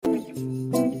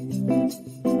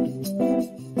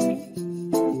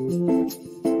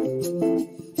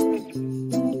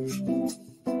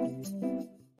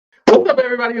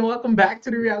everybody, and welcome back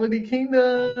to the Reality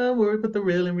Kingdom, where we put the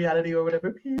real in reality or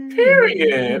whatever.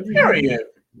 Period.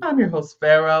 I'm your host,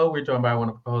 Pharaoh. We're joined by one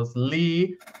of our hosts,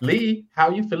 Lee. Lee, how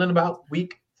are you feeling about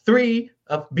week 3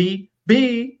 of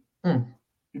BB?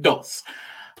 Dos.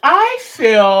 I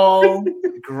feel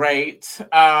great.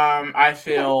 I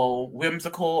feel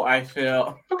whimsical.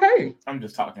 Okay. I'm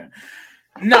just talking.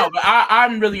 No, but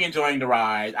I'm really enjoying the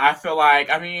ride. I feel like,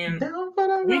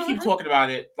 we keep talking about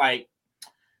it, like,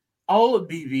 all of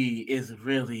BB is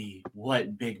really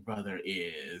what Big Brother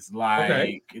is.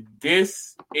 Like,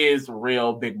 This is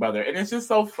real Big Brother. And it's just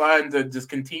so fun to just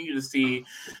continue to see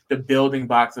the building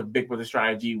blocks of Big Brother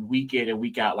strategy week in and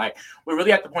week out. Like, we're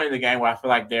really at the point in the game where I feel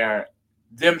like they're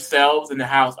themselves in the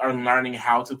house are learning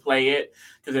how to play it,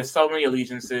 because there's so many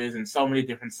allegiances and so many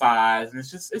different sides, and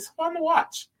it's fun to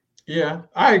watch. Yeah,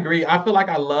 I agree. I feel like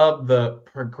I love the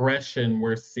progression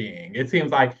we're seeing. It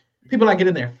seems like people are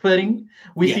getting their footing.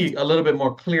 We see a little bit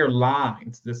more clear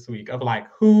lines this week of like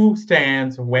who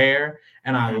stands where.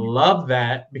 And I love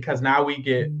that, because now we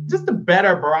get just a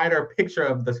better, brighter picture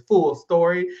of the full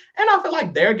story. And I feel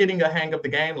like they're getting a hang of the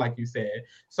game, like you said.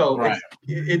 So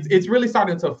it's really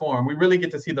starting to form. We really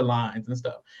get to see the lines and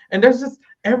stuff. And there's just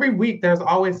every week, there's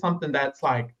always something that's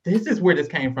like, this is where this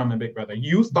came from in Big Brother.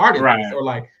 You started this, or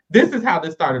like, this is how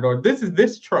this started, or this is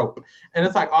this trope. And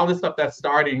it's like all this stuff that's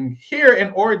starting here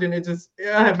in Origin. It just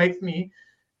it makes me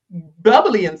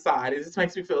bubbly inside. It just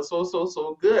makes me feel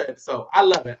so good. So I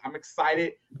love it. I'm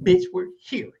excited. Bitch, we're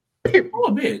here. Period. Oh,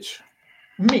 bitch.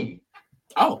 Me.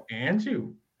 Oh. And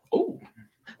you. Oh.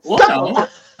 Well,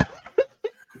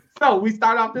 so we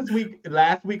start off this week.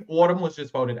 Last week, Autumn was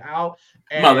just voted out.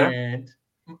 And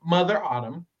Mother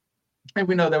Autumn. And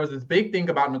we know there was this big thing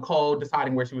about Nicole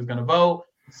deciding where she was going to vote.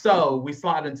 So we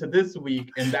slide into this week,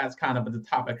 and that's kind of the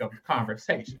topic of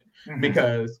conversation,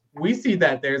 because we see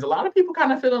that there's a lot of people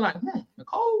kind of feeling like,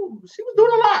 Nicole, she was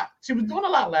doing a lot. She was doing a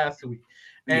lot last week.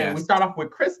 And we start off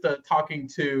with Krista talking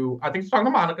to, I think she's talking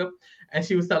to Monica, and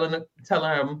she was telling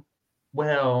him,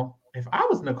 well, if I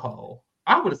was Nicole,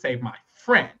 I would have saved my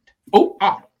friend.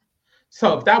 Autumn.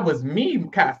 So if that was me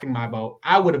casting my vote,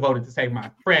 I would have voted to save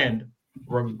my friend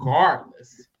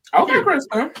regardless. Okay,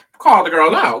 Krista. Call the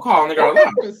girl out.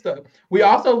 Krista.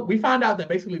 We found out that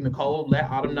basically Nicole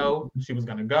let Autumn know she was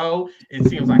gonna go. It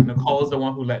seems like Nicole's the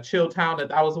one who let Chilltown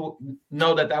that was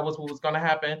what was gonna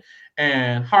happen.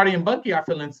 And Hardy and Bucky are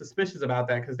feeling suspicious about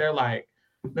that, because they're like,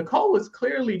 Nicole was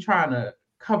clearly trying to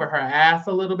cover her ass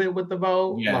a little bit with the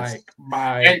vote. Yes. Like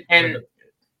by and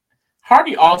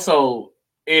Hardy also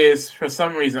is for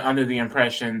some reason under the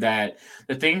impression that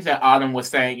the things that Autumn was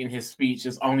saying in his speech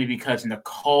is only because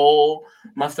Nicole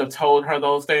must have told her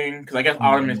those things. Because I guess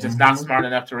Autumn is just not smart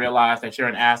enough to realize that you're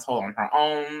an asshole on her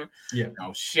own. Yeah.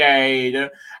 No shade.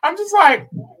 I'm just like,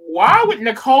 why would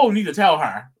Nicole need to tell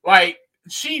her? Like,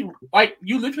 you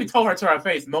literally told her to her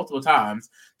face multiple times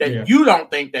that you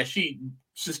don't think that she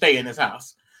should stay in this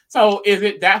house. So is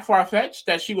it that far-fetched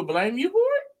that she would blame you for it?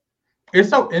 It's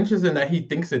so interesting that he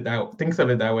thinks of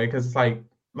it that way, because it's like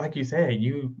you said,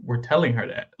 you were telling her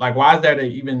that. Like, why is that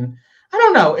even? I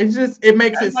don't know. It's just it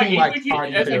makes it seem like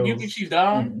you think she's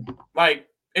dumb. Like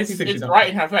it's right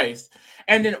in her face.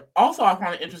 And then also I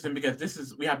find it interesting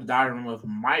because we have the diary room of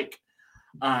Mike,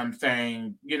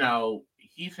 saying,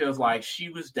 he feels like she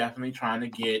was definitely trying to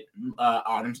get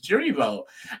Autumn's jury vote.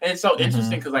 And it's so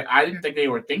interesting because I didn't think they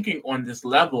were thinking on this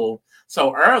level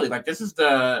so early. Like, this is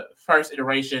the first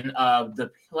iteration of the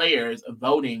players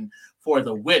voting for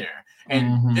the winner.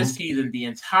 And this season,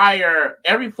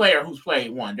 every player who's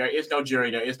played won. There is no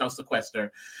jury. There is no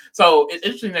sequester. So it's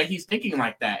interesting that he's thinking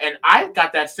like that. And I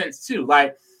got that sense too.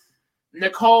 Like,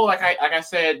 Nicole, like I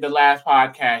said the last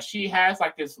podcast, she has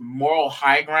like this moral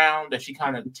high ground that she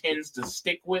kind of tends to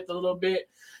stick with a little bit.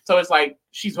 So it's like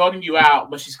she's voting you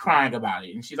out, but she's crying about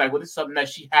it. And she's like, well, this is something that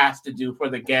she has to do for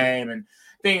the game and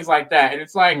things like that. And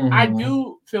it's like, I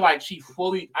do feel like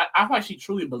I feel like she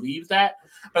truly believes that,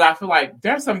 but I feel like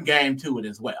there's some game to it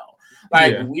as well.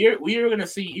 Like we're going to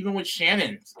see, even with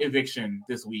Shannon's eviction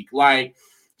this week, like,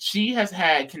 she has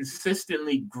had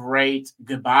consistently great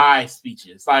goodbye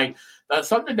speeches. Like,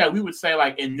 something that we would say,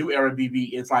 like, in New Era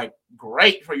BB is, like,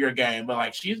 great for your game. But,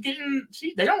 like, they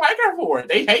don't like her for it.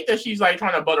 They hate that she's, like,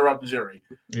 trying to butter up the jury.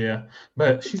 Yeah,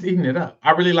 but she's eating it up.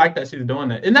 I really like that she's doing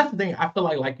that. And that's the thing. I feel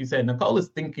like you said, Nicole is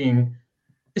thinking,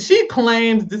 she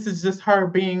claims this is just her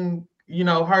being,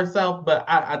 herself. But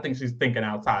I think she's thinking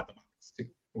outside the box too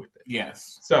with it.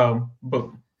 Yes. So,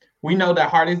 boom. We know that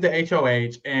Hardy's the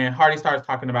HOH, and Hardy starts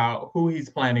talking about who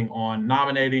he's planning on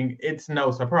nominating. It's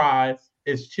no surprise.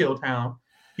 It's Chilltown.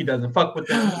 He doesn't fuck with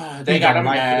them. They got them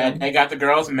mad. They got the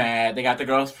girls mad. They got the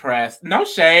girls pressed. No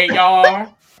shade,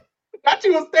 y'all. Not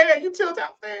you a stan. You Chilltown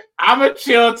stan. I'm a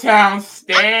Chilltown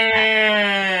stan.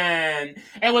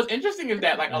 And what's interesting is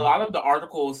that like a lot of the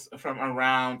articles from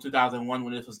around 2001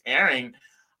 when this was airing,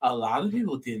 a lot of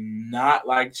people did not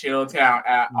like Chilltown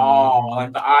at all.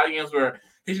 Like the audience were,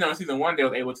 because in season 1 they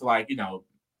were able to like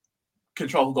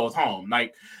control who goes home.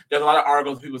 Like there's a lot of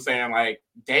articles of people saying like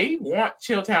they want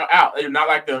Chilltown out. They do not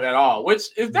like them at all,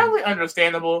 which is definitely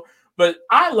understandable. But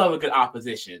I love a good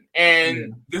opposition,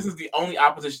 and this is the only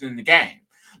opposition in the game.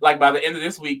 Like by the end of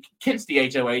this week, Kent's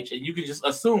the HOH, and you can just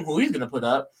assume who he's going to put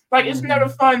up. Like it's never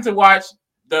fun to watch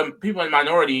the people in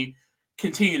minority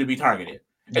continue to be targeted.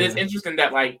 And it's interesting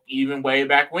that like even way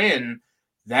back when,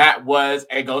 that was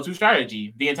a go-to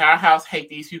strategy. The entire house hate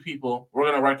these few people. We're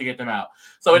going to work to get them out.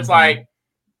 So it's like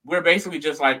we're basically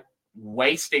just like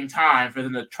wasting time for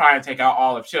them to try and take out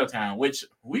all of Chilltown, which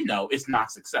we know is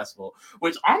not successful,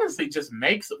 which honestly just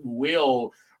makes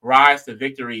Will rise to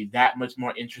victory that much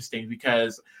more interesting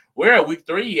because we're at week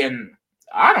 3 and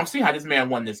I don't see how this man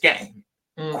won this game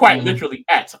quite literally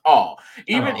at all.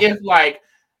 Even if like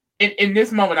in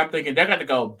this moment, I'm thinking they're going to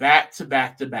go back to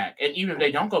back to back. And even if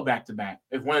they don't go back to back,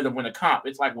 if one of them win a comp,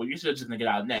 it's like, well, you should just going to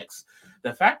get out next.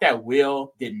 The fact that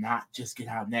Will did not just get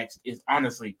out next is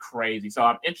honestly crazy. So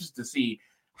I'm interested to see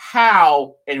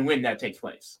how and when that takes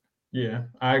place. Yeah,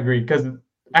 I agree. Because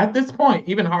at this point,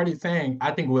 even Hardy's saying,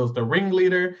 I think Will's the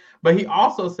ringleader. But he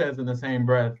also says in the same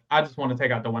breath, I just want to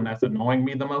take out the one that's annoying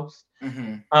me the most.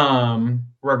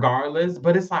 Regardless.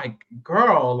 But it's like,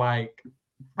 girl, like,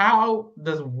 how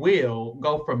does Will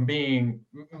go from being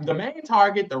the main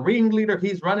target, the ringleader,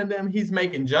 he's running them, he's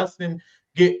making Justin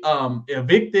get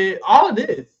evicted, all of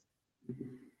this.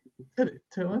 I'm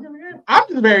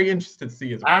just very interested to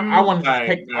see his ride. I want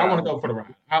to go for the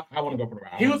ride. I want to go for the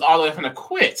ride. He was all the way going to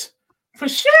quit for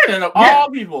Shannon of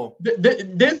all people.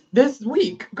 This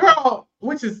week, girl,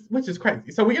 which is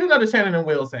crazy. So we get another Shannon and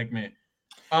Will segment.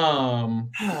 Now,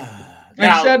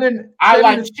 Shannon, I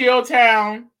like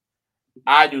Chilltown.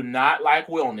 I do not like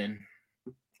Wilnan.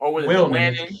 Or would it be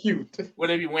Wannon? Cute. Would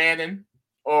it be Wannon?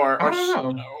 Or I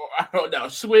don't know.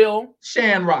 Swill?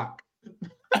 Shan Rock.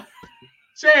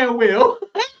 Shan Will.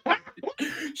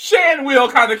 Shan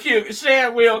Will kind of cute.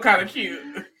 Shan Will kind of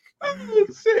cute. Oh,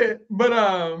 shit.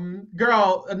 But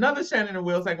girl, another Shannon and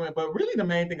Will segment. But really the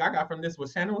main thing I got from this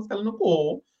was Shannon was telling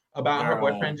Nicole about her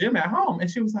boyfriend Jim at home. And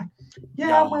she was like,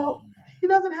 well, he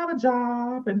doesn't have a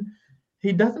job and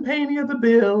he doesn't pay any of the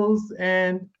bills,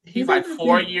 and he's like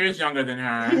 4 years younger than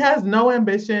her. He has no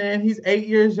ambition. He's 8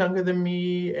 years younger than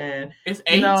me, and it's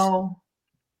 8.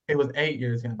 It was 8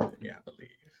 years younger than me, I believe.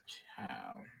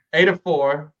 Wow. 8 or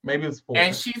 4, maybe it was 4.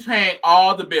 And she's paying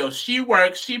all the bills. She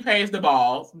works. She pays the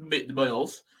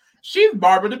bills. She's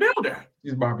Barbara the Builder.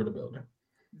 She's Barbara the Builder.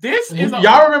 This is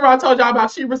y'all remember I told y'all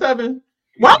about Sheba 7?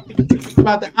 What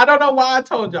about that? I don't know why I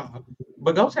told y'all.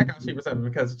 But go check out Sheba 7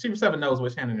 because Sheba 7 knows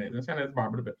what Shannon is. And Shannon is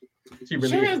Barbara the Builder.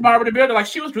 She is Barbara the Builder. Like,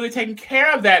 she was really taking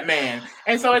care of that man.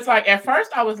 And so it's like, at first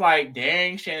I was like,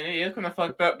 dang, Shannon, it is kind of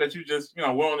fucked up that you just, went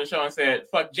on the show and said,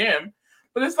 fuck Jim.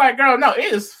 But it's like, girl, no,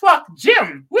 it is fuck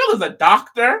Jim. Will is a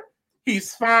doctor.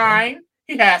 He's fine.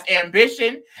 He has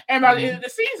ambition. And by the end of the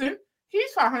season,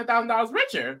 he's $500,000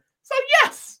 richer. So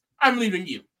yes, I'm leaving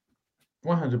you.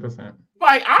 100%.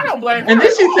 Like, I don't blame her.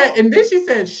 And then she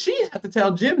said she had to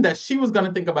tell Jim that she was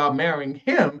gonna think about marrying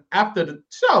him after the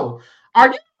show. Who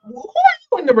are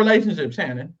you in the relationship,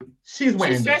 Shannon? She's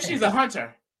wearing. She said she's a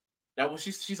hunter. That was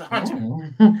she's a hunter.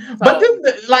 So, but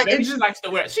this like it just likes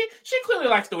to wear. She clearly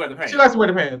likes to wear the pants. She likes to wear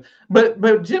the pants.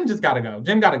 But Jim just gotta go.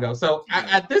 Jim gotta go. So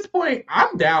at this point,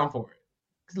 I'm down for it.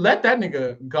 Let that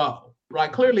nigga go.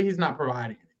 Like clearly he's not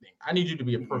providing anything. I need you to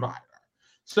be a provider.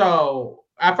 So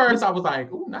at first I was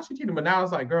like, ooh, now she cheating, but now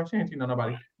it's like, girl, she ain't cheating on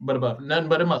nobody but nothing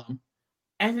but a mom.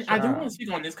 And I do want to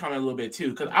speak on this comment a little bit too,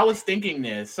 because I was thinking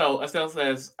this. So Estelle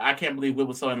says, I can't believe Will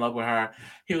was so in love with her.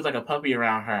 He was like a puppy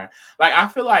around her. Like, I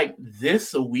feel like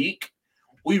this week,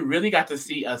 we really got to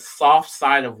see a soft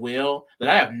side of Will that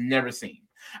I have never seen.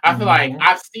 I feel like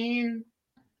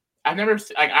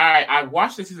I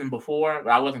watched this season before,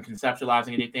 but I wasn't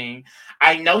conceptualizing anything.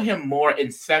 I know him more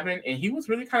in 7, and he was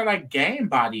really kind of like game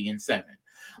body in 7.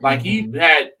 Like he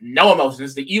had no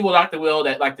emotions, the evil Dr. Will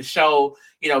that like the show,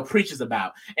 preaches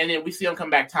about. And then we see him come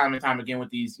back time and time again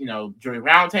with these, during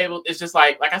roundtables. It's just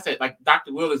like I said, like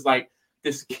Dr. Will is like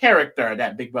this character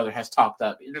that Big Brother has talked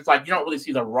up. It's like you don't really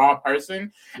see the raw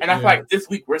person. And I feel like this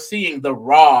week we're seeing the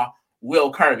raw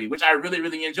Will Kirby, which I really,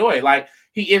 really enjoy. Like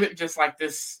he isn't just like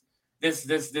this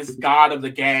god of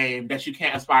the game that you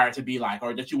can't aspire to be like,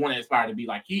 or that you want to aspire to be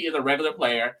like. He is a regular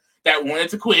player that wanted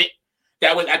to quit,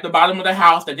 that was at the bottom of the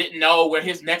house, that didn't know where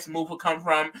his next move would come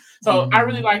from. So I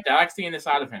really like that. I like seeing this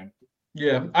side of him.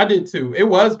 Yeah, I did too. It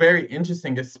was very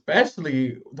interesting,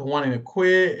 especially the wanting to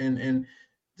quit and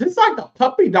just like the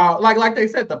puppy dog, like they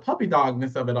said, the puppy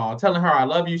dogness of it all. Telling her I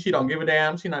love you, she don't give a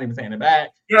damn. She's not even saying it back.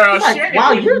 Girl, like,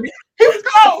 wow, he was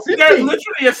there's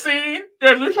literally a scene.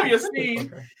 There's literally a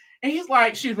scene, and he's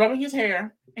like, she's rubbing his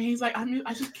hair, and he's like,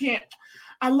 I just can't.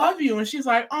 I love you, and she's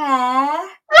like, aw,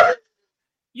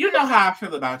 you know how I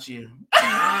feel about you.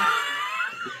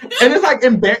 And it's like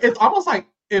it's almost like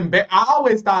I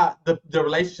always thought the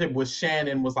relationship with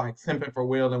Shannon was like simping for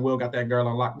Will, and Will got that girl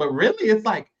on lock. But really, it's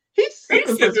like he's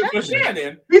simping for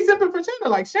Shannon. He's simping for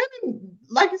Shannon. Like Shannon,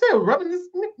 like you said, rubbing his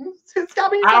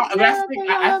scalp.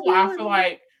 I feel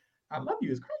like I love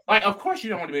you is crazy. Like, of course, you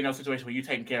don't want to be in no situation where you're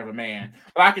taking care of a man.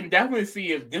 But I can definitely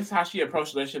see if this is how she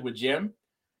approached the relationship with Jim,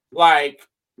 like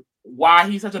why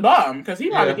he's such a bum, because he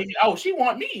probably thinking, oh, she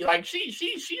want me, like she's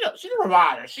a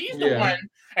provider, she's the one,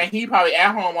 and he probably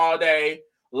at home all day,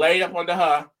 laid up under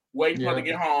her, waiting for her to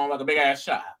get home like a big ass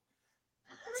shot.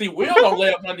 See, Will gonna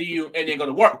lay up under you and then go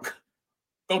to work,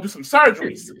 go do some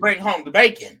surgeries, bring home the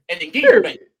bacon, and then get the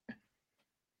bacon.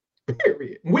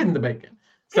 Period. Win the bacon.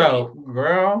 So,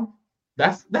 girl,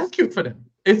 that's cute for them.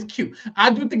 It's cute. I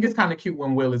do think it's kind of cute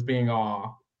when Will is being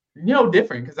all,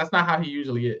 different, because that's not how he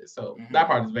usually is. So that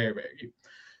part is very, very cute.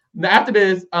 Now, after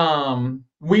this,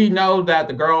 we know that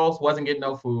the girls wasn't getting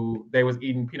no food. They was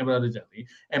eating peanut butter jelly.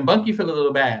 And Bunky feel a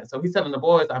little bad. So he's telling the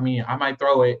boys, I might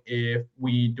throw it if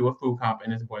we do a food comp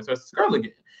and it's boys versus girl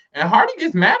again. And Hardy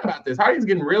gets mad about this. Hardy's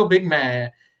getting real big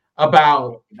mad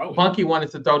about Bunky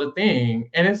wanted to throw the thing.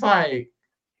 And it's like,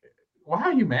 why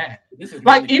are you mad? This is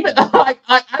like, even like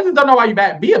I just don't know why you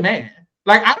mad. Be a man.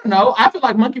 Like, I don't know. I feel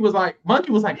like Bunky was like,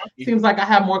 seems like I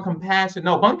have more compassion.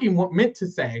 No, Bunky meant to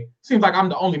say, seems like I'm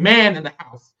the only man in the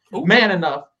house, man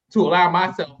enough to allow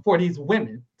myself for these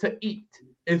women to eat,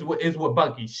 is what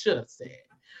Bunky should have said.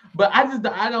 But I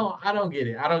don't get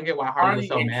it. I don't get why Hardy was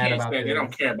so mad about this. They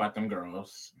don't care about them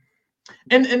girls.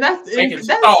 And that's cute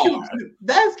too.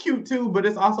 That's cute too, but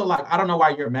it's also like, I don't know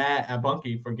why you're mad at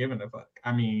Bunky for giving a fuck.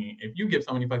 I mean, if you give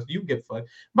so many fucks, you give fuck.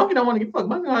 Bunky don't want to give fuck.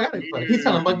 Bunky don't gotta give fuck. He's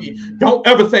telling Bunky, don't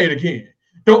ever say it again.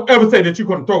 Don't ever say that you're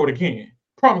gonna throw it again.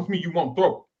 Promise me you won't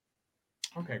throw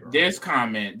it. Okay, girl. This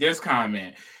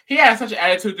comment. He had such an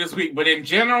attitude this week, but in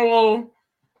general,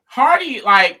 Hardy,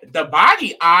 like the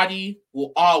body Adi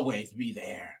will always be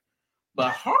there.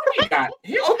 But Hardy got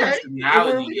his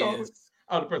personality is.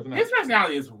 His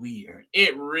personality is weird.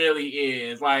 It really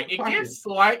is. Like, it gets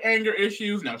slight anger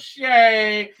issues, no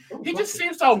shade. He just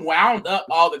seems so wound up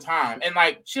all the time. And,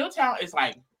 like, Chilltown is,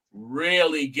 like,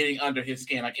 really getting under his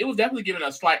skin. Like, it was definitely giving a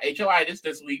slight HOI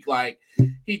this week. Like,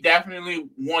 he definitely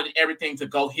wanted everything to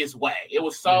go his way. It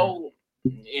was so,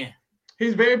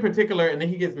 He's very particular, and then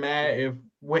he gets mad if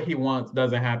what he wants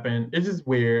doesn't happen. It's just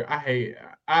weird. I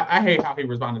hate how he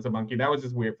responded to Bunky. That was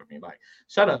just weird for me. Like,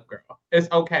 shut up, girl. It's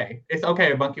okay. It's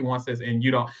okay if Bunky wants this and you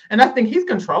don't. And I think he's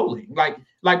controlling. Like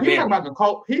people talk about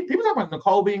Nicole. People talk about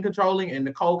Nicole being controlling, and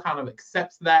Nicole kind of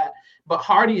accepts that. But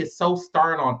Hardy is so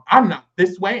stern on, I'm not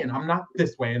this way, and I'm not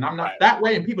this way, and I'm not that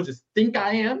way, and people just think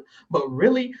I am. But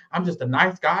really, I'm just a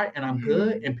nice guy, and I'm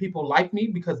good, and people like me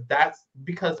because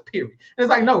period. And it's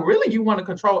like, no, really, you want to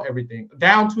control everything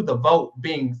down to the vote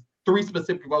being 3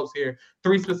 specific votes here,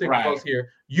 3 specific votes here.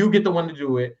 You get the one to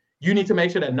do it. You need to make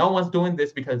sure that no one's doing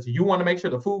this because you want to make sure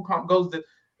the food comp goes to.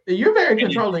 You're very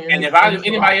controlling. And if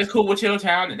anybody is cool with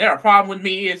Chilltown and they're a problem with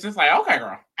me, it's just like, okay,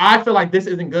 girl. I feel like this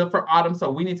isn't good for Autumn,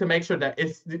 so we need to make sure that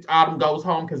Autumn goes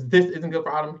home because this isn't good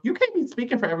for Autumn. You can't be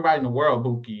speaking for everybody in the world,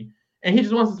 Buki. And he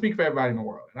just wants to speak for everybody in the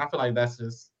world. And I feel like that's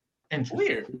just interesting.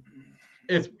 Weird.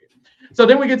 It's weird. So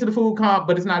then we get to the food comp,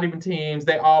 but it's not even teams.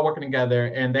 They all working together,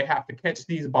 and they have to catch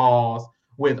these balls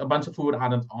with a bunch of food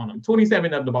items on them.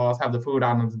 27 of the balls have the food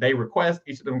items they request.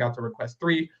 Each of them got to request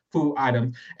 3 food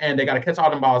items, and they got to catch all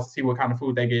them balls to see what kind of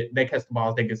food they get. They catch the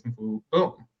balls, they get some food.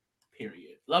 Boom.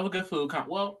 Period. Love a good food comp.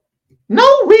 Well,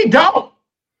 no, we don't.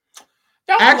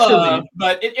 Actually,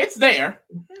 but it's there.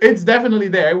 It's definitely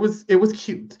there. It was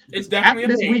cute. It's definitely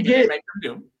after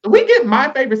this, we get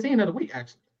my favorite scene of the week,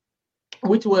 actually,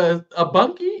 which was a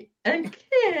Bunky and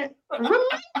Ken.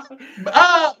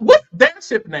 What's their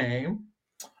ship name?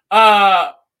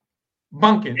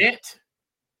 Bunkin.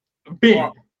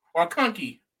 Bent. Or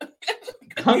Kunky.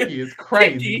 Kunky is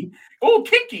crazy. Oh,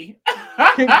 Kinky.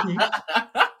 Kinky.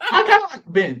 I kind of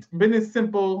like Bent. Bent is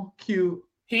simple, cute.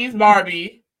 He's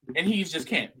Barbie, and he's just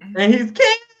Ken. And he's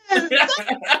Ken.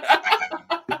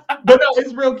 But no,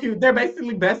 it's real cute. They're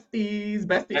basically besties.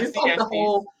 It's like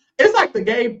It's like the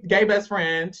gay best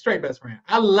friend, straight best friend.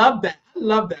 I love that. I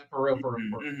love that for real.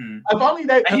 Mm-hmm. If only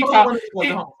they.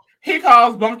 He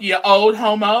calls Bunky an old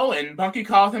homo, and Bunky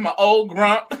calls him an old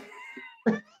grump.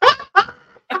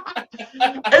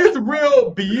 It's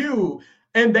real beautiful.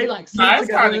 And they like sleep together.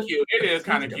 It's kind of cute. It is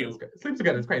kind of cute. Sleep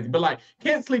together is crazy. But like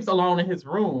Kent sleeps alone in his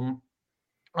room.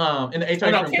 In the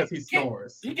HOH room because he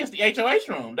snores. He gets the HOH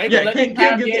room. Kent gets the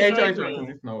HOH room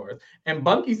because he snores. And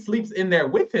Bunky sleeps in there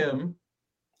with him.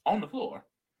 On the floor.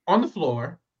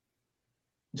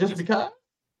 Just because.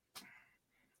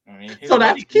 I mean, so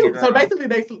that's cute. So basically,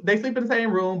 they sleep in the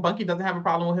same room. Bunky doesn't have a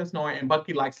problem with him snoring, and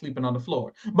Bunky likes sleeping on the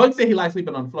floor. Bunky said he likes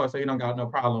sleeping on the floor, so he don't got no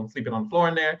problem sleeping on the floor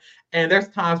in there. And there's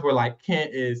times where like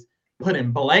Kent is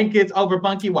putting blankets over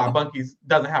Bunky while Bunky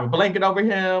doesn't have a blanket over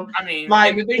him. I mean,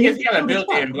 like the thing is, he got a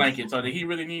built-in blanket, so did he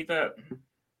really need that?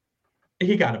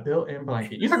 He got a built-in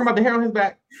blanket. You talking about the hair on his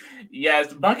back?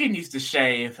 Yes, Bunky needs to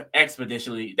shave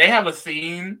expeditiously. They have a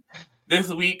scene this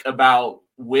week about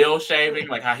Will shaving,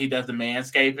 like how he does the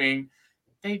manscaping.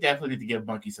 They definitely need to give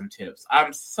Bunky some tips.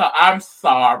 I'm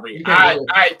sorry.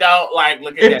 I don't like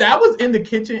looking at if that was in the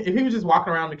kitchen, if he was just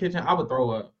walking around the kitchen, I would throw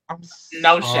up.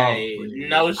 No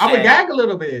shade. I would gag a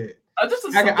little bit.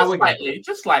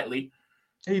 Just slightly.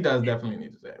 He does definitely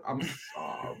need to say it. I'm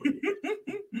sorry.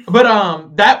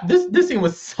 But this scene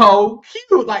was so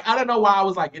cute. Like I don't know why I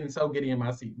was like getting so giddy in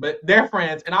my seat. But they're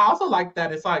friends, and I also like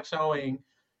that it's like showing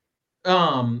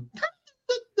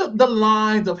the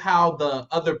lines of how the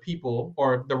other people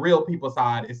or the real people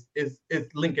side is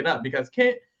linking up, because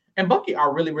Kent and Bunky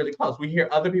are really, really close. We hear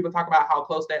other people talk about how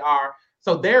close they are.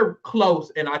 So they're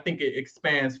close, and I think it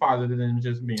expands farther than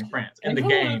just being friends. In the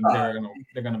game,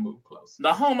 they're gonna move close.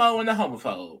 The homo and the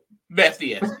homophobe,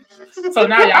 besties. So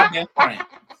now y'all best friends.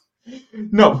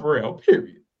 No, for real.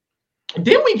 Period.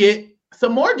 Then we get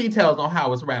some more details on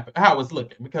how it's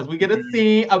looking, because we get a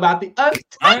scene about the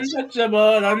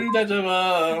untouchable,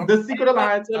 the secret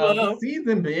alliance of the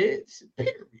season, bitch.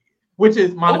 Period. Which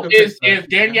is Monica. Is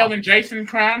Danielle and Jason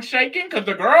crown shaking? Because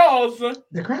the crown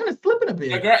is slipping a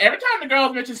bit. Every time the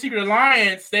girls mention Secret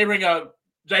Alliance, they bring up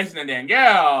Jason and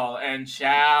Danielle, and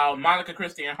Monica,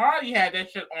 Christy, and Hardy had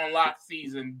that shit on lock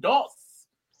season 2.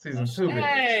 Season 2,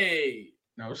 bitch.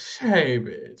 No shade,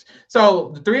 bitch.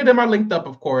 So the three of them are linked up,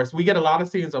 of course. We get a lot of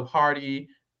scenes of Hardy.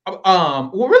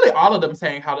 Well, really all of them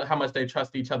saying how much they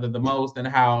trust each other the most and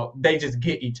how they just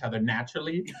get each other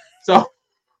naturally. So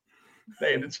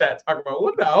they in the chat talking about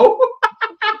what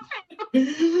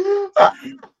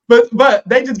but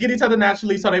they just get each other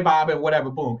naturally, so they vibe and whatever.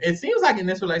 Boom. It seems like in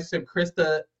this relationship,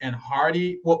 Krista and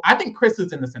Hardy. Well, I think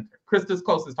Krista's in the center. Krista's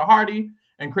closest to Hardy,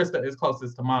 and Krista is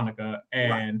closest to Monica.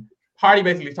 And Hardy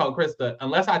basically told Krista,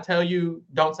 unless I tell you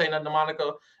don't say nothing to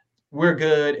Monica, we're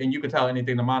good, and you can tell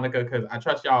anything to Monica because I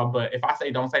trust y'all. But if I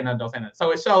say don't say nothing, don't say nothing.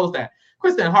 So it shows that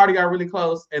Krista and Hardy are really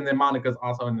close, and then Monica's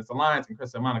also in this alliance, and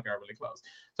Krista and Monica are really close.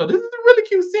 So this is a really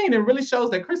cute scene. It really shows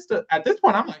that Krista, at this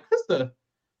point, I'm like, Krista,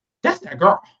 that's that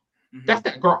girl. Mm-hmm. That's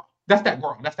that girl. That's that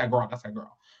girl. That's that girl. That's that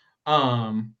girl.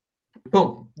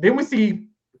 Boom. Then we see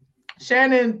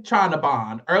Shannon trying to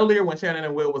bond. Earlier when Shannon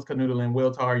and Will was canoodling,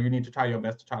 Will told her, you need to try your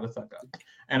best to try to suck up.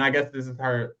 And I guess this is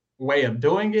her way of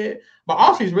doing it. But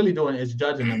all she's really doing is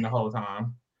judging them the whole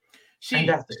time.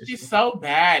 She's so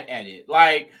bad at it.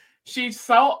 Like, she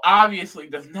so obviously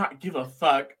does not give a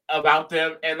fuck about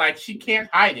them, and like she can't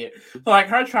hide it. So like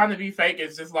her trying to be fake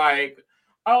is just like,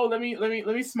 oh, let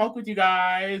me smoke with you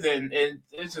guys, and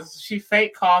it's just she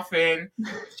fake coughing,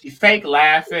 she fake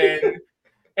laughing.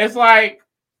 It's like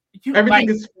everything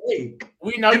is fake.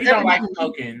 We know you don't like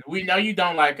smoking. We know you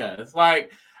don't like us.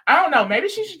 Like, I don't know. Maybe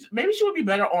she would be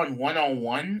better on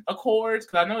one-on-one accords,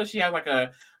 because I know that she has like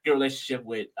a good relationship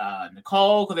with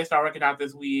Nicole, because they start working out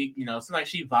this week. You know, it seems like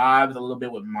she vibes a little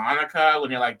bit with Monica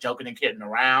when they're like joking and kidding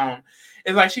around.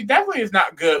 It's like she definitely is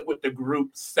not good with the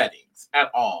group settings at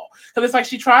all, because it's like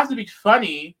she tries to be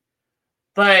funny,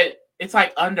 but it's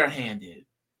like underhanded.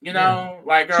 You know,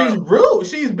 like girl, she's rude.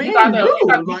 She's being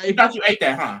rude. You thought you ate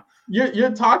that, huh?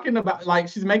 You're talking about like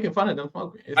she's making fun of them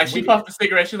smoking. Like she puffed a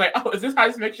cigarette. She's like, "Oh, is this how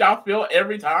this makes y'all feel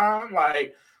every time?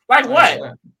 Like what?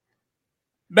 Yeah.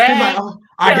 Bad. Like, oh,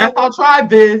 I guess I'll try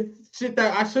this shit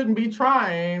that I shouldn't be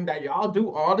trying that y'all do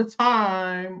all the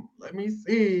time. Let me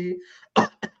see."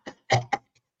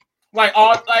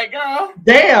 Girl.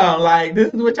 Damn, like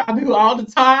this is what y'all do all the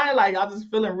time. Like y'all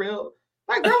just feeling real.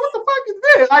 Like, girl, what the fuck is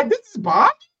this? Like, this is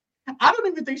Bob. I don't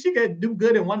even think she could do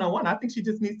good in one-on-one. I think she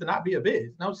just needs to not be a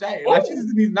bitch. No shade. Like, she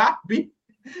just needs not be.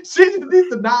 She just needs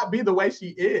to not be the way she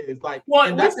is. Like, well,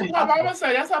 and that's what Mama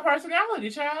say. That's her personality,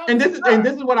 child. And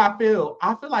this is what I feel.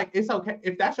 I feel like it's okay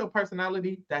if that's your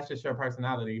personality. That's just your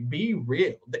personality. Be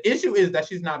real. The issue is that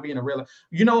she's not being a real.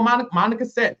 You know, Monica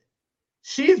said,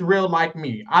 she's real like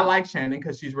me. I like Shannon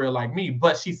because she's real like me,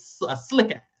 but she's a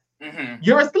slick ass. Mm-hmm.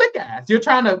 You're a slick ass. You're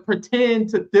trying to pretend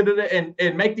to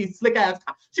and make these slick ass.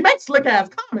 She makes slick ass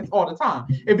comments all the time.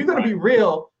 If you're gonna be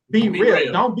real, be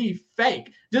real. Don't be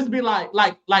fake. Just be like.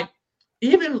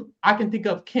 Even I can think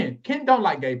of Ken. Ken don't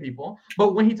like gay people,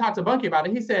 but when he talked to Bunky about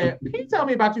it, he said, "Can you tell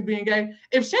me about you being gay?"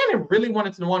 If Shannon really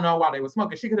wanted to know why they were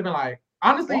smoking, she could have been like,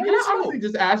 "Honestly, can I honestly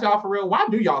just ask y'all for real? Why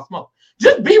do y'all smoke?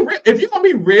 Just be real. If you're gonna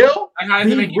be real,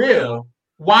 be real.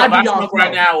 Why do y'all smoke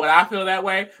right now? When I feel that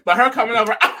way, but her coming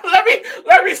over,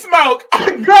 let me smoke,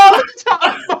 girl.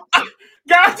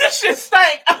 Girl, this shit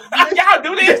stink. Y'all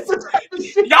do this.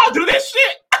 Y'all do this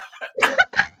shit.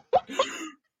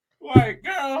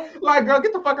 Like, girl,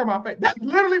 get the fuck out of my face. That's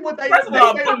literally what they First of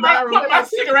all, put my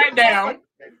cigarette down.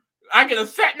 I get a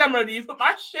set number of these. Put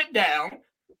my shit down.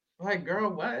 Like, girl,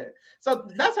 what? So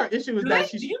that's her issue. Is that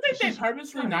do you think they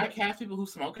purposely not cast people who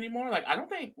smoke anymore? Like, I don't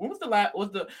think. When was the last? I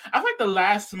feel like the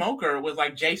last smoker was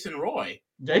like Jason Roy.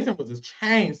 Jason was a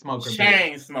chain smoker.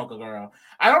 Smoker, girl.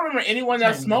 I don't remember anyone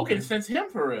that's smoking since him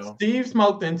for real. Steve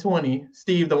smoked in 20.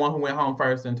 Steve, the one who went home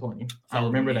first in 20. I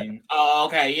remember that. Oh,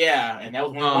 okay, yeah. And that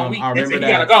was one week. I remember that.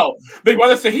 He gotta go. Big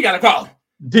brother said he gotta go.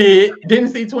 Didn't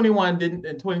see 21. Didn't,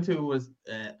 and 22 was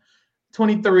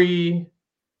 23.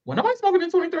 Well, nobody smoking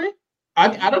in 23.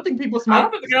 I don't think people smoke. I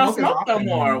don't think the girls smoke no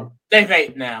more. They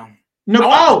vape now.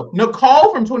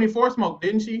 Nicole from 24 smoked,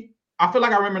 didn't she? I feel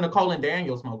like I remember Nicole and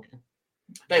Daniel smoking.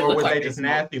 Or was they just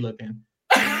nasty looking?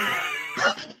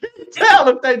 Tell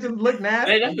if they just look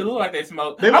nasty. They definitely look like they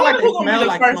smoke. They look like they smell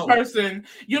like first person.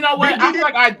 You know what? I feel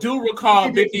like I do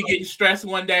recall Big D getting stressed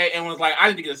one day and was like, I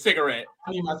need to get a cigarette.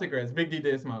 I need my cigarettes. Big D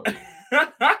did smoke.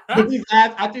 But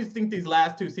I just think these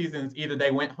last 2 seasons, either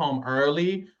they went home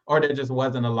early or there just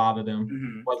wasn't a lot of them.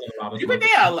 Mm-hmm. Wasn't a lot of. You think they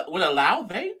would allow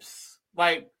vapes?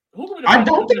 Like, I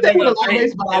don't think they would allow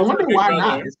vapes, but I wonder why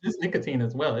not. It's just nicotine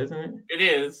as well, isn't it? It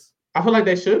is. I feel like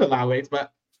they should allow vapes,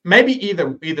 but maybe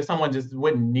either someone just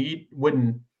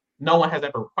wouldn't. No one has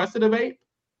ever requested a vape,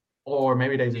 or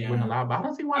maybe they just wouldn't allow. But I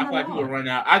don't see why. I feel like people run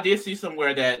out. I did see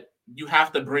somewhere that you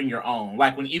have to bring your own.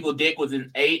 Like when Evil Dick was in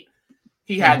 8,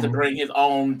 he had to bring his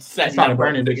own set number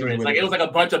of cigarettes. Like it was like a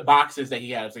bunch of boxes that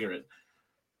he had of cigarettes.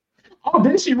 Oh,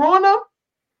 didn't she ruin them?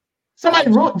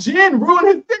 Jen ruined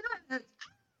his cigarettes. I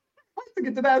have to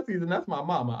get to that season. That's my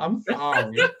mama. I'm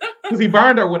sorry. Because he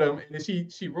burned her with them and then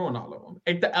she ruined all of them.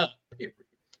 Ate the up.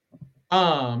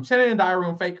 Shannon and Diary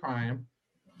Room fake crime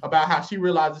about how she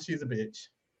realizes she's a bitch.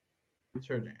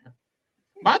 Sure, Jan.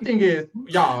 My thing is,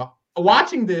 y'all,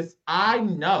 watching this, I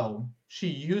know she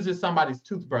uses somebody's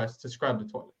toothbrush to scrub the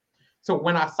toilet. So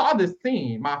when I saw this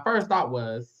scene, my first thought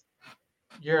was,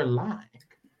 you're lying.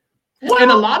 What?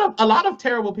 And a lot of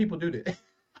terrible people do this.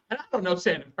 And I don't know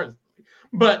Shannon personally,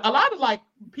 but a lot of like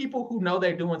people who know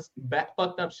they're doing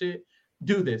fucked up shit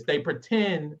do this. They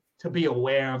pretend to be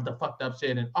aware of the fucked up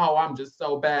shit and I'm just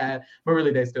so bad, but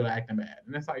really they still acting bad.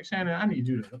 And it's like, Shannon, I need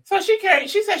you to. So she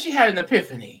said she had an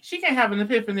epiphany. She can't have an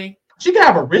epiphany. She can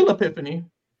have a real epiphany.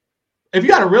 If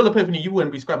you had a real epiphany, you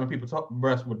wouldn't be scrubbing people's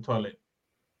breasts with the toilet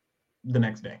the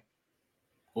next day.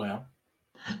 Well,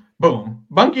 boom.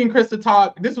 Bunky and Krista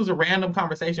talk. This was a random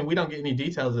conversation. We don't get any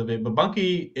details of it, but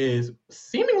Bunky is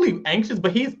seemingly anxious,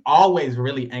 but he's always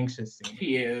really anxious.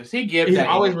 He is. He gives. He's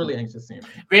always really anxious.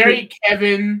 Very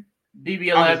Kevin,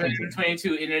 BB11,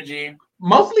 22 energy.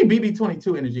 Mostly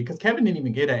BB22 energy, because Kevin didn't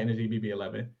even get that energy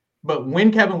BB11. But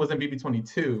when Kevin was in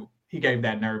BB22, he gave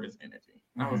that nervous energy.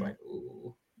 Mm-hmm. I was like,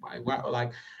 ooh, why?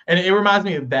 Like, and it reminds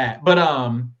me of that. But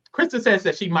Krista says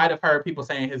that she might have heard people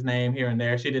saying his name here and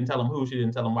there. She didn't tell him who. She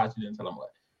didn't tell him why. She didn't tell him what.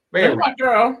 Very my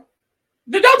girl.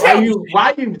 Don't tell me.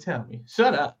 Why you even tell me?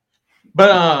 Shut up.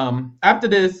 But after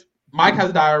this, Mike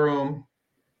has a diary room,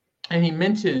 and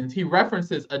he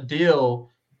references a deal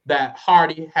that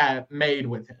Hardy had made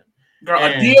with him. Girl,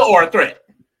 a deal or a threat?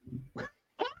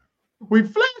 We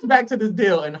flash back to this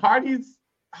deal, and Hardy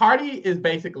is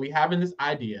basically having this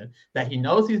idea that he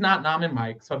knows he's not nomming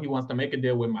Mike, so he wants to make a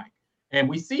deal with Mike. And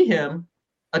we see him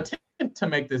attempt to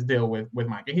make this deal with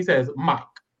Mike. And he says, Mike,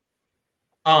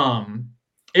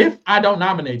 if I don't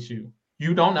nominate you,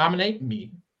 you don't nominate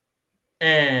me.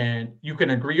 And you can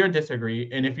agree or disagree.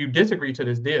 And if you disagree to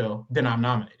this deal, then I'm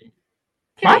nominating.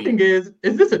 My thing is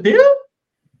this a deal?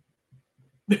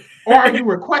 Or are you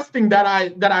requesting that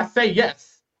I say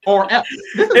yes Or else.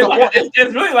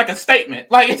 It's really like a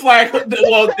statement. Like it's like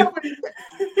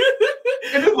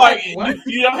it's like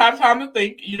you don't have time to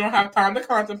think, you don't have time to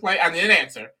contemplate. I need an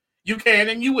answer. You can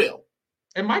and you will.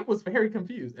 And Mike was very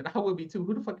confused, and I would be too.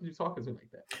 Who the fuck are you talking to like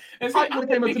that? And Mike would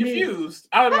have been confused.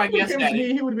 I would have been like, yes,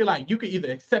 Daddy. He would be like, you can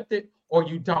either accept it or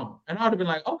you don't. And I would have been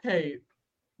like, okay,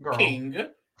 girl. King,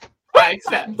 I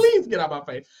accept. Please get out my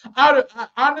face.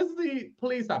 Honestly,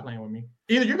 please stop playing with me.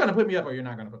 Either you're gonna put me up or you're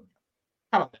not gonna put me up.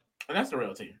 How about that? And that's the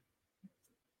real team.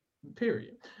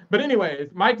 Period. But anyways,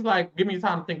 Mike's like, give me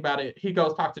time to think about it. He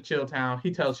goes talk to Chilltown.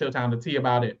 He tells Chilltown to tea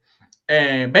about it.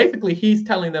 And basically, he's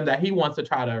telling them that he wants to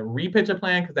try to repitch a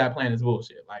plan because that plan is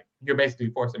bullshit. Like, you're basically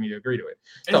forcing me to agree to it.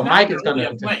 So Mike is going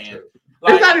to plan.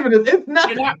 Like, it's not even. It's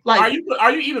nothing. Like,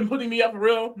 are you even putting me up for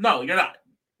real? No, you're not.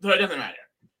 So it doesn't matter.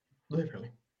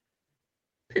 Literally.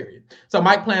 Period. So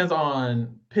Mike plans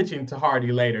on pitching to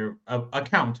Hardy later a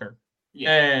counter.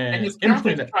 Yeah. And his counter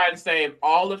is trying to save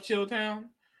all of Chilltown,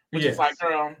 which is like,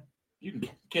 girl, you can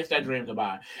kiss that dream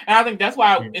goodbye. And I think that's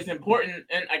why it's important,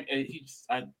 and he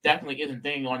definitely isn't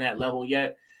thinking on that level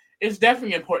yet. It's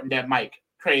definitely important that Mike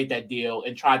created that deal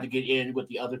and tried to get in with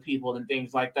the other people and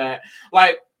things like that.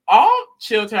 Like, all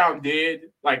Chilltown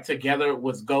did, like, together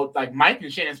was go, like, Mike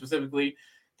and Shannon specifically,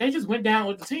 they just went down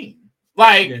with the team.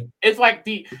 Like, it's like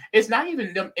it's not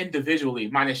even them individually,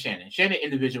 minus Shannon. Shannon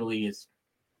individually is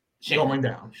going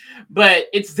down, but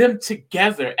it's them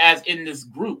together as in this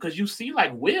group, because you see,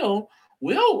 like, Will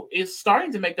is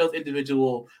starting to make those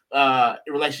individual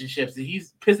relationships, and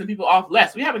he's pissing people off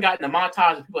less. We haven't gotten a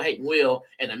montage of people hating Will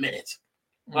in a minute,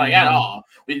 like, at all.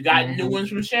 We've gotten new ones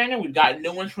from Shannon, we've gotten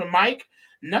new ones from Mike,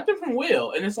 nothing from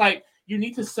Will. And it's like, you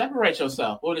need to separate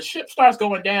yourself. When the ship starts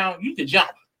going down, you need to jump.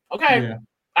 Okay,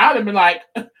 I would have been like,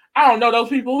 I don't know those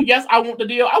people. Yes, I want the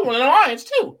deal. I want an alliance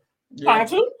too. Final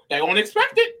two, they won't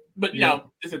expect it. But, you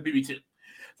know, this is BB2.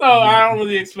 So I don't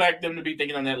really expect them to be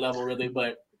thinking on that level, really.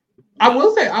 But I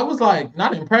will say, I was, like,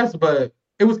 not impressed, but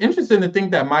it was interesting to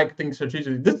think that Mike thinks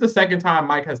strategically. This is the second time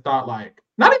Mike has thought, like,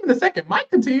 not even the second. Mike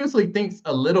continuously thinks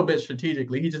a little bit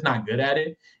strategically. He's just not good at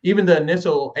it. Even the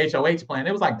initial HOH plan,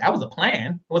 it was like, that was a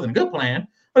plan. It wasn't a good plan,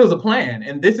 but it was a plan.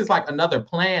 And this is, like, another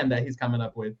plan that he's coming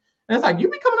up with. And it's like, you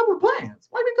be coming up with plans.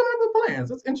 Why you be coming up with plans?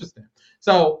 That's interesting.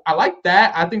 So I like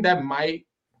that. I think that might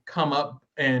come up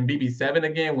in BB7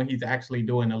 again when he's actually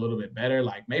doing a little bit better.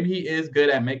 Like, maybe he is good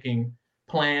at making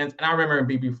plans. And I remember in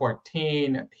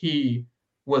BB14, he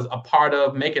was a part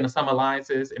of making some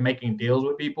alliances and making deals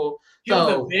with people. He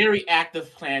was a very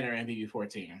active planner in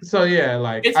BB14. So yeah,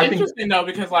 like, it's interesting though,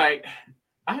 because, like,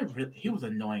 he was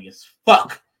annoying as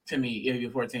fuck to me in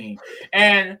BB14.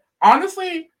 And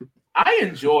honestly, I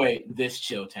enjoy this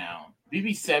Chilltown.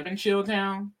 BB7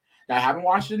 Chilltown. Now, I haven't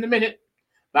watched it in a minute,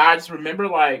 but I just remember,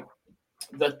 like,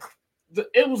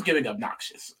 it was getting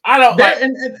obnoxious.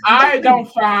 I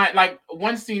don't find, like,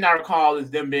 one scene I recall is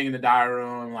them being in the diary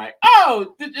room, like,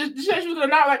 oh, the shit was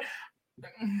not, like,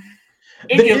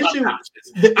 it gets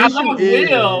obnoxious. I love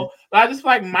Will, but I just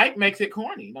feel like Mike makes it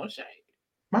corny. No shade.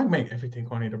 Mike makes everything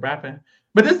corny to rapping.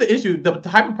 But this is the issue. The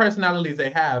type of personalities they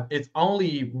have, it's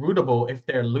only rootable if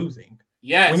they're losing.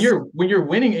 Yes. When you're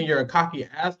winning and you're a cocky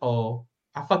asshole,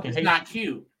 I fucking hate you. It's not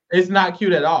cute. It's not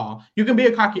cute at all. You can be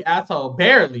a cocky asshole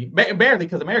barely,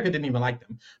 because America didn't even like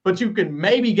them. But you can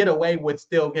maybe get away with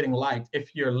still getting liked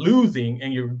if you're losing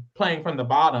and you're playing from the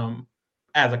bottom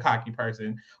as a cocky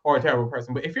person or a terrible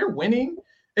person. But if you're winning,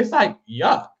 it's like,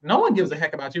 yuck. No one gives a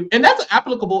heck about you. And that's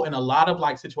applicable in a lot of,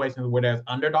 like, situations where there's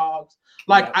underdogs.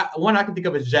 Like, one I can think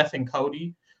of is Jess and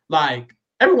Cody. Like,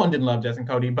 everyone didn't love Jess and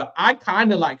Cody, but I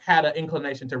kind of, like, had an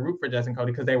inclination to root for Jess and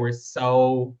Cody because they were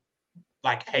so,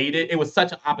 like, hated. It was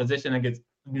such an opposition against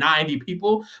 90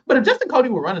 people. But if Justin Cody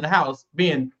were running the house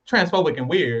being transphobic and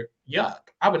weird, yuck.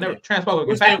 I would never transphobic.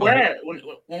 Which they were.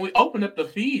 When we opened up the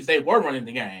feeds, they were running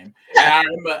the game. And I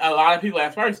remember a lot of people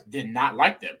at first did not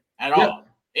like them at all.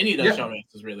 Any of those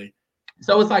showcases, really.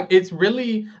 So it's like, it's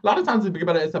really, a lot of times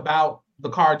it's about the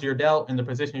cards you're dealt and the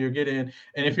position you're getting.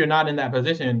 And if you're not in that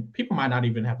position, people might not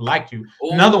even have liked you.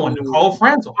 Ooh. Another one, Nicole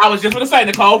Frenzel. I was just going to say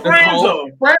Nicole Frenzel.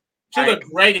 She's a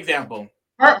great example.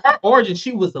 Her origin,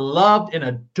 she was loved and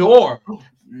adored.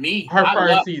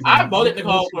 First season. I voted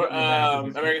Nicole for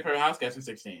American Favorite House Guest in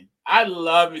 16. I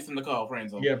love me some Nicole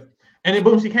Frenzel. Yep. And then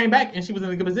boom, she came back and she was in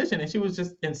a good position and she was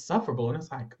just insufferable. And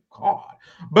it's like, God.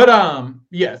 But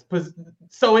yes.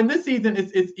 So in this season,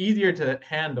 it's easier to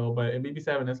handle, but in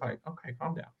BB7, it's like, okay,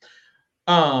 calm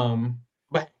down.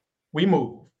 But we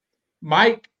move.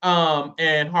 Mike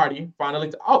and Hardy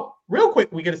finally. real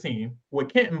quick, we get a scene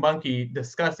with Kent and Bunky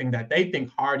discussing that they think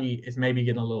Hardy is maybe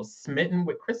getting a little smitten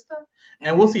with Krista,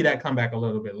 and we'll see that come back a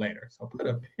little bit later. So put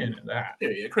a pin in that.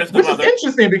 Yeah, Krista, which is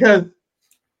interesting because,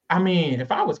 I mean,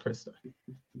 if I was Krista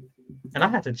and I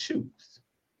had to choose,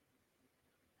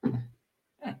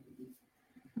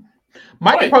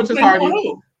 Mike approaches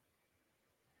Hardy.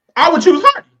 I would choose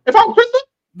Hardy if I was Krista.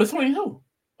 Between who?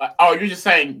 Oh, you're just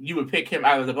saying you would pick him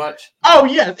out of the bunch? Oh,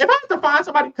 yes. If I have to find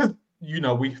somebody, because,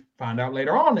 we find out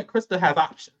later on that Krista has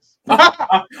options.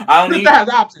 Krista has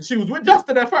options. She was with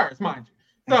Justin at first, mind you.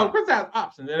 So Krista has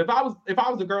options. And if I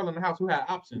was a girl in the house who had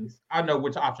options, I know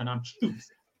which option I'm choosing.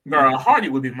 Girl, Hardy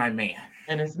would be my man.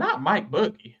 And it's not Mike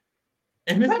Boogie.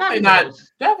 And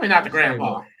it's definitely not the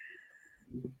grandpa.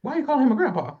 Why you calling him a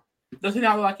grandpa? Does he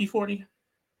not look like he's 40?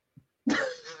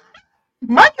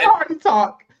 Mike can already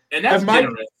talk. And that's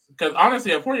generous. Because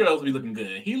honestly, a 4-year-old would be looking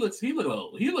good. He looks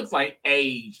old. He looks like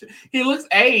aged. He looks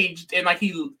aged, and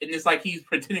it's like he's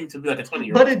pretending to be like a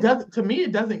 20-year-old. But it doesn't. To me,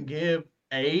 it doesn't give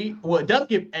age. Well, it does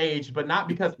give age, but not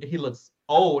because he looks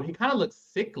old. He kind of looks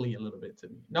sickly a little bit to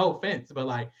me. No offense, but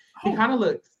he kind of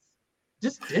looks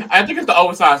just different. I think it's the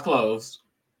oversized clothes.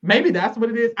 Maybe that's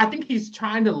what it is. I think he's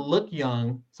trying to look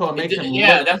young, so it makes him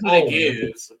look that's what old. It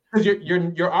gives. Because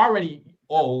you're already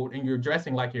old and you're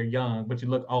dressing like you're young, but you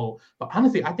look old. But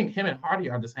honestly, I think him and Hardy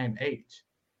are the same age.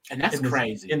 And that's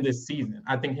crazy. In this season,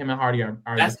 I think him and Hardy are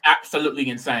that's absolutely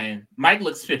insane. Mike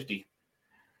looks 50.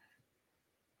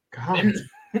 God.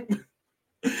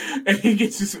 And he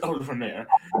gets just older from there.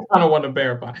 I don't want to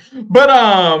verify. But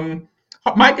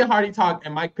Mike and Hardy talk,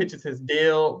 and Mike pitches his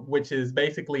deal, which is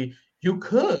basically you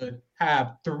could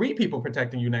have 3 people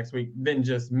protecting you next week than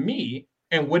just me.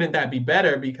 And wouldn't that be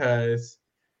better because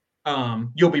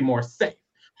you'll be more safe?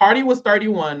 Hardy was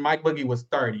 31, Mike Boogie was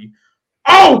 30.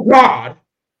 Oh God.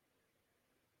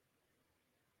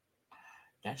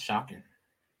 That's shocking.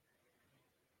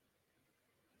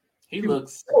 He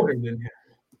looks older than him.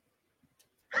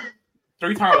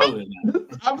 3 times older than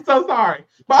that. I'm so sorry.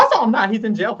 But also I'm not. He's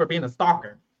in jail for being a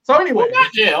stalker. So anyway. Well,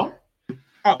 not jail.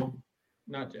 Oh,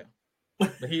 not jail.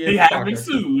 But he has been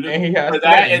sued and he has for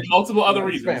that and multiple other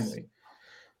reasons.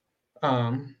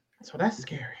 Family. So that's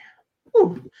scary.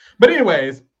 Whew. But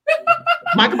anyways,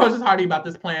 Mike approaches Hardy about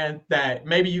this plan that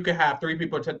maybe you could have 3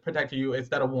 people protect you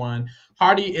instead of 1.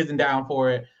 Hardy isn't down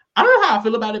for it. I don't know how I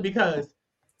feel about it because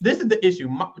this is the issue.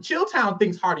 Chilltown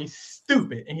thinks Hardy's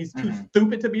stupid and he's too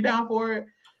stupid to be down for it.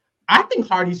 I think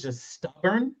Hardy's just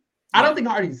stubborn. I don't think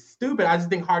Hardy's stupid. I just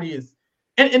think Hardy is,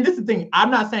 and this is the thing, I'm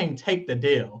not saying take the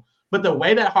deal, but the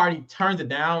way that Hardy turns it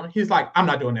down, he's like, I'm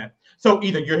not doing that. So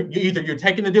either you're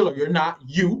taking the deal or you're not.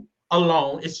 You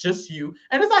alone. It's just you.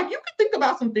 And it's like, you can think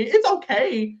about something. It's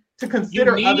okay to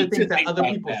consider other things that other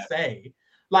people say.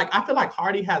 Like, I feel like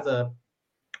Hardy has a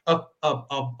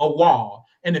wall.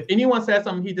 And if anyone says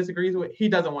something he disagrees with, he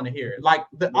doesn't want to hear it. Like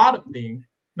the Autumn thing,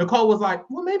 Nicole was like,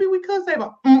 well, maybe we could say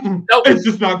about, it's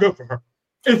just not good for her.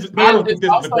 I don't think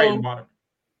this is the great Autumn.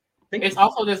 It's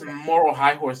also this moral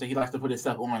high horse that he likes to put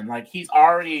himself on. Like, he's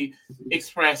already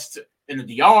expressed in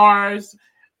the DRs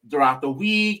throughout the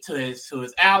week to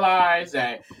his allies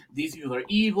that these people are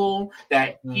evil,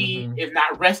 that he is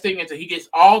not resting until he gets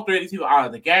all 3 of these people out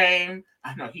of the game.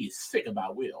 I know he's sick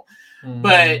about Will, and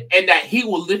that he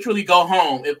will literally go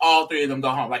home if all 3 of them go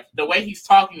home. Like, the way he's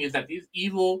talking is that these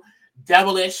evil,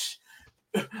 devilish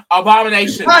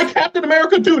abominations. Like Captain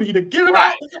America duty to get it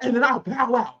out, and then I'll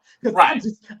bow out.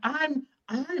 Because I'm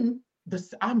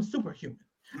superhuman.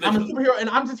 I'm a superhero, and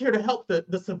I'm just here to help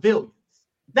the civilians.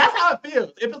 That's how it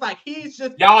feels. It feels like he's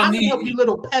just, I'm gonna help you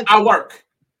little peasants. I work.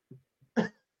 I'm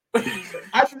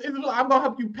gonna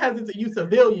help you peasants and you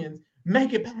civilians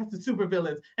make it past the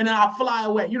supervillains, and then I'll fly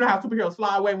away. You know how superheroes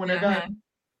fly away when they're done?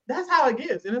 That's how it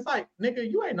gets. And it's like, nigga,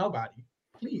 you ain't nobody.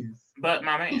 Please. But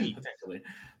my man, potentially.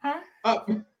 Huh?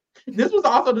 This was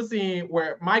also the scene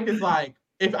where Mike is like,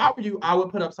 if I were you, I would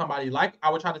put up somebody I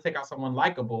would try to take out someone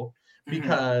likable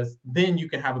because then you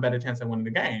can have a better chance at winning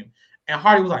the game. And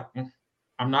Hardy was like,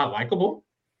 I'm not likable.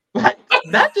 Like,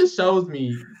 that just shows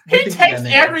me. He takes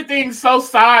everything so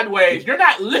sideways. You're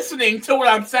not listening to what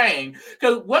I'm saying.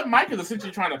 Because what Mike is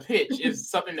essentially trying to pitch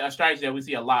is a strategy that we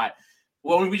see a lot.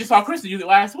 Well, we just saw Krista use it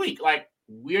last week. Like,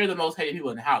 we're the most hated people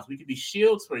in the house. We could be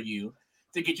shields for you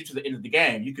to get you to the end of the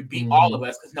game. You could beat all of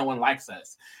us because no one likes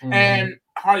us. And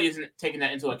Hardy isn't taking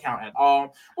that into account at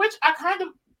all, which I kind of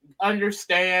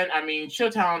understand. I mean,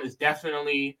 Chilltown is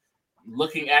definitely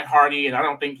looking at Hardy, and I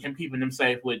don't think him keeping him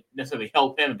safe would necessarily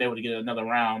help him if they were to get another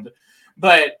round.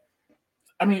 But,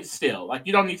 I mean, still, like,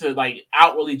 you don't need to, like,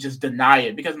 outwardly just deny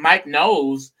it because Mike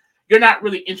knows you're not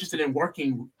really interested in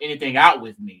working anything out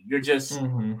with me. You're just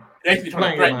basically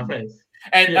trying to threaten my face.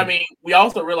 And I mean, we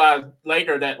also realized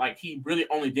later that like he really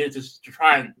only did this to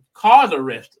try and cause a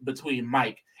rift between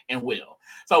Mike and Will.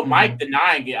 So Mike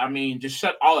denying it, I mean, just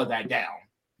shut all of that down.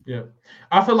 Yeah,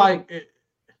 I feel like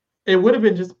it would have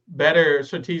been just better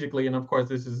strategically, and of course,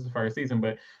 this is the first season,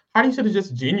 but Hardy should have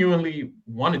just genuinely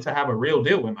wanted to have a real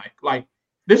deal with Mike. Like,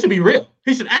 this should be real.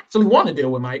 He should actually want to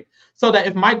deal with Mike, so that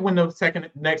if Mike win the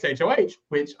next HOH,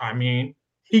 which I mean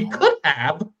he could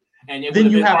have. And then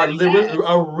you have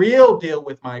a real deal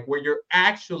with Mike where you're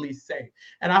actually safe.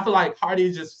 And I feel like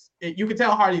Hardy's just, you can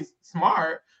tell Hardy's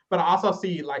smart, but I also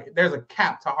see like there's a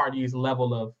cap to Hardy's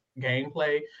level of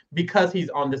gameplay because he's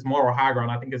on this moral high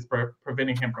ground. I think it's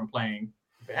preventing him from playing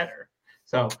better.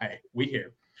 So, hey, we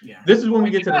here. Yeah. This is when we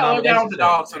get to the nomination. Down the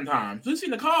dog sometimes. You see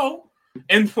Nicole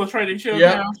infiltrating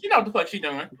children. She know what the fuck she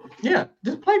doing. Yeah,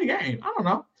 just play the game. I don't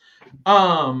know.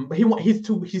 But he's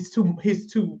too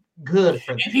good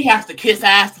for that. If he has to kiss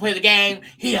ass to play the game,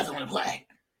 he doesn't want to play.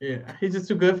 Yeah, he's just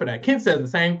too good for that. Kent says the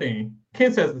same thing.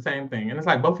 And it's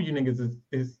like both of you niggas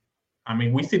is I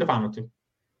mean, we see the final two.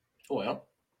 Well.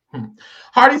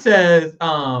 Hardy says,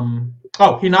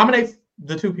 he nominates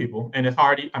the two people, and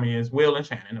it's Will and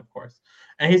Shannon, of course.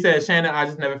 And he says, Shannon, I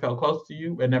just never felt close to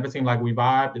you. It never seemed like we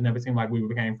vibed. It never seemed like we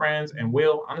became friends. And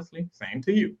Will, honestly, same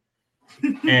to you.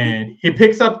 And he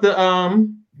picks up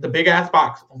the big ass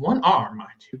box, one arm, mind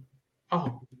you.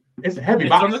 Oh, it's a heavy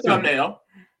box. On the thumbnail.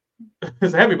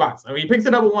 It's a heavy box. I mean, he picks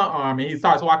it up with one arm and he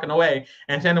starts walking away.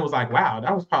 And Shannon was like, "Wow,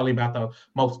 that was probably about the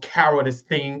most cowardice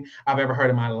thing I've ever heard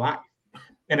in my life."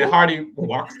 And then Hardy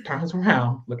turns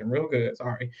around, looking real good.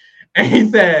 Sorry, and he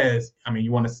says, "I mean,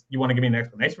 you want to give me an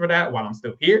explanation for that while I'm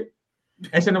still here?"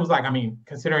 And Shannon was like, "I mean,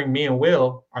 considering me and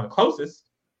Will are the closest,"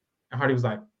 and Hardy was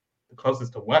like, "The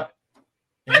closest to what?"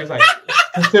 And he was like,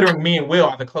 considering me and Will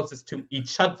are the closest to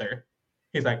each other,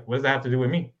 he's like, what does that have to do with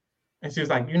me? And she was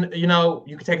like, you know,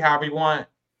 you can take it however you want.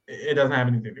 It doesn't have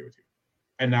anything to do with you.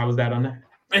 And that was that on that.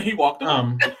 And he walked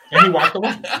away.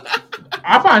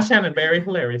 I find Shannon very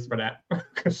hilarious for that.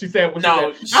 Because she said what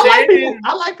she said.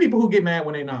 I like people who get mad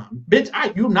when they nom. Bitch,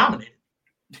 you nominated.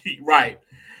 Right.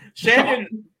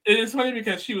 Shannon, it is funny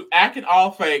because she was acting all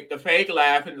fake, the fake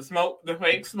laugh and the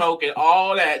fake smoke and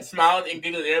all that, smiling and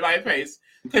giggling in everybody's face.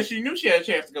 Because she knew she had a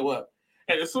chance to go up.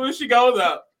 And as soon as she goes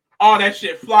up, all that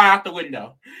shit fly out the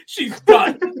window. She's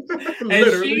done.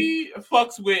 And she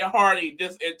fucks with Hardy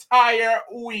this entire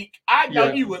week. I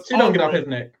know he was. She don't get off his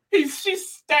neck. She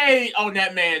stayed on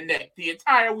that man's neck the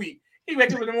entire week. He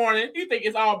wakes up in the morning. He think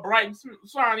it's all bright and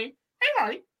shiny. Hey,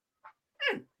 Hardy.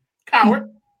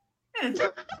 Coward.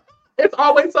 It's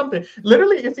always something.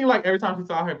 Literally, it seemed like every time she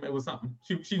saw him, it was something.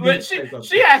 She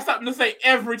had something to say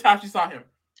every time she saw him.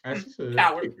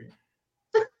 Coward.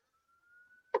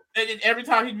 And then every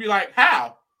time he'd be like,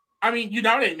 "How? I mean, you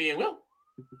nominated me and Will."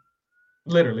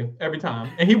 Literally every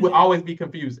time, and he would always be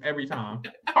confused every time.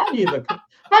 Hardy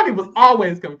was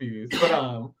always confused. But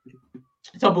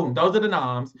so boom, those are the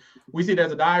noms. We see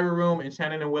there's a diary room, and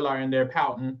Shannon and Will are in there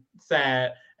pouting,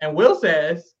 sad. And Will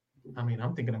says, "I mean,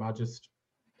 I'm thinking about just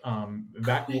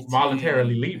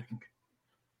voluntarily leaving.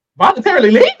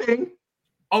 Voluntarily leaving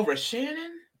over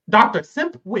Shannon." Dr.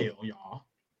 Simp Will, y'all,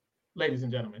 ladies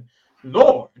and gentlemen.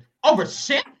 Lord, over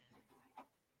Shannon.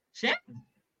 Shannon.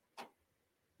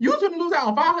 You was going to lose out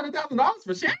on $500,000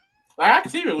 for Shannon? I can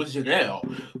see it was Janelle.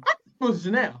 It was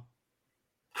Janelle.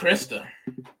 Krista.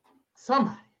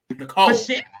 Somebody. Nicole. For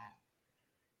Shannon.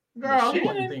 Girl, he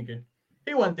wasn't thinking.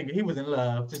 He wasn't thinking. He was in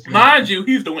love. Mind you,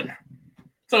 he's the winner.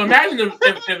 So imagine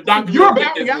if Dr. You're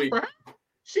about to get for her.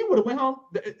 She would have went home.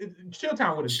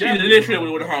 Chilltown would have. She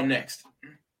literally would have went home next.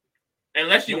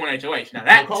 Unless you won HOH. Now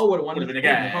that Nicole would have won the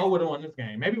game. Nicole would have won this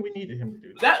game. Maybe we needed him to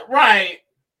do that. Right.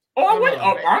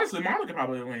 Honestly, Monica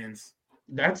probably wins.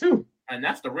 That too. And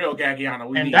that's the real Gagiana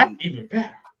we need. And that's even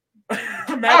better.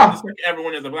 Imagine if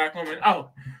everyone is a black woman.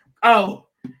 Where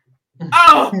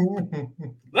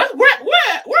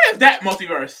is that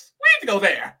multiverse? We need to go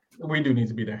there. We do need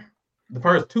to be there. The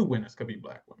first two winners could be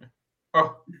black women.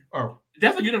 Oh.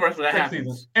 That's a universe where that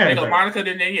happens. They go Monica,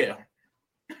 then Danielle.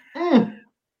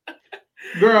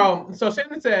 Girl, so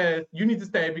Shannon says you need to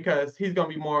stay because he's gonna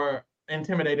be more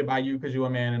intimidated by you because you're a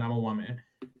man and I'm a woman.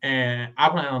 And I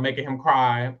plan on making him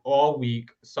cry all week.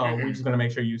 So we're just gonna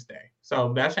make sure you stay.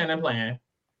 So that's Shannon's plan.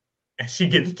 And she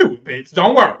gets to it, bitch.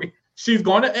 Don't worry. She's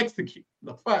gonna execute.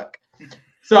 The fuck.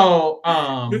 So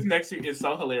this next scene is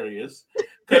so hilarious.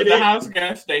 Because the house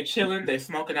guests, they chilling, they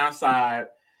smoking outside.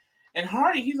 And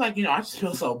Hardy, he's like, I just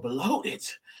feel so bloated.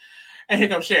 And here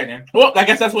comes Shannon. Well, I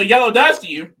guess that's what yellow does to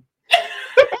you.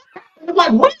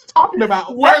 Like, what are you talking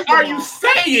about? What are you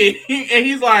saying? And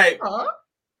he's like,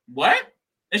 what?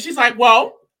 And she's like,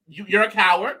 well, you're a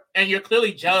coward and you're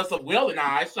clearly jealous of Will and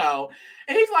I. So,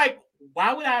 and he's like,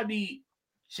 why would I be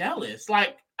jealous?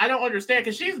 Like, I don't understand,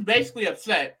 because she's basically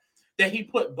upset that he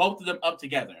put both of them up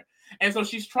together. And so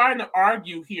she's trying to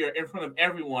argue here in front of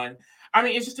everyone. I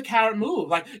mean, it's just a coward move.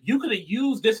 Like, you could have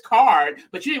used this card,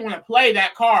 but you didn't want to play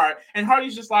that card. And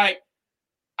Hardy's just like,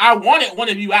 I wanted one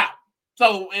of you out.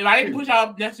 So if I didn't put y'all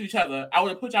up next to each other, I would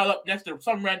have put y'all up next to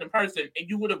some random person, and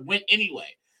you would have went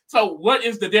anyway. So what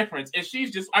is the difference? And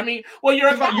she's just, I mean, well, you're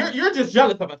you're just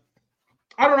jealous of us.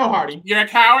 I don't know, Hardy. You're a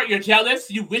coward. You're jealous.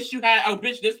 You wish you had a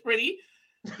bitch this pretty.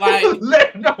 Like,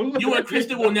 you and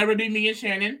Kristen will never be me and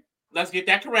Shannon. Let's get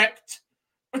that correct.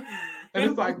 And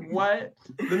it's like, what?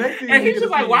 The next thing, and he's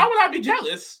just like, why would I be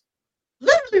jealous?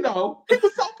 Literally, though, he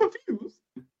was so confused.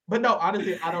 But no,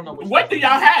 honestly, I don't know what do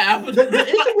y'all have.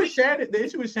 The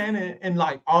issue with Shannon, and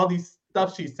like all these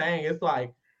stuff she's saying, it's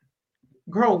like,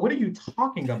 girl, what are you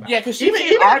talking about? Yeah, because even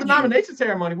at the nomination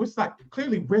ceremony, which is like,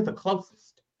 clearly we're the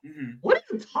closest. Mm-hmm. What are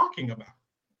you talking about?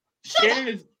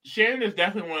 Shannon is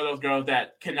definitely one of those girls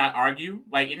that cannot argue.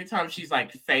 Like, anytime she's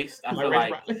like faced, I feel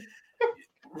like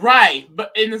right,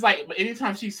 but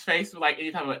anytime she's faced with like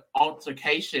any type of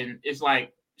altercation, it's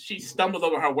like she stumbles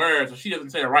over her words or she doesn't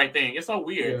say the right thing. It's so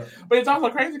weird, but it's also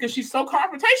crazy because she's so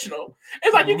confrontational.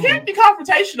 It's like, you can't be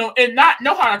confrontational and not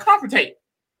know how to confrontate.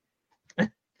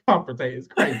 Confrontate is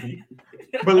crazy,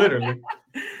 but literally.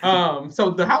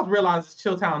 So the house realizes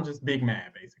Chilltown just big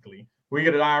mad, basically. We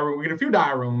get a diary room. We get a few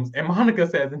diary rooms, and Monica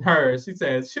says in hers, she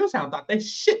says, Chilltown thought they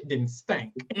shit didn't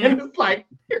stink. And it's like,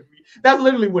 that's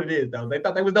literally what it is, though. They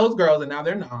thought they was those girls, and now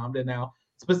they're nommed, and now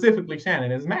specifically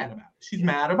Shannon is mad about it. She's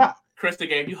mad about it. Krista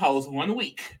gave you hoes 1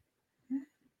 week.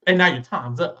 And now your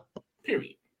time's up.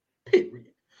 Period.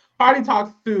 Hardy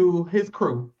talks to his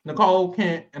crew, Nicole,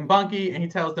 Kent, and Bunky, and he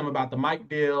tells them about the Mike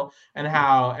deal and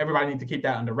how everybody needs to keep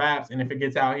that under wraps. And if it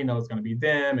gets out, he knows it's going to be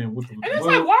them. And it's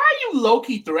like, why are you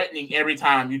low-key threatening every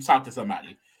time you talk to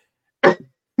somebody?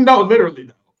 No, literally,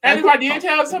 though. And if I did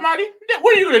tell somebody,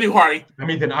 what are you going to do, Hardy? I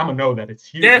mean, then I'm going to know that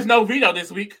it's you. There's no veto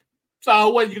this week. So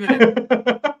what are you going to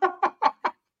do?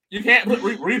 You can't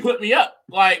re-put me up.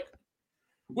 Like,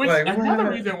 another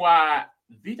reason why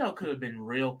Vito could have been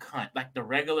real cunt, like the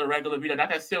regular Vito, not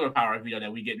that silver power Vito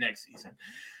that we get next season.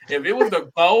 If it was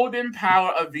the golden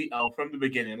power of Vito from the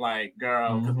beginning, like,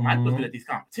 girl, because Mike was good at these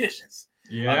competitions.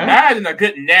 Yeah. Imagine a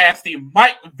good, nasty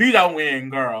Mike Vito win,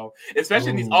 girl.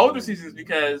 Especially in these older seasons,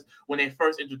 because when they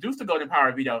first introduced the golden power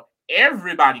of Vito,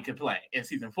 everybody could play in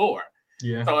season 4.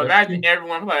 Yeah. So imagine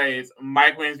everyone plays,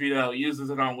 Mike wins Vito, uses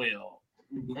it on Will.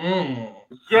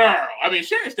 Girl, I mean,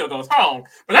 Shannon still goes home,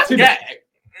 but that's a gag.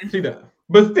 She does.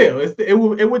 But still,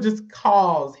 it would just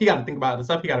cause, he got to think about the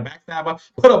stuff. He got to backstab,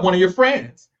 put up one of your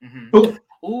friends.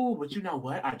 Mm-hmm. Ooh, but you know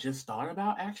what I just thought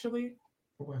about, actually?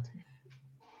 What?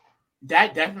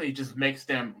 That definitely just makes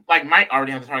them, like, Mike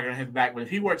already has a target on his back, but if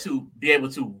he were to be able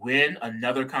to win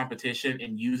another competition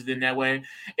and use it in that way,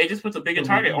 it just puts a bigger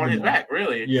target on his back,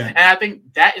 really. Yeah. And I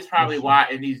think that is probably why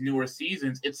in these newer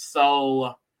seasons, it's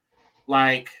so,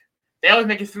 like, they always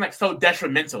make it seem like so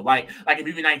detrimental. Like in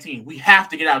BB19, we have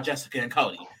to get out Jessica and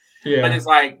Cody. Yeah. But it's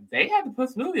like they have the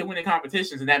possibility of winning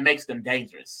competitions, and that makes them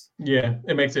dangerous. Yeah,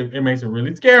 it makes it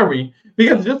really scary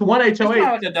because just one HOH. It's kind of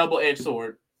like a double-edged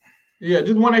sword. Yeah,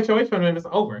 just one HOH from him, it's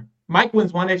over. Mike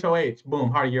wins one HOH, boom,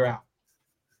 Hardy, you're out.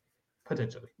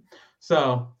 Potentially.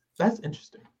 So that's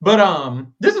interesting. But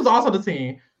this is also the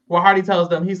scene where Hardy tells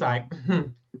them, he's like,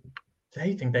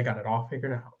 they think they got it all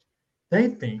figured out.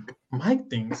 Mike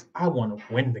thinks I want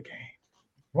to win the game.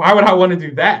 Why would I want to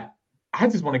do that? I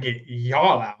just want to get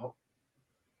y'all out.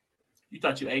 You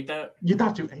thought you ate that? You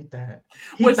thought you ate that.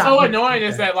 What's so annoying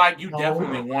is that, like, you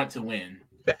definitely want to win.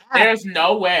 There's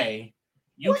no way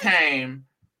you came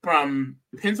from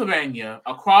Pennsylvania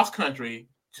across country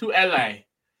to LA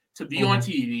to be on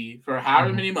TV for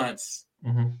however many months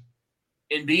and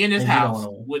be in this house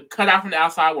with cut out from the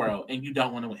outside world, and you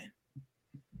don't want to win.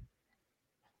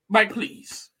 Like,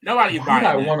 please. Nobody's buying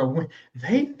that. I want to win.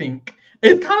 They think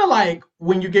it's kind of like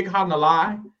when you get caught in a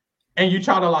lie and you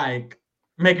try to, like,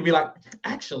 make it be like,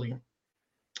 actually,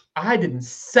 I didn't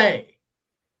say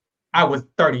I was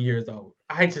 30 years old.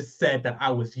 I just said that I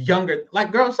was younger.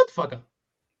 Like, girl, shut the fuck up.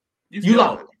 You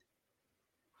lied.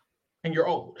 And you're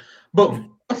old.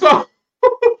 Boom. So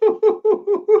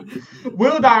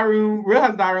Will has a diary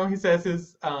room. He says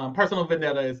his personal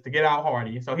vendetta is to get out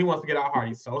Hardy. So he wants to get out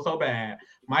Hardy so bad.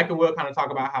 Mike and Will kind of talk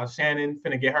about how Shannon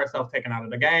finna get herself taken out of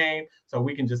the game, so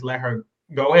we can just let her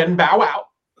go ahead and bow out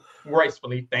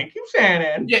gracefully. Thank you,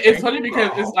 Shannon. Yeah, it's funny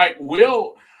because it's like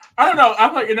Will I don't know. I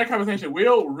feel like in that conversation,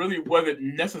 Will really wasn't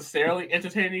necessarily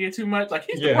entertaining it too much. Like,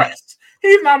 he's depressed.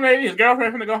 He's nominated. His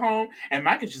girlfriend to go home. And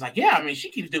Mike is just like, yeah, I mean, she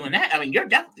keeps doing that. I mean, you're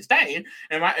definitely staying.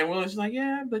 And Will is just like,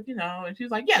 yeah, but you know. And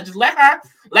she's like, yeah, just let her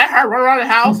run around the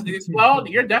house and explode.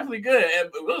 You're definitely good. And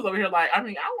Will's over here like, I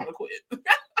mean, I want to quit.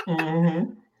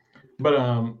 Mm-hmm.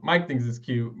 But Mike thinks it's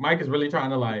cute. Mike is really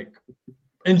trying to like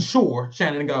ensure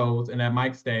Shannon goes and that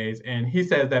Mike stays. And he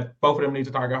says that both of them need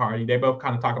to target Hardy. They both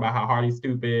kind of talk about how Hardy's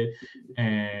stupid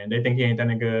and they think he ain't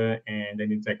done any good and they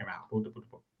need to take him out.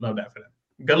 Love that for them.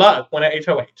 Good luck when at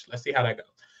HOH. Let's see how that goes.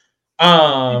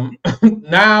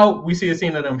 Now we see a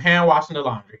scene of them hand washing the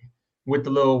laundry with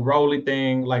the little rolly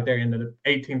thing like they're in the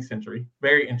 18th century.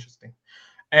 Very interesting.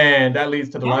 And that leads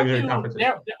to the luxury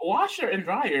competition. Washer and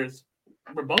dryers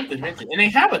were both invented, and they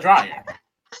have a dryer.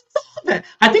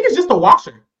 I think it's just a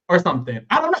washer or something.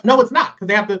 I don't know. No, it's not because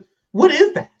they have to. What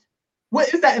is that?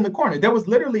 What is that in the corner? There was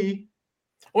literally.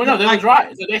 Well, no, there's a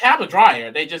dryer. So they have a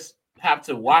dryer. They just have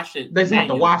to wash it. They just have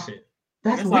to wash it.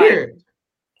 That's weird.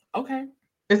 Like, okay.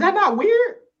 Is that not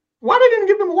weird? Why they didn't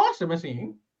give them a washing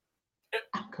machine?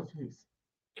 I'm confused.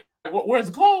 Where's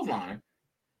the clothesline?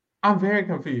 I'm very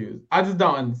confused. I just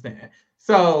don't understand.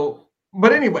 So,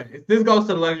 but anyway, this goes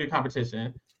to the luxury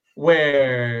competition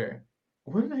where.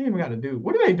 What do they even got to do?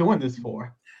 What are they doing this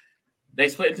for? They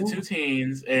split into two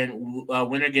teams, and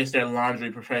winner gets their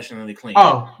laundry professionally cleaned.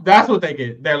 Oh, that's what they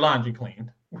get. Their laundry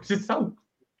cleaned, which is so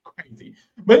crazy.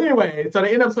 But anyway, so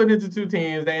they end up splitting into two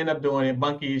teams. They end up doing it.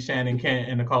 Bunky, Shannon, Kent,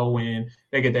 and Nicole win.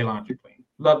 They get their laundry cleaned.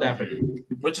 Love that for them.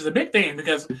 Which is a big thing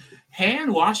because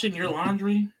hand washing your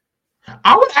laundry.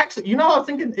 I would actually, I was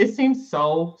thinking it seems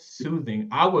so soothing.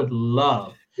 I would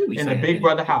love in the Big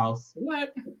Brother house.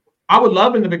 What? I would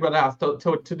love in the Big Brother house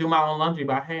to do my own laundry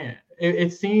by hand.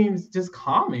 It seems just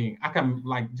calming. I can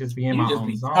like just be in my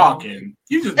own zone. Talking.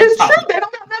 It's true. They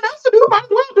don't have nothing else to do. Might as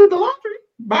well do the laundry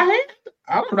by hand.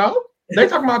 I don't know. They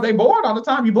talking about they bored all the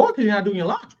time. You bored because you're not doing your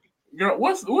laundry. Girl,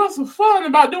 what's fun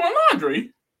about doing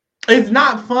laundry? It's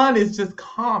not fun. It's just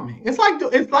calming. It's like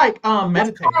meditating.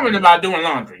 What's calming about doing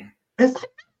laundry? It's like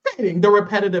meditating. The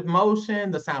repetitive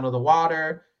motion, the sound of the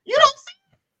water. You don't see.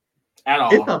 At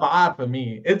all. It's a vibe for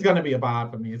me. It's going to be a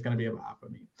vibe for me.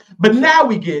 But now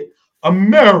we get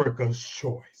America's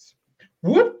choice.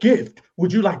 What gift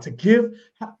would you like to give?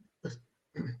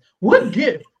 What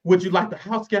gift would you like the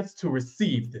house guests to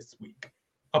receive this week?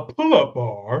 A pull-up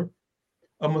bar,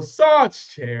 a massage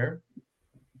chair,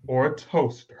 or a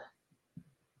toaster?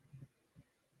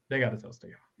 They got a toaster,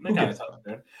 y'all. They got a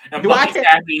toaster. And Bunky's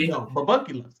happy. No, but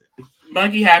Bunky loves it.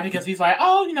 Bunky happy because he's like,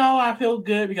 oh, I feel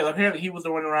good because apparently he was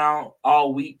running around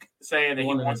all week saying that he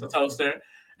wants a toaster.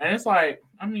 And it's like,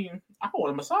 I mean, I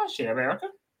want a massage chair, America.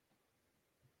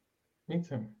 Me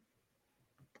too.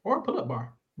 Or a pull-up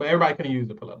bar. But everybody can use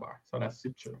the pull-up bar. So that's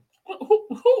true.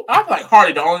 Who? I feel like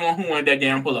Hardy the only one who wanted that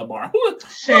damn pull-up bar.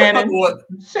 Shannon.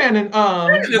 Shannon is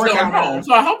at home,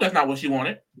 so I hope that's not what she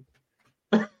wanted.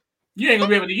 You ain't gonna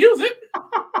be able to use it.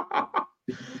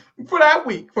 For that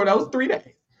week, for those 3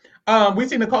 days. We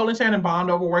see Nicole and Shannon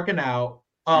bond over working out.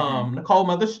 Nicole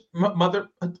mother.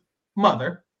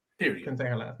 Period. Couldn't say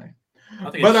her last name.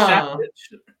 Getting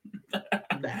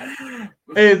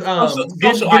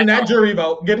that jury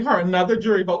vote, getting her another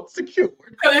jury vote secured.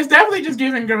 It's definitely just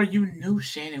giving girl. You knew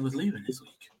Shannon was leaving this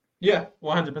week. Yeah,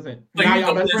 100%. Now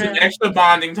y'all best friends. Extra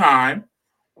bonding time.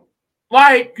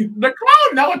 Like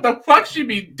Nicole know what the fuck she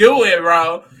be doing,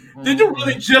 bro. Did you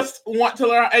really just want to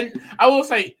learn? And I will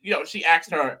say, she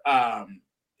asked her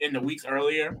in the weeks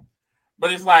earlier,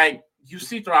 but it's like you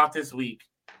see throughout this week,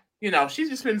 she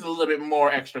just spends a little bit more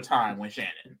extra time with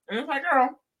Shannon. And it's like,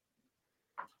 girl,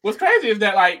 what's crazy is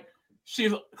that like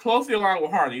she's closely aligned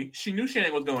with Hardy. She knew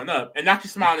Shannon was going up, and now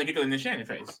she's smiling and giggling in Shannon's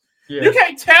face. Yeah. You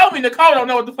can't tell me Nicole don't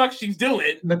know what the fuck she's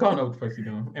doing. Nicole knows what the fuck she's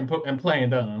doing and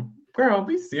playing dumb. Girl,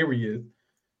 be serious.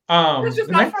 It's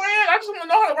just my friend. I just want to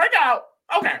know how to work out.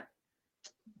 Okay.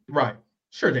 Right.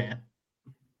 Sure, Dan.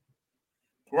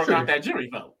 Work out that jury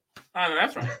vote. I know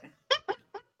that's right.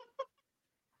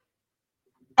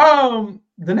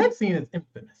 The next scene is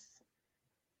infamous.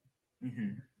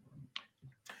 Mm-hmm.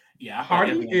 Yeah.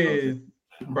 Hardy is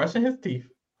brushing his teeth,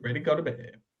 ready to go to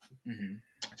bed. Mm-hmm.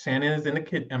 Shannon is in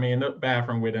the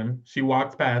bathroom with him. She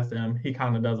walks past him. He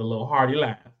kind of does a little Hardy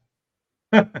laugh.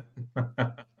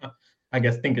 I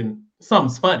guess thinking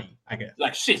something's funny, I guess.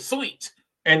 Like, shit, sweet.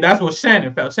 And that's what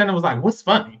Shannon felt. Shannon was like, what's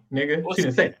funny, nigga? She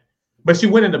didn't say that. But she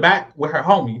went in the back with her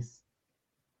homies,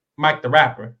 Mike the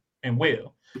rapper and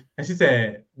Will. And she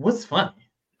said, what's funny?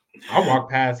 I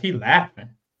walked past, he laughing.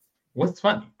 What's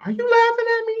funny? Are you laughing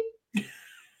at me?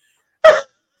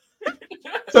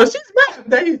 So she's mad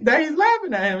that he's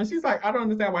laughing at him. And she's like, I don't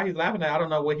understand why he's laughing at him. I don't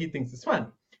know what he thinks is funny.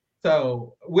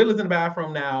 So Will is in the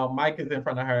bathroom now. Mike is in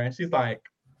front of her. And she's like,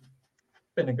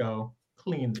 finna go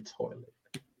clean the toilet.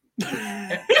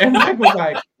 and Mike was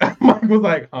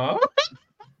like, huh?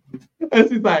 And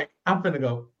she's like, I'm finna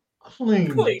go clean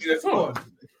the toilet.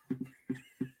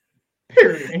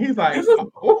 Period. And he's like,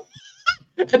 oh.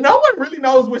 And no one really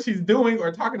knows what she's doing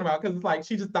or talking about because it's like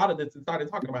she just thought of this and started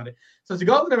talking about it. So she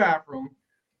goes to the bathroom.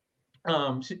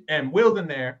 And Will's in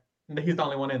there. And he's the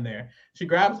only one in there. She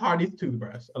grabs Hardy's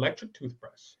toothbrush, electric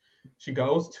toothbrush. She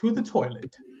goes to the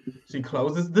toilet. She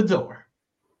closes the door.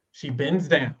 She bends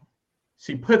down.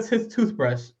 She puts his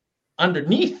toothbrush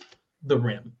underneath the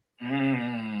rim.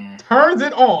 Turns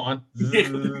it on.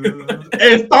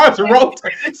 And starts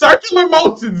rotating. Circular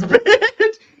motions,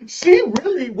 bitch. She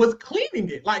really was cleaning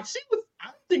it. Like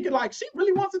I'm thinking like she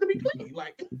really wants it to be clean.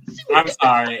 Like I'm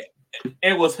sorry.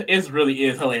 It really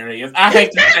is hilarious. I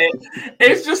hate to say it.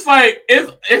 It's just like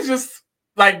it's just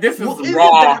like this is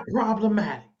raw. That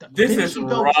problematic. This is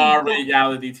raw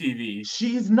reality TV.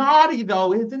 She's naughty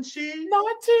though, isn't she?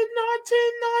 Naughty.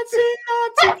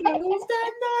 Who's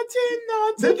that naughty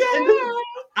girl?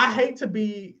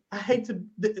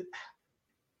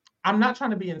 I'm not trying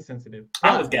to be insensitive.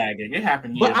 I was gagging. It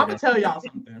happened. But I'm gonna tell y'all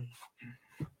something.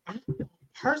 I don't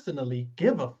personally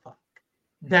give a fuck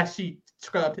that she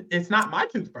scrubbed. It's not my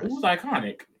toothbrush. It was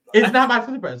iconic. It's not my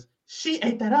toothbrush. She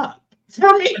ate that up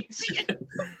for me.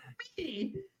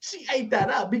 She ate that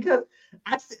up because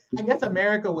I guess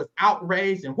America was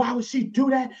outraged and why would she do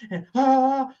that? And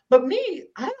but me,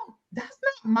 I don't. That's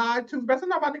not my toothbrush. That's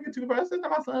not my nigga toothbrush. That's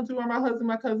not my son toothbrush, my husband,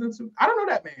 my cousin toothbrush. I don't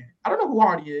know that man. I don't know who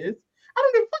Hardy is. I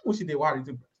don't give a fuck what she did with Hardy's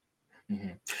toothbrush.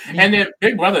 Mm-hmm. And then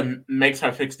Big Brother makes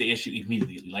her fix the issue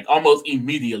immediately, like almost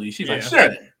immediately. She's like, "Sure,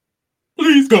 then,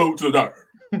 please go to the doctor."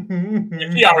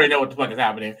 And she already know what the fuck is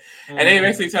happening, and they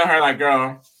basically tell her, like,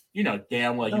 "Girl, you know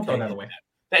damn well you throw that away.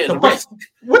 That is a risk."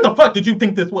 What the fuck did you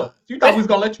think this was? You thought we was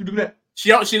gonna let you do that?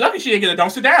 She lucky she didn't get a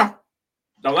don't sit down.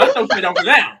 Don't let them say don't sit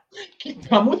down.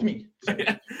 Come with me.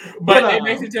 But they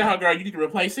basically tell her, "Girl, you need to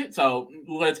replace it. So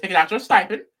we're gonna take it out your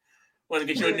stipend. We're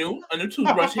gonna get you a new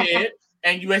toothbrush head."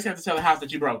 And you basically have to tell the house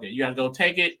that you broke it. You have to go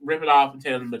take it, rip it off, and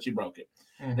tell them that you broke it.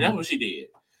 Mm-hmm. And that's what she did.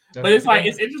 But it's like,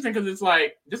 it's interesting because it's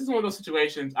like, this is one of those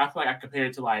situations I feel like I compare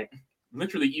it to like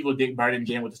literally Evil Dick burning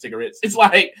Jen with the cigarettes. It's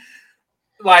like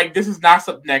this is not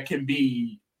something that can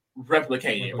be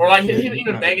replicated. Or like him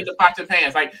even banging the pots and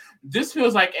pans. Like this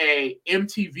feels like a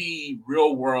MTV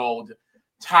Real World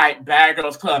type, Bad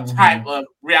Girls Club type of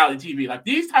reality TV. Like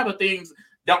these type of things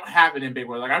don't happen in Big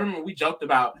World. Like I remember we joked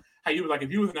about how you were like,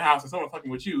 if you was in the house and someone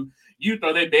fucking with you, you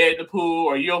throw their bed in the pool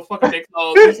or you'll fuck up their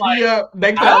clothes. It's like, I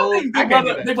don't think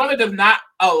Big Brother does not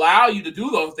allow you to do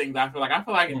those things. I feel like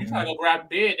if you try to go grab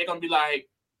the bed, they're gonna be like,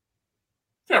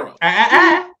 Pharaoh.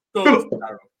 Pharaoh.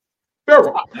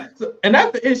 So, and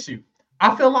that's the issue.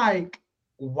 I feel like,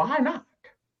 why not?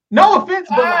 No offense,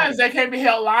 but like, they can't be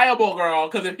held liable, girl.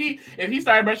 Because if he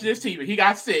started brushing his teeth and he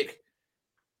got sick,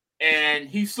 and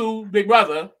he sued Big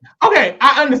Brother. Okay,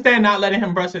 I understand not letting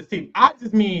him brush his teeth. I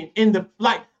just mean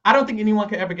I don't think anyone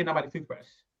could ever get nobody's toothbrush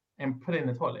and put it in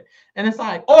the toilet. And it's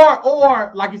like,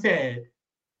 or like you said,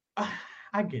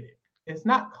 I get it. It's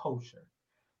not kosher.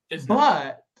 It's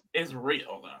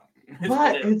real though.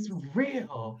 It's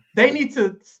real. They need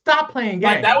to stop playing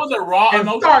games. Like that was a raw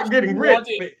emotion. Start getting rich.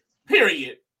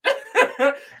 Period.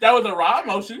 That was a raw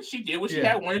emotion. She did what she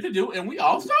had wanted to do, and we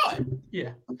all saw it.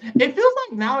 Yeah. It feels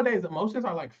like nowadays emotions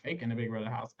are like fake in the Big Brother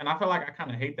house. And I feel like I kind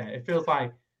of hate that. It feels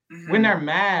like when they're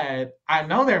mad, I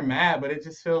know they're mad, but it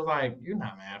just feels like you're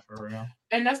not mad for real.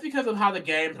 And that's because of how the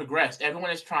game progressed. Everyone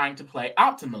is trying to play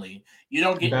optimally. You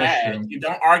don't get mad. True. You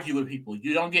don't argue with people.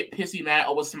 You don't get pissy mad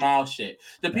over small shit.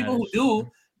 The people who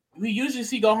do, we usually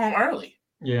see go home early.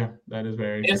 Yeah, that is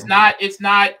very true. It's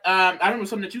not I remember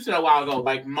something that you said a while ago,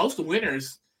 like most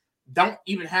winners don't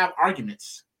even have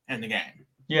arguments in the game.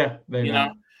 Yeah, they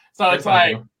know. So it's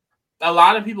like a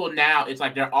lot of people now, it's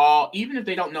like they're all, even if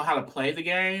they don't know how to play the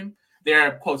game,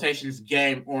 they're quotations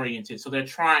game oriented. So they're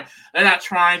not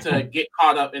trying to get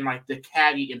caught up in like the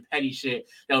catty and petty shit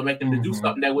that would make them to do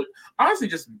something that would honestly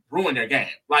just ruin their game.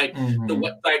 Like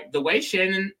the way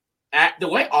Shannon the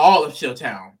way all of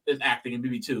Chilltown is acting in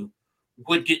BB2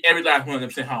 would get every last one of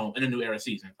them sent home in the New Era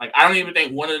season. Like I don't even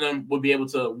think one of them would be able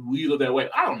to wheedle their way.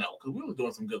 I don't know, because we were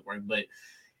doing some good work, but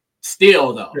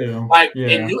still though,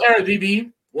 in New Era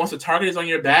BB, once the target is on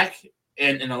your back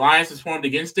and an alliance is formed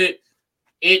against it,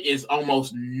 it is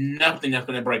almost nothing that's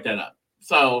going to break that up.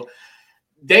 So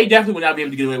they definitely would not be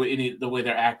able to get away with the way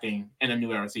they're acting in a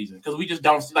New Era season because we just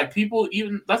don't see like people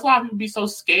even. That's why people be so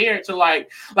scared to like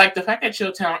the fact that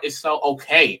Chilltown is so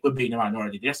okay with being a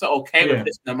minority. They're so okay with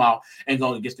pissing them off and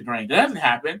going against the grain. That doesn't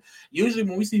happen. Usually,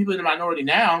 when we see people in the minority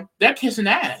now, they're kissing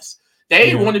ass.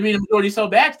 They want to be in the majority so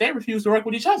bad they refuse to work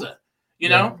with each other. You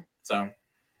know, so.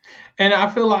 And I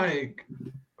feel like,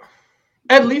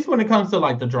 at least when it comes to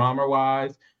like the drama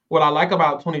wise, what I like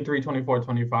about 23, 24,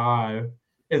 25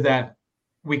 is that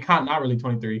we can't, not really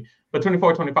 23, but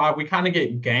 24, 25, we kind of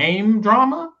get game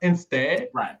drama instead.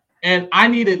 Right. And I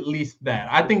need at least that.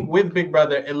 I think with Big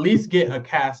Brother, at least get a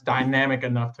cast dynamic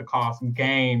enough to cause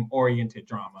game-oriented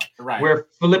drama. Right. We're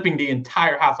flipping the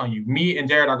entire house on you. Me and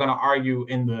Jared are going to argue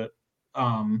in the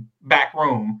back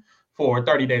room for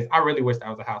 30 days. I really wish that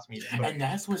was a house meeting. And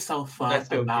that's what's so fun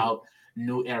about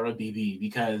New Era BB,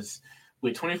 because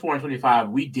with 24 and 25,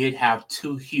 we did have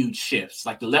two huge shifts,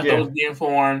 like the leftovers being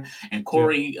formed and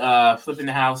Corey flipping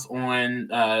the house on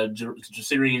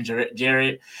Jasiri and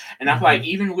Jared. And I feel like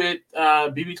even with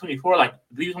BB24, like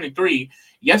BB23,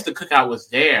 yes, the cookout was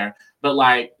there, but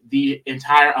like the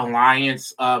entire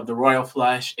alliance of the Royal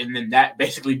Flush and then that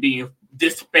basically being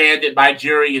disbanded by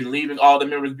jury and leaving all the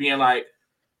members being like,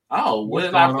 oh, what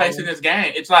is our place in this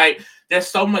game? It's like there's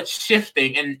so much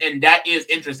shifting, and that is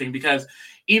interesting because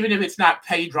even if it's not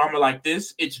petty drama like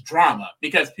this, it's drama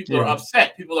because people are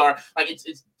upset. People are like,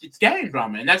 it's game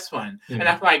drama, and that's fun. And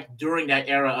I feel like during that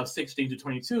era of 16 to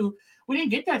 22, we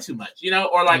didn't get that too much, you know?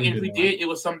 Or like if we did, it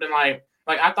was something like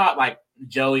I thought like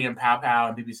Joey and Pow Pow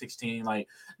and BB16, like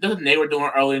nothing they were doing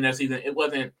early in that season, it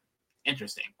wasn't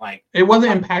interesting. Like it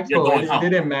wasn't impactful. It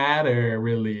didn't matter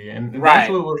really, and that's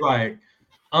what it was like.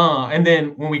 And then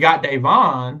when we got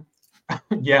Da'Vonne,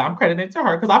 I'm crediting it to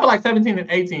her because I feel like 17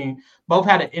 and 18 both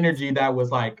had an energy that was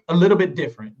like a little bit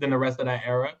different than the rest of that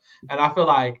era. And I feel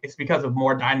like it's because of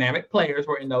more dynamic players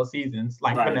were in those seasons,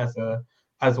 like Vanessa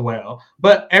as well.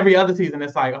 But every other season,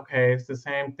 it's like, okay, it's the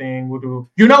same thing. We'll do.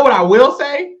 You know what I will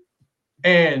say?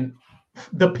 And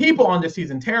the people on this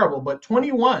season, terrible. But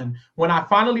 21, when I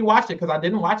finally watched it, because I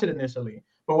didn't watch it initially,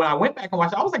 but when I went back and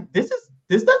watched it, I was like, this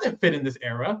doesn't fit in this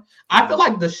era. I feel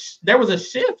like there was a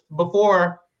shift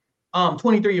before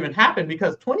 23 even happened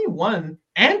because 21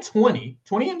 and 20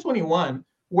 and 21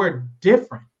 were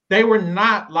different. They were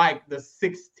not like the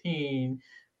 16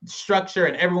 structure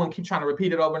and everyone keep trying to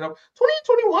repeat it over and over. 20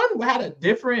 and 21 had a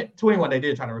different 21. They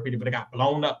did try to repeat it, but it got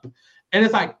blown up. And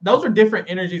it's like those are different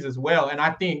energies as well. And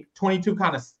I think 22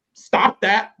 kind of stopped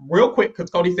that real quick because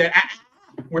Cody said,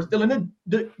 we're still in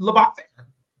the LaBox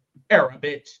era,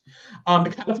 bitch. The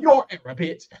California era,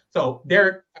 bitch. So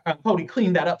Cody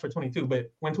cleaned that up for 22.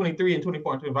 But when 23 and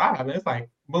 24 and 25 happened, it's like,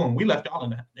 boom, we left y'all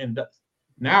in the dust.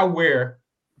 Now we're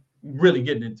really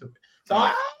getting into it. So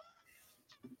I'm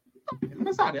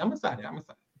excited.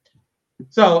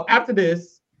 So after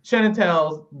this, Shannon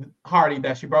tells Hardy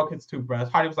that she broke his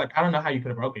toothbrush. Hardy was like, I don't know how you could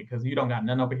have broke it because you don't got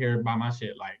nothing over here by my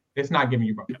shit. Like, it's not giving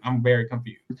you broken. I'm very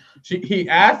confused. He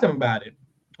asked him about it.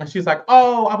 And she's like,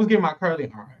 oh, I was getting my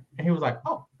curling iron. And he was like,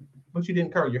 oh, but you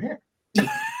didn't curl your hair.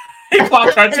 He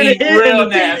clocked her teeth real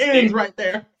nasty. Ends right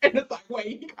there. And it's like, wait,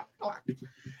 he got clocked.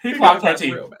 He clocked her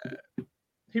teeth. Real bad.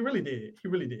 He really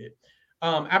did.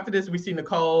 After this, we see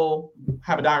Nicole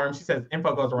have a diary room. She says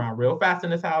info goes around real fast in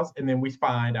this house. And then we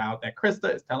find out that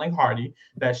Krista is telling Hardy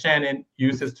that Shannon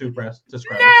used his toothbrush to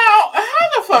scrub. Now,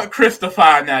 how the fuck Krista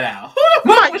find that out?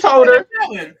 Mike told her.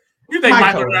 You think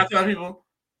Mike would around telling people?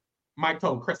 Mike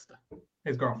told Krista,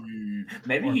 his girlfriend.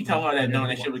 Maybe he told her that knowing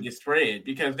that shit would get spread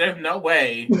because there's no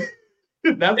way.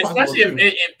 That's especially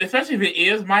if it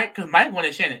is Mike, because Mike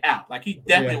wanted Shannon out. Like he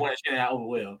definitely wanted Shannon out over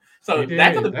Will. So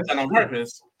that could have been done on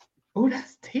purpose. Oh,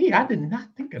 that's tea. I did not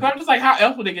think of that. So I'm just like, how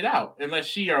else would they get out? Unless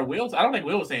she or Will. I don't think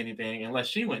Will would say anything unless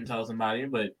she went and told somebody,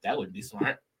 but that wouldn't be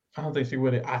smart. I don't think she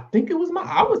would. I think it was Mike.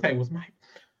 I would say it was Mike.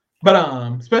 But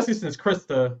especially since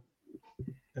Krista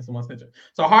is the one snitching.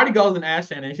 So Hardy goes and asks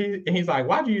Shannon, and he's like,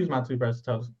 why'd you use my toothbrush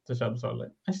to shove the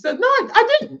toilet? And she said, no,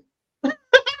 I didn't.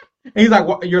 And he's like,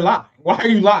 you're lying. Why are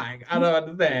you lying? I don't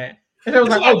understand. And it was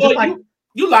like, just like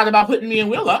you lied about putting me and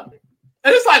Will up.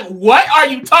 And it's like, what are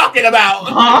you talking about?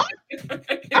 Huh?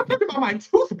 I'm talking about my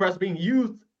toothbrush being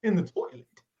used in the toilet.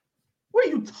 What are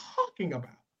you talking about?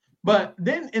 But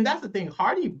then, and that's the thing,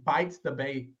 Hardy bites the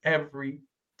bait every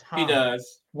time. He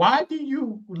does. Why do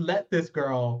you let this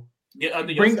girl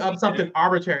bring up something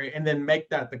arbitrary and then make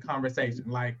that the conversation?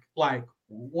 Like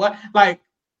what? But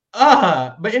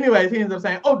anyways, he ends up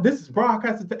saying, oh, this is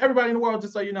broadcasted to everybody in the world,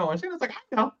 just so you know. And Shannon's like,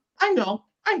 I know.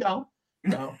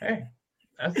 So, hey.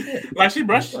 That's it. Like she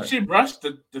brushed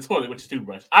the toilet with the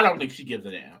toothbrush. I don't think she gives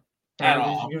a damn. At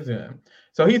all.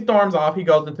 So he storms off. He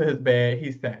goes into his bed.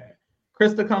 He's sad.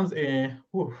 Krista comes in.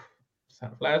 Whew, just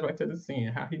had a flashback to the scene.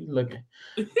 How he's looking.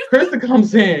 Krista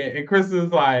comes in, and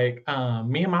Krista's like,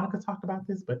 "Me and Monica talked about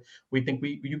this, but we think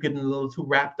you getting a little too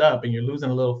wrapped up, and you're losing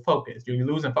a little focus. You're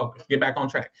losing focus. Get back on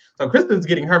track." So Krista's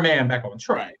getting her man back on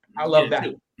track. Right. I love that.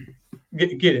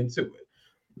 Get into it.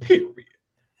 Period.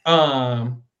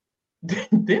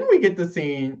 Then we get the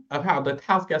scene of how the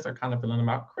house guests are kind of feeling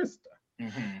about Krista.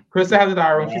 Mm-hmm. Krista has a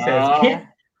diary room. She says,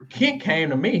 Kent came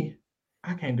to me.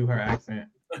 I can't do her accent,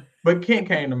 but Kent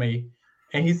came to me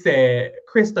and he said,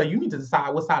 Krista, you need to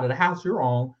decide what side of the house you're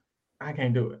on. I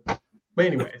can't do it. But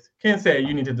anyways, Kent said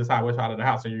you need to decide which side of the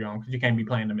house you're on because you can't be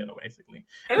playing the middle, basically.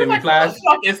 And then like, what the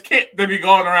fuck is Kent to be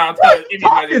going around telling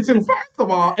anybody to, first of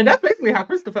all, and that's basically how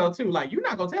Krista felt too. Like, you're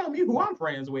not gonna tell me who I'm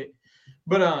friends with.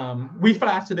 But we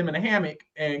flash to them in a hammock,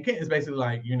 and Kent is basically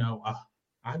like,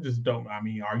 I just don't. I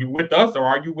mean, are you with us or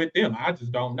are you with them? I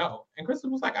just don't know. And Krista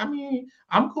was like, I mean,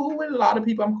 I'm cool with a lot of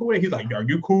people. I'm cool with it. He's like, are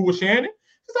you cool with Shannon?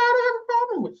 She's like, I don't have a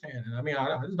problem with Shannon. I mean,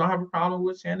 I just don't have a problem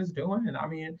with what Shannon's doing. And I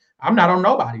mean, I'm not on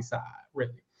nobody's side,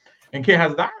 really. And Kent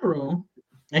has a diary room,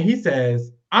 and he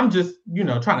says, I'm just,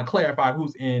 trying to clarify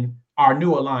who's in our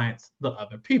new alliance, the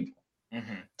other people.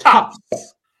 Mm-hmm. Tops.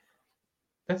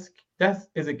 That's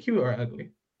is it cute or ugly?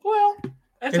 Well,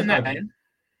 that's a name.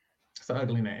 It's an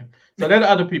ugly name. So they're the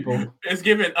other people. It's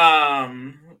given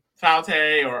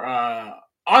Falte or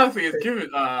honestly, it's given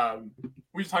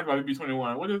we just talked about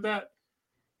BB21. What is that?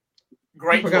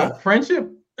 Grateful. I forgot.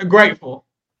 Friendship? Grateful.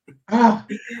 I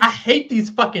hate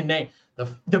these fucking names.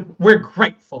 We're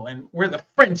grateful and we're the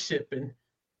friendship and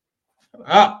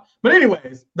but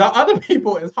anyways, the other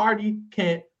people is Hardy,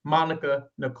 Kent, Monica,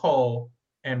 Nicole,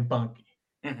 and Bunky.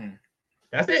 Mm-hmm.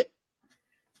 That's it.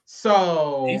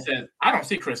 So he says, I don't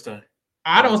see Krista.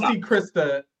 I don't see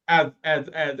Krista as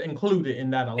included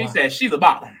in that alliance. He says she's a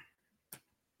bottom.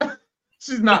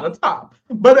 She's not a top.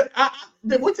 But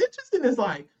what's interesting is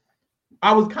like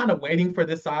I was kind of waiting for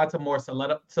this side to more to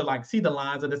like see the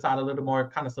lines of this side a little more,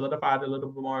 kind of solidified a little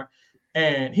bit more.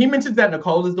 And he mentions that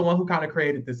Nicole is the one who kind of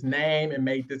created this name and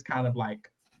made this kind of like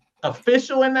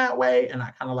official in that way. And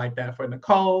I kind of like that for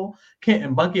Nicole. Kent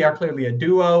and Bunky are clearly a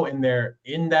duo and they're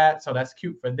in that. So that's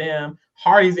cute for them.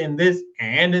 Hardy's in this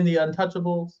and in the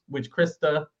Untouchables, which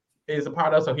Krista is a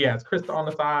part of. So he has Krista on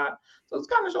the side. So it's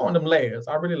kind of showing them layers.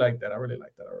 I really like that.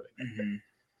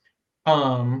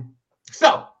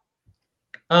 So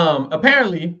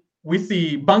apparently we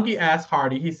see Bunky ask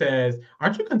Hardy, he says,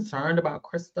 aren't you concerned about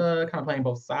Krista kind of playing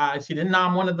both sides? She didn't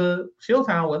nom one of the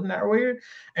Shieldtown, wasn't that weird?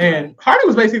 And Hardy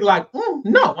was basically like,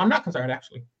 no, I'm not concerned,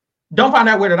 actually. Don't find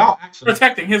that weird at all, actually.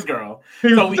 Protecting his girl.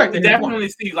 So we definitely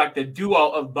see like the duo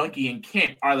of Bunky and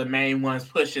Kent are the main ones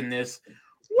pushing this.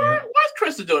 What's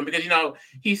Krista doing? Because,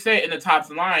 he said in the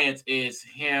Tops Alliance is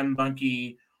him,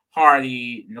 Bunky,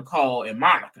 Hardy, Nicole, and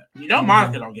Monica.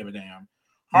 Monica don't give a damn.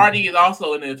 Hardy is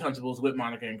also in the Untouchables with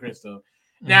Monica and Krista.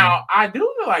 Now, I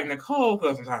do feel like Nicole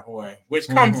feels some type of way, which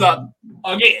comes up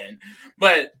again.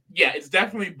 But yeah, it's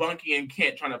definitely Bunky and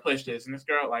Kent trying to push this. And this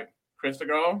girl, like, Krista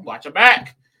girl, watch her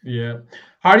back. Yeah.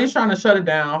 Hardy's trying to shut it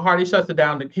down. Hardy shuts it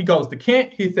down. He goes to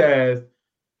Kent. He says,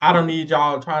 I don't need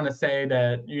y'all trying to say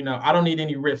that, I don't need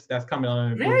any rifts that's coming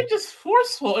on. Very just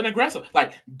forceful and aggressive.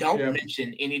 Like, don't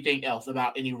mention anything else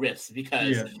about any rifts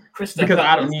because Krista. Because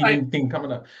I don't need anything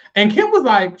coming up. And Kim was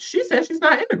like, she said she's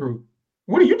not in the group.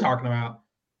 What are you talking about?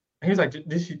 And he was like,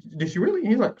 did she really? And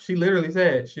he's like, she literally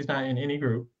said she's not in any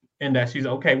group and that she's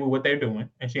okay with what they're doing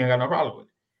and she ain't got no problem with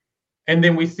it. And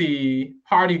then we see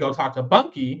Hardy go talk to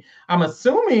Bunky. I'm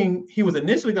assuming he was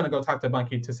initially going to go talk to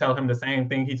Bunky to tell him the same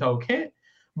thing he told Kent.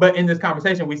 But in this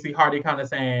conversation, we see Hardy kind of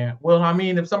saying, well, I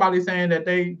mean, if somebody's saying that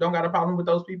they don't got a problem with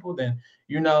those people, then,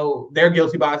 they're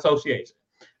guilty by association.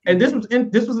 And this was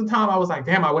the time I was like,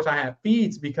 damn, I wish I had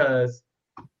feeds because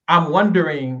I'm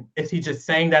wondering, is he just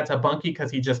saying that to Bunky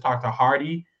because he just talked to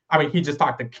Hardy? I mean, he just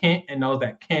talked to Kent and knows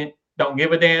that Kent don't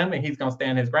give a damn and he's going to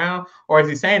stand his ground? Or is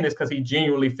he saying this because he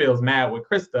genuinely feels mad with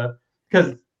Krista?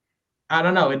 Because I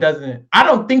don't know. I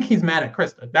don't think he's mad at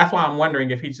Krista. That's why I'm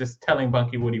wondering if he's just telling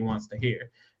Bunky what he wants to hear.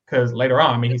 Because later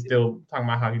on, I mean, he's still talking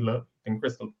about how he looked and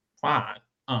Krista fine.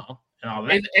 And all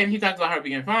that. And he talks about her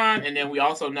being fine. And then we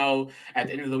also know at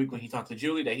the end of the week when he talks to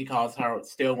Julie that he calls her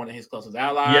still one of his closest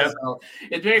allies. Yep. So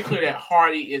it's very clear that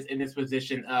Hardy is in this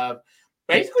position of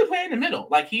basically playing in the middle.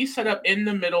 Like he's set up in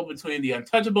the middle between the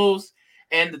Untouchables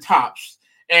and the Tops.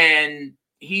 And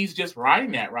he's just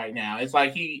riding that right now. It's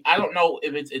like I don't know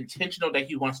if it's intentional that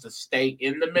he wants to stay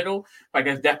in the middle. Like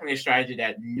that's definitely a strategy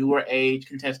that newer age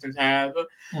contestants have.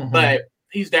 Mm-hmm. But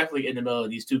he's definitely in the middle of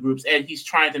these two groups, and he's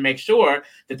trying to make sure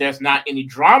that there's not any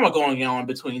drama going on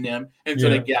between them until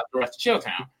they get out the rest of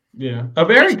Chilltown. Yeah, a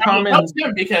very common helps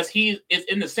him because he is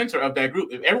in the center of that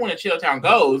group. If everyone in Chilltown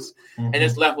goes and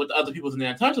it's left with the other people in the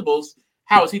Untouchables,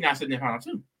 how is he not sitting in front of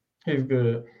two? He's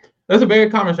good. That's a very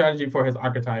common strategy for his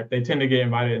archetype. They tend to get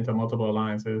invited into multiple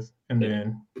alliances and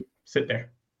then sit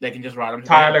there. They can just ride them.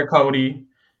 Tyler, Cody,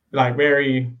 like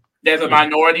very. There's a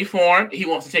minority form. He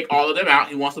wants to take all of them out.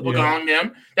 He wants to book on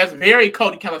them. That's very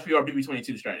Cody Calafiore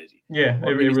BB22 strategy. Yeah, it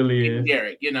really is.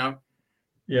 Garrett, you know.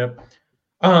 Yep.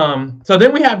 So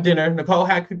then we have dinner. Nicole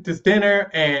had cooked this dinner,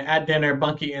 and at dinner,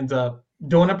 Bunky ends up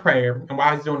doing a prayer. And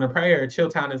while he's doing the prayer,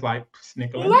 Chilltown is like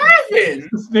snickering, laughing,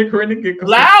 snickering and giggling.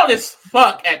 Loud as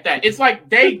fuck at that. It's like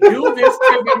they do this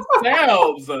to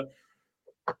themselves. Maybe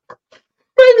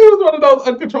it was one of those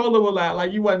uncontrollable laughs.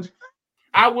 Like you wasn't.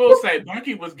 I will say,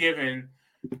 Bunky was given.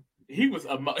 He was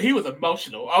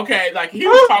emotional. Okay, like he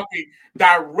was talking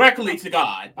directly to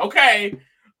God. Okay,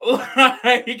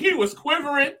 like he was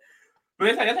quivering.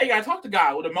 But that's how you gotta talk to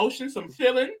God, with emotion, some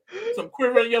feeling, some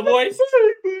quivering in your voice.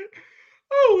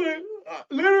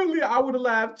 Literally, I would have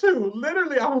laughed too.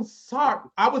 Literally, I was sorry.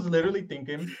 I was literally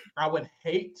thinking I would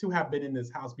hate to have been in this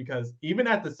house, because even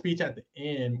at the speech at the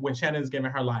end, when Shannon's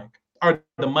giving her or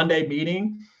the Monday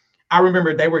meeting, I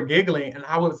remember they were giggling, and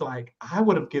I was like, I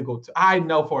would have giggled too. I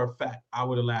know for a fact I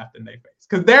would have laughed in their face,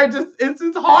 because it's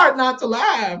just hard not to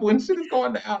laugh when shit is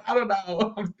going down. I don't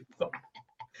know.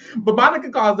 But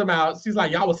Monica calls them out. She's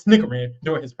like, y'all was snickering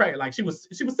during his prayer. Like she was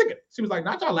sick of it. She was like,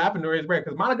 not y'all laughing during his prayer,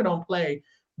 because Monica don't play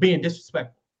being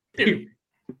disrespectful. Period.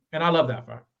 And I love that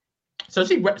for her. So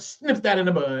she snips that in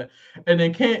the bud. And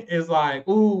then Kent is like,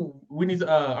 ooh, we need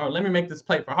to, or let me make this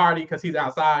plate for Hardy, because he's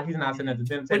outside. He's not sitting at the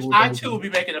dinner table. Which I too would be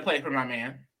making a plate for my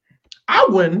man. I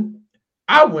wouldn't.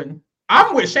 I'm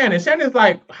with Shannon. Shannon's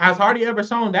like, has Hardy ever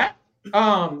shown that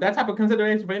type of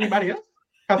consideration for anybody else?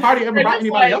 Has Hardy ever bought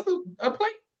anybody else a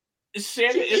plate?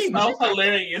 Shannon is so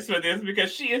hilarious for this,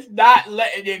 because she is not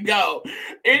letting it go.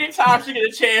 Anytime she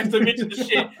gets a chance to mention the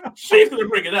shit, she's gonna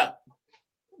bring it up.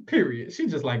 Period.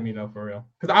 She's just like me though, for real.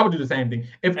 Because I would do the same thing.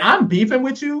 If I'm beefing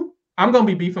with you, I'm gonna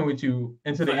be beefing with you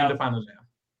until the end of Final Jam.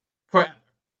 Forever.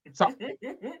 So,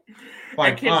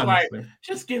 like, Kent's like,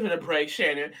 just give it a break,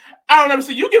 Shannon. I don't ever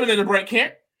see you giving it a break,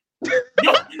 Kent.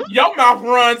 your mouth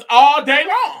runs all day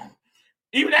long.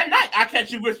 Even at night, I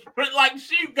catch you whispering like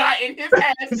she got in his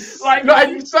ass. Like,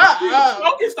 she's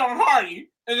focused on Hardy.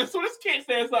 And as soon as Kent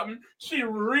says something, she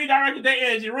redirected their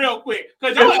energy real quick.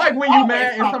 It's like when you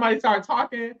mad and somebody starts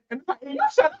talking, and it's like, hey, you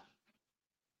shut up.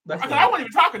 I wasn't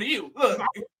even talking to you. Look, I'm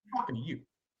talking to you.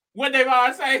 What they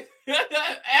all say?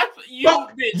 F you,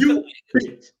 bitch. You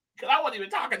bitch. Because I wasn't even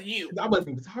talking to you. I wasn't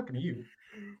even talking to you.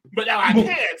 But now I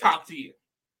can talk to you.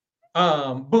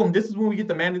 Boom. This is when we get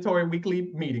the mandatory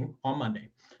weekly meeting on Monday.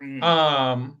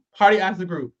 Hardy asks the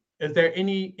group, is there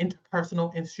any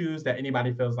interpersonal issues that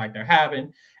anybody feels like they're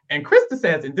having? And Krista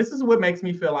says, and this is what makes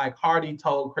me feel like Hardy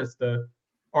told Krista,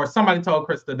 or somebody told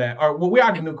Krista that, or well, we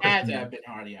already knew Krista. Had to have been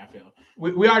Hardy, I feel.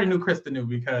 We already knew Krista knew,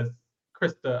 because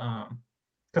Krista,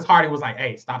 because Hardy was like,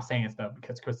 hey, stop saying stuff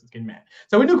because Krista's getting mad.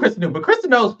 So we knew Krista knew, but Krista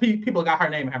knows people got her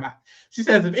name in her mouth. She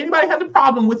says, if anybody has a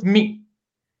problem with me,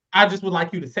 I just would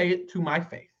like you to say it to my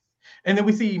face. And then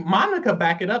we see Monica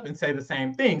back it up and say the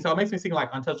same thing. So it makes me think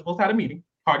like Untouchables had a meeting.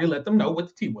 Hardy let them know what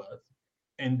the tea was.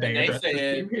 And they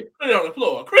said, put it on the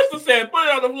floor. Krista said, put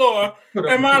it on the floor.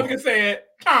 And Monica said,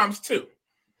 times 2.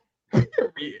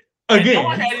 Again.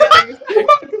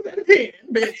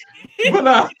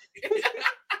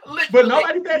 But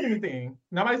nobody said anything.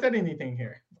 Nobody said anything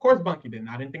here. Of course, Bunky didn't.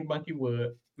 I didn't think Bunky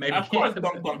would. Maybe of course,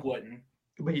 Bunk wouldn't.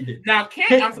 But he did. Now,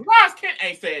 Kent, I'm surprised Kent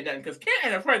ain't said nothing, because Kent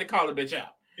ain't afraid to call a bitch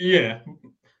out. Yeah.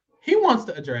 He wants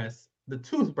to address the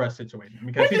toothbrush situation,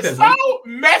 because he says so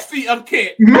messy of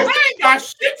Kent. I ain't got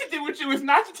shit to do with you. It's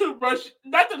not the toothbrush,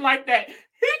 nothing like that.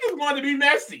 He just wanted to be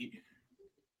messy.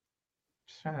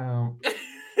 Child.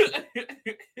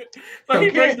 So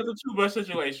he brings up the toothbrush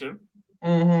situation.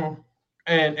 Mm-hmm.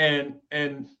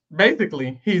 And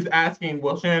basically he's asking,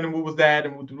 well, Shannon, what was that?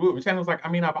 And Shannon was like, I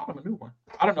mean, I bought him a new one.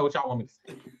 I don't know what y'all want me to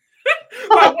say.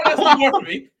 Like, what else is more for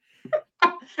me?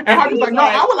 And Hardy's like, no,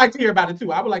 I would like to hear about it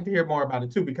too. I would like to hear more about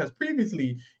it too, because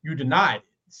previously you denied it.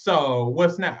 So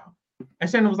what's now? And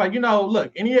Shannon was like,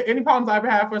 look, any problems I ever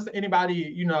have for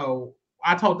anybody,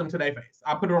 I told them to their face.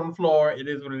 I put it on the floor. It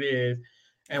is what it is.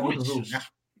 And what the rules now?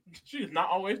 She does not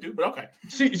always do, but okay.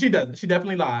 She doesn't. She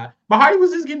definitely lied. But Hardy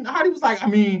was like, I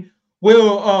mean,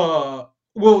 will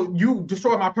you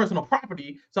destroy my personal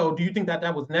property? So do you think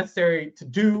that was necessary to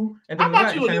do? And how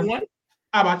about you a new one?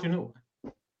 How about you a new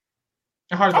one?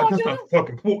 And Hardy's like, that's not the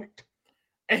fucking point.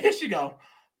 And here she go.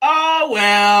 Oh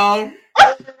well,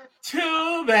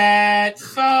 too bad,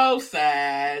 so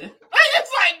sad. Like,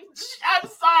 it's like, I'm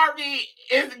sorry.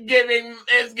 It's giving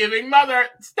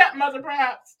stepmother,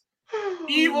 perhaps.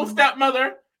 Evil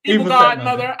stepmother, evil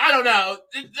godmother. I don't know.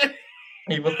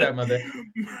 Evil stepmother.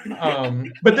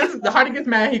 But this is Hardy gets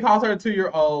mad. He calls her a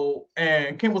 2-year-old,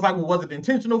 and Kim was like, "Well, was it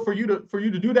intentional for you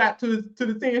to do that to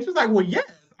the thing?" And she's like, "Well, yes.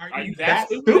 Are you that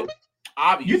stupid?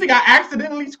 Obvious. You think I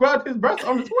accidentally scrubbed his breast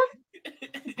on the toilet?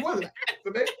 It wasn't an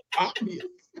accident. Obvious."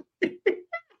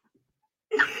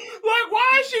 Like,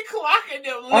 why is she clocking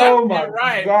them left oh my and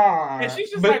right? God. And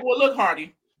she's just like, "Well, look,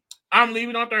 Hardy, I'm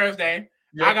leaving on Thursday.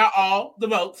 Yep. I got all the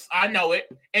votes. I know it,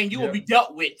 and you will be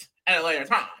dealt with at a later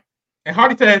time." And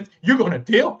Hardy says, "You're going to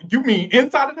deal? You mean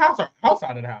inside of the house or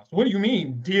outside of the house? What do you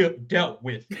mean dealt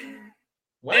with?"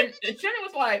 What? And Shannon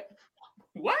was like,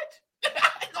 "What?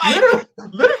 Like,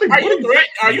 literally,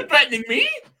 are you threatening me?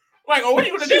 Like, what are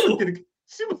you going to do?"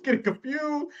 She was getting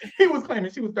confused. He was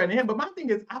claiming she was threatening him. But my thing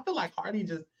is, I feel like Hardy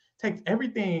just takes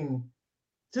everything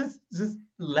just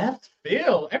left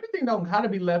field. Everything don't gotta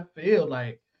be left field.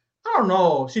 Like, I don't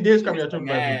know. She did scrub your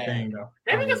toothbrush thing though.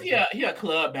 Maybe because he a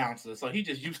club bouncer, so he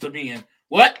just used to being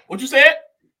what you said.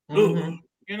 Ooh,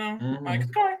 you know, like,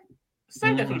 come on,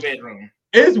 save that for the bedroom.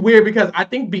 It's weird because I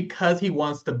think because he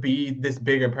wants to be this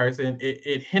bigger person,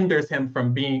 it hinders him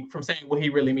from saying what he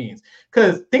really means.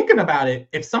 Because thinking about it,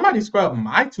 if somebody scrubbed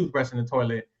my toothbrush in the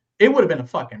toilet, it would have been a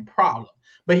fucking problem.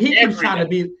 But he keeps trying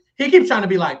to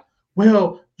be like,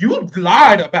 well, you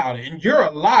lied about it, and you're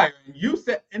a liar, and you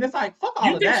said, and it's like, fuck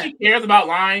all of that. You think she cares about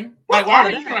lying? Like, why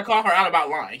are you trying to call her out about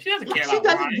lying? She doesn't care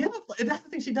about lying. Give a fuck. That's the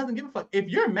thing. She doesn't give a fuck. If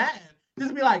you're mad,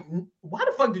 just be like, why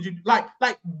the fuck did you like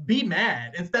be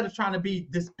mad instead of trying to be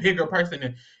this bigger person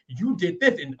and you did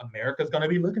this and America's gonna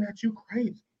be looking at you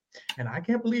crazy. And I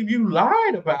can't believe you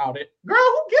lied about it. Girl,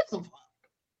 who gives a fuck?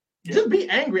 Yeah. Just be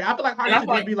angry. I feel like Hardy should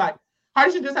just be like,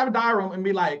 Hardy should just have a diary room and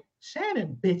be like,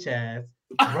 Shannon bitch ass,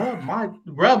 rub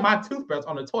my toothbrush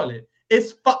on the toilet.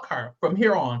 It's fuck her from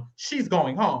here on. She's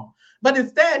going home. But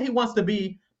instead he wants to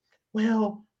be,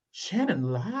 well,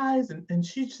 Shannon lies and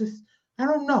she's just, I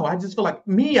don't know. I just feel like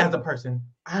me as a person,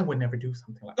 I would never do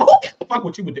something like that. Who gives a fuck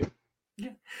what you would do?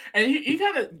 Yeah. And he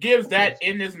kind of gives that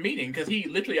in this meeting because he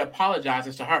literally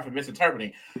apologizes to her for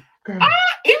misinterpreting. Even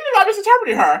if I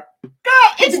misinterpreted her,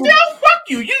 girl, it's still fuck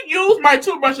you. You use my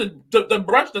toothbrush to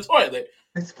brush the toilet.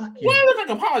 It's fuck you. What is like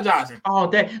apologizing all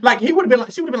day? Like she would have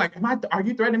been like, are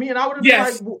you threatening me? And I would have been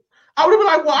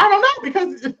like, well, I don't know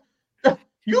because look,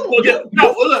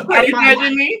 are you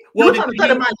threatening me? Well, you're trying to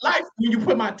threaten my life when you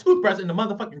put my toothbrush in the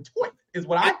motherfucking toilet. Is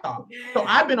what I thought. So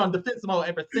I've been on defense mode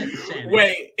ever since. Shannon.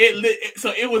 Wait, it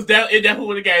definitely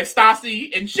would have got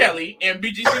Stassi and Shelly and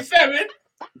BGC7.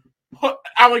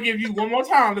 I will give you one more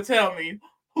time to tell me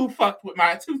who fucked with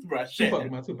my toothbrush. Who fucked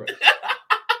with my toothbrush?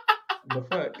 The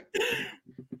fuck.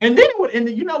 And then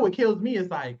you know what kills me is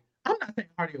like, I'm not saying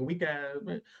Hardy a weak ass,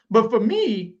 but for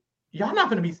me, y'all not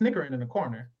gonna be snickering in the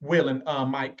corner, Will and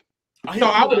Mike. So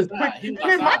I was quick. And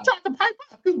then Mike tried to pipe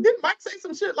up. Didn't Mike say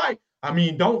some shit like, I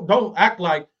mean, don't act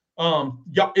like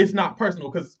y'all, it's not personal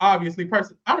because obviously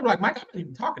I was like, Mike, I'm not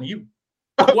even talking to you.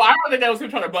 Well, I don't think that was him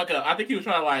trying to buck up. I think he was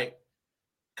trying to like,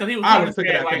 because he was trying to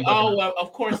say like, oh, well,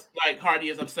 of course, like Hardy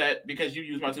is upset because you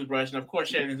use my toothbrush, and of course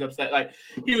Shannon is upset. Like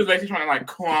he was basically trying to like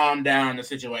calm down the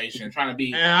situation, trying to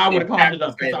be. And I would have calmed it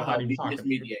up because Hardy was talking.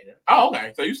 Mediator. Oh,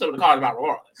 okay. So you still would have called him out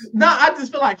regardless. No, I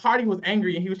just feel like Hardy was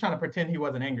angry and he was trying to pretend he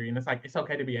wasn't angry, and it's like it's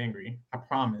okay to be angry. I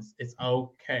promise, it's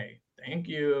okay. Thank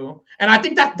you. And I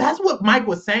think that's what Mike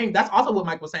was saying. That's also what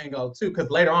Mike was saying too,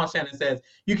 because later on Shannon says,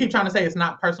 you keep trying to say it's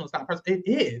not personal, it's not personal. It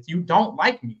is. You don't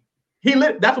like me.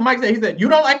 That's what Mike said. He said, you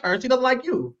don't like her, she doesn't like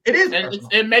you. It is personal.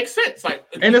 It makes sense. Like,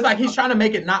 and it's like he's trying to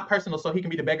make it not personal so he can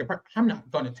be the bigger. I'm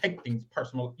not going to take things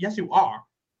personal. Yes, you are.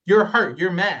 You're hurt. You're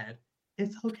mad.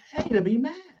 It's okay to be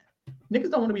mad.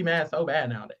 Niggas don't want to be mad so bad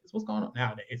nowadays. What's going on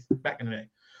nowadays? Back in the day.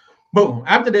 Boom.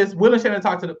 After this, Will and Shannon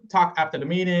talk after the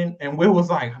meeting, and Will was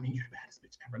like, I mean, you're the baddest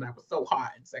bitch ever. That was so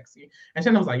hot and sexy. And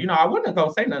Shannon was like, I wouldn't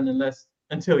go say nothing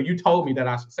until you told me that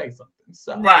I should say something.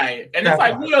 So right. And it's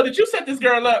like, Will, did you set this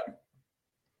girl up?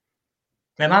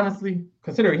 And honestly,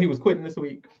 considering he was quitting this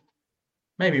week,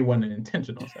 maybe it wasn't an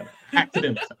intentional setup,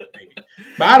 accidental setup, maybe.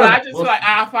 But I don't know.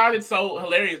 I find it so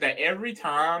hilarious that every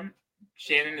time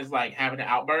Shannon is like having an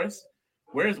outburst,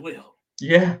 where's Will?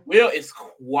 Yeah. Will is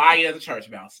quiet as a church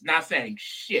mouse, not saying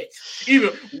shit, even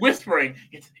whispering,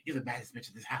 "You're the baddest bitch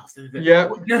in this house." Yeah.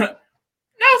 No,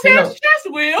 just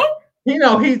Will.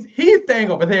 He's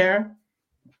staying over there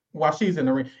while she's in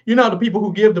the ring. The people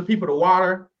who give the people the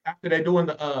water after they're doing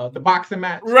the boxing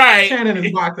match. Right. Shannon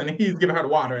is boxing and he's giving her the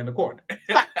water in the corner.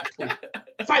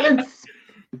 Silence.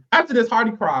 After this,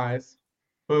 Hardy cries.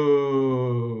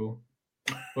 Boo.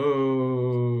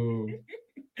 Boo.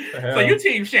 So you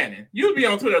team Shannon. You'll be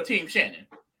on Twitter team Shannon.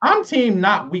 I'm team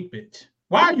not weak bitch.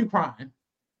 Why are you crying?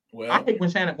 Well, I think when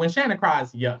Shannon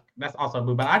cries, yuck. That's also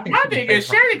boo. But I think my thing is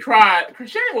Shannon cried.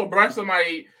 Shannon will brush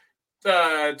somebody's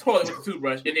toilet with a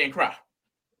toothbrush and then cry.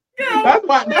 You know, that's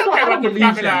why I don't believe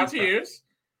crocodile tears.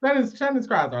 Shannon's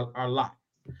cries are lies.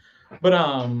 But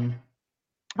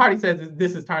Hardy says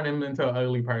this has turned him into an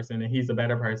ugly person, and he's a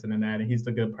better person than that, and he's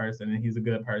a good person, and he's a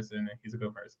good person, and he's a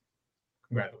good person.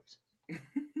 Congratulations.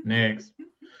 Next.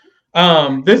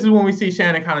 This is when we see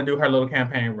Shannon kind of do her little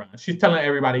campaign run. She's telling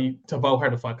everybody to vote her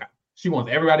the fuck out. She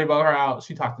wants everybody to vote her out.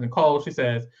 She talks to Nicole. She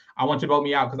says, I want you to vote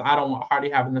me out because I don't want Hardy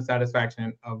having the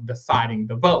satisfaction of deciding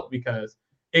the vote because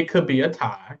it could be a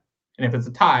tie. And if it's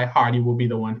a tie, Hardy will be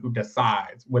the one who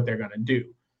decides what they're going to do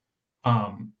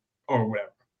or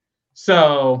whatever.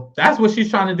 So that's what she's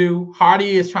trying to do.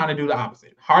 Hardy is trying to do the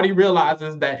opposite. Hardy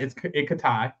realizes that it could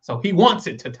tie, so he wants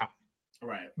it to tie.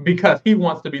 Right. Because he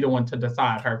wants to be the one to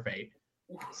decide her fate.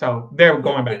 So they're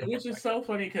going back. Which is so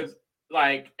funny because,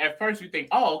 like, at first we think,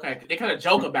 oh, okay. They kind of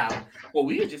joke about, well,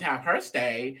 we could just have her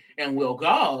stay and we'll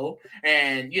go.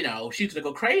 And, you know, she's going to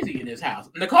go crazy in this house.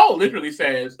 Nicole literally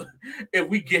says, if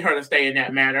we get her to stay in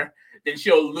that manner, then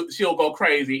she'll go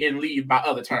crazy and leave by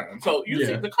other terms. So you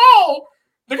see Nicole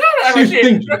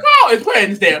is playing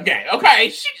this damn game. Okay.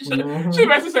 She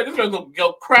basically said this girl will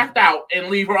go cracked out and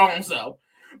leave her own self.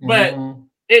 But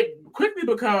it quickly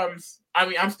becomes, I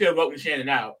mean, I'm still voting Shannon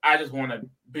out. I just want to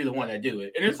be the one that do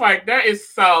it. And it's like, that is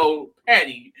so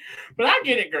petty. But I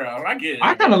get it, girl. I get it.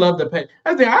 I kind of love the petty.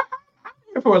 I'm here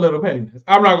for a little pettiness.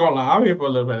 I'm not going to lie. I'm here for a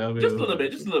little bit. Just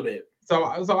a little bit. So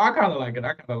I kind of like it.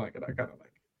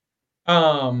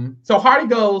 So Hardy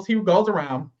goes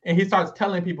around and he starts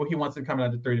telling people he wants to come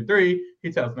out to 3-3.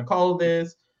 He tells Nicole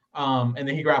this. And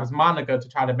then he grabs Monica to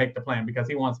try to make the plan because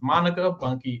he wants Monica,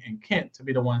 Bunky, and Kent to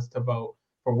be the ones to vote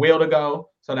for Will to go.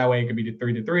 So that way it could be the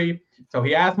 3-3. So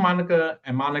he asked Monica,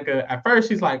 and Monica, at first,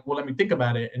 she's like, well, let me think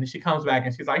about it. And then she comes back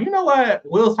and she's like, you know what?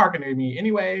 Will's talking to me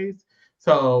anyways.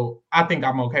 So I think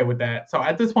I'm okay with that. So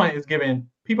at this point, it's given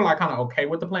people are kind of okay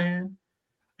with the plan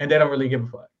and they don't really give a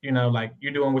fuck. You know, like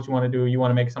you're doing what you want to do. You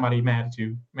want to make somebody mad at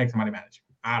you, make somebody mad at you.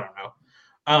 I don't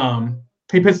know.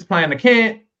 He puts his plan to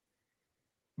Kent.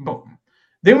 Boom.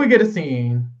 Then we get a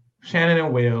scene, Shannon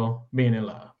and Will being in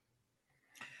love.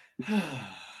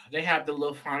 They have the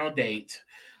little final date.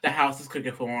 The house is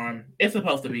cooking for them. It's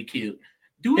supposed to be cute.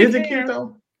 Is it cute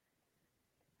though?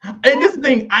 And this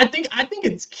thing, I think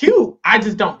it's cute. I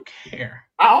just don't care.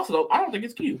 I don't think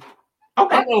it's cute.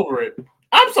 Okay. I'm over it.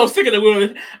 I'm so sick of the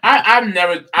Will. I've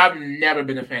never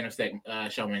been a fan of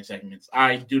showman segments.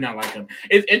 I do not like them.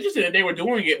 It's interesting that they were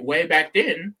doing it way back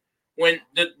then when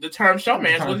the term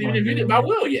showman wasn't even invented by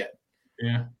Will yet.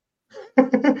 Yeah.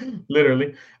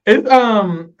 Literally. It's I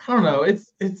don't know.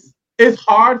 It's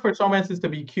hard for showmances to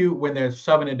be cute when they're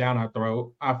shoving it down our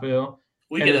throat, I feel.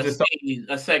 We get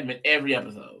a segment every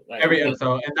episode. Like, every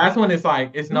episode. And that's when it's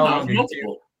like it's no longer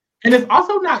cute. And it's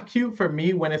also not cute for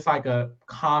me when it's like a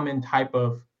common type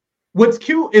of what's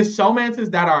cute is showmances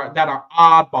that are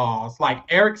oddballs, like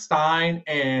Eric Stein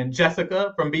and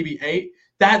Jessica from BB-8.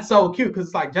 That's so cute because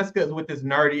it's like Jessica is with this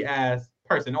nerdy ass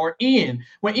person. Or Ian.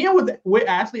 When Ian was with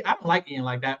Ashley, I don't like Ian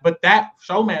like that, but that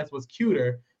showmance was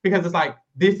cuter because it's like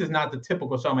this is not the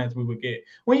typical showmance we would get.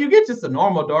 When you get just a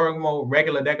normal,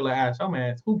 regular ass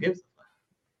showmance, who gives a fuck?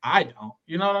 I don't.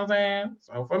 You know what I'm saying?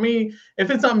 So for me,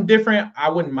 if it's something different, I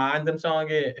wouldn't mind them showing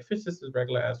it. If it's just a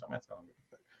regular ass showmance, I don't give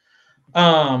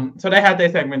a fuck. So they had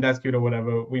their segment that's cute or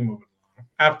whatever. We move along.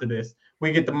 After this,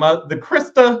 we get the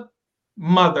Krista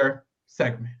mother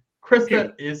segment.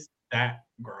 Krista is that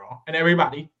girl, and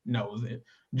everybody knows it.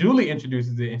 Julie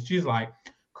introduces it, and she's like,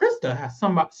 Krista has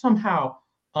somehow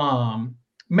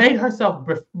made herself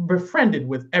befriended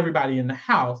with everybody in the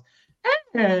house.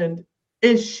 And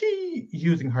is she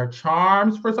using her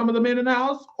charms for some of the men in the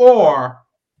house, or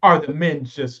are the men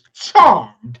just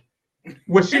charmed?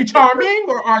 Was she charming,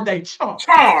 or are they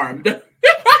charmed?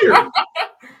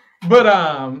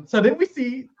 But so then we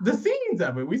see the scenes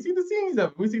of it.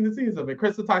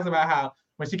 Krista talks about how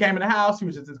when she came in the house, she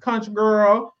was just this country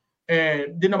girl,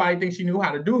 and didn't nobody think she knew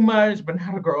how to do much. But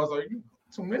now the girls are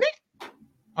tuning in.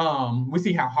 We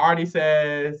see how Hardy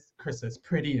says Krista's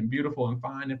pretty and beautiful and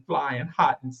fine and fly and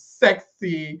hot and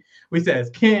sexy. We see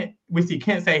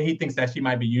Kent say he thinks that she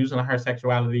might be using her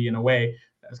sexuality in a way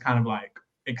that's kind of like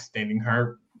extending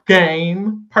her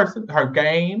game.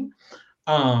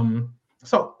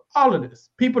 So all of this,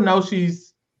 people know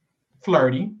she's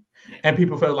flirty, and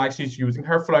people feel like she's using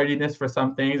her flirtiness for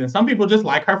some things, and some people just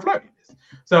like her flirtiness.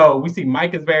 So we see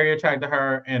Mike is very attracted to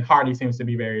her, and Hardy seems to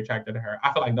be very attracted to her.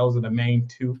 I feel like those are the main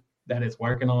two that it's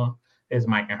working on, is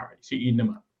Mike and Hardy. She eating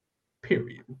them up.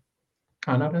 Period.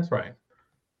 I know that's right.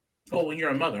 Oh, when you're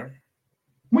a mother.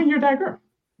 When you're that girl.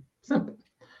 Simple.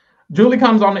 Julie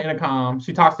comes on the intercom.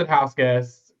 She talks to the house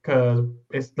guests because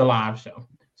it's the live show.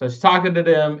 So she's talking to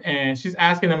them and she's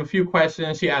asking them a few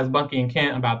questions. She asked Bunky and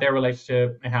Kent about their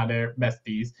relationship and how they're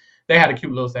besties. They had a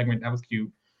cute little segment. That was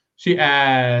cute. She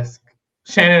asked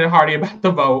Shannon and Hardy about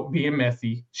the vote being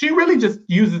messy. She really just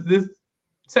uses this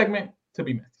segment to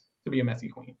be messy, to be a messy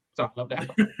queen. So I love that.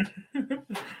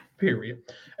 Period.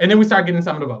 And then we start getting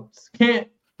some of the votes.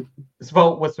 Kent's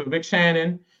vote was to evict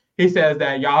Shannon. He says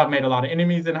that y'all have made a lot of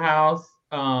enemies in the house.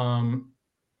 But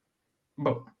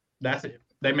that's it.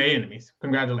 They made enemies.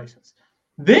 Congratulations.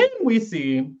 Then we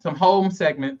see some home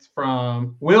segments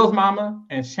from Will's mama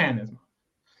and Shannon's mama.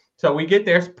 So we get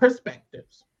their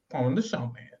perspectives on the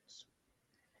showmans.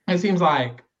 It seems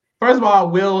like, first of all,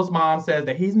 Will's mom says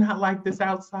that he's not like this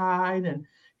outside and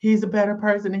he's a better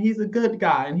person and he's a good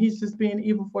guy and he's just being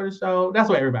evil for the show. That's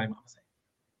what everybody mama say.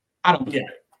 I don't believe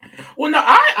it. Well, no,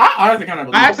 I honestly kind of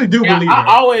believe I actually do believe it.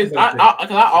 I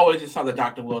always just saw the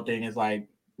Dr. Will thing as like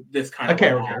this kind of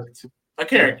character. A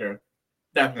character.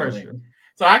 Definitely. Sure.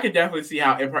 So I could definitely see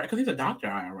how, because he's a doctor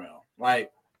IRL.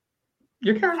 Like,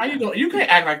 your character. How you doing? You can't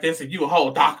act like this if you a whole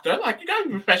doctor. Like, you gotta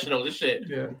be professional this shit.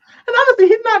 Yeah. And honestly,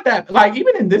 he's not that, like,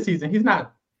 even in this season, he's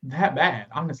not that bad,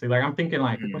 honestly. Like, I'm thinking,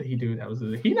 like, what did he do?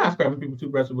 He not scrubbing people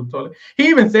toothbrushes with the toilet. He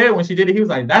even said when she did it, he was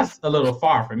like, that's a little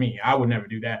far for me. I would never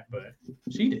do that, but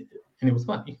she did it, and it was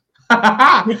funny.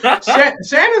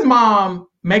 Shannon's mom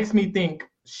makes me think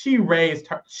she raised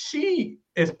her. She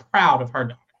is proud of her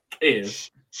daughter.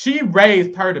 She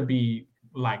raised her to be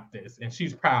like this, and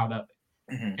she's proud of it.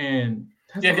 Mm-hmm. And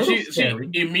she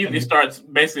immediately starts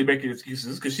basically making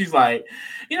excuses because she's like,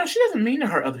 she doesn't mean to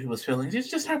hurt other people's feelings. It's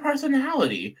just her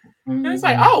personality. Mm-hmm. And it's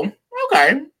like, oh,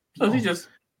 okay. So she's just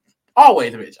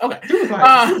always a bitch. Okay. She was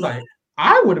like,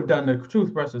 I would have done the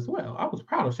toothbrush as well. I was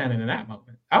proud of Shannon in that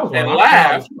moment. I was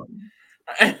laughed.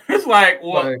 It's like,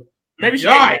 well, maybe she.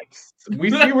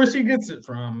 We see where she gets it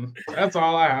from. That's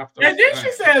all I have to say. And then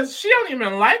she says she don't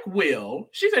even like Will.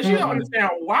 She said she don't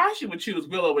understand why she would choose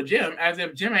Will over Jim, as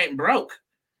if Jim ain't broke.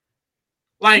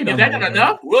 Like, is that not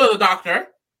enough? Will is a doctor,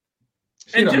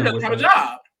 and Jim doesn't have a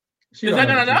job. Is that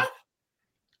not enough?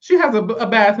 She has a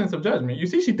bad sense of judgment. You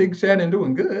see, she thinks Shannon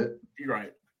doing good. You're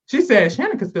right. She said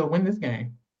Shannon could still win this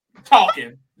game.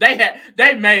 Talking. They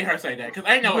made her say that because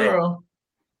ain't no girl.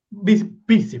 Be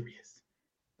serious.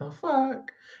 The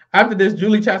fuck. After this,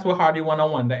 Julie chats with Hardy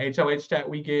one-on-one. The HOH chat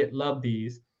we get, love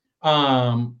these.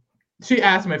 She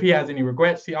asked him if he has any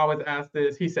regrets. She always asks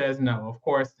this. He says no. Of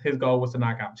course, his goal was to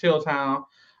knock out Chilltown.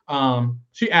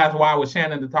 She asked why was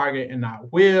Shannon the target and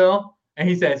not Will, and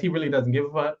he says he really doesn't give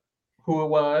a fuck who it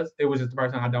was. It was just the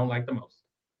person I don't like the most,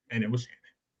 and it was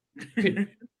Shannon.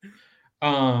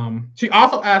 She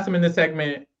also asked him in this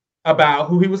segment about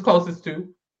who he was closest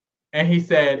to, and he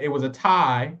said it was a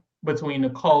tie between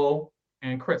Nicole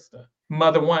and Krista.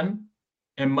 Mother one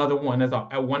and mother one. That's all.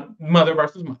 At one, mother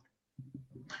versus mother.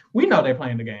 We know they're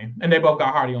playing the game, and they both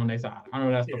got Hardy on their side. I know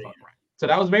that's the fuck right. So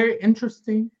that was very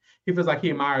interesting. He feels like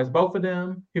he admires both of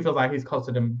them. He feels like he's close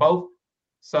to them both.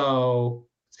 So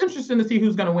it's interesting to see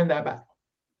who's going to win that battle.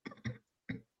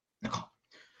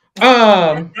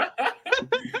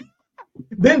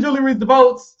 Then Julie reads the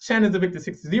votes. Shannon's evicted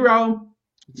 6-0.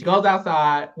 She goes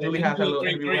outside. Julie has her little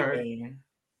interview with her.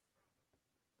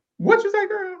 What you say,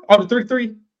 girl? Oh, the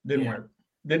 3-3 didn't work.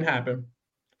 Didn't happen.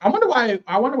 I wonder why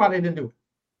they didn't do it,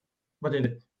 but they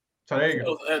did. So there you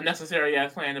go. It was a necessary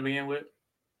ass plan to begin with.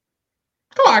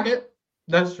 I like it.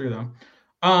 That's true though.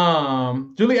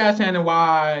 Julie asked Shannon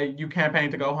why you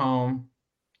campaigned to go home,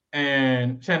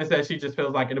 and Shannon said she just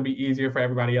feels like it'll be easier for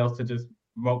everybody else to just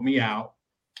vote me out.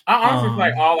 I honestly feel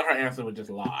like all of her answers were just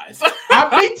lies.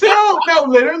 Me too. No,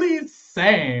 literally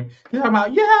same. You're talking about,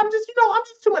 I'm just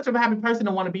too much of a happy person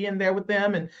to want to be in there with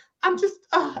them, and I'm just,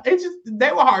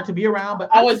 they were hard to be around. But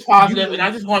always positive, and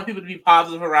I just want people to be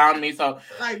positive around me. So,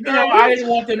 like, girl, I didn't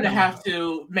want them to have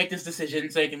to make this decision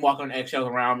so they can walk on eggshells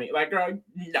around me. Like, girl,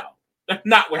 no, that's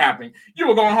not what happened. You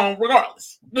were going home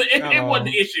regardless. It wasn't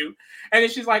the issue. And then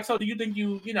she's like, so do you think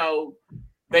you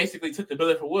basically took the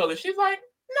bullet for Will? And she's like,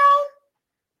 no.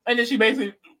 And then she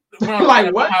basically went on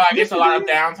like what? How I guess a lot of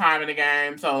downtime in the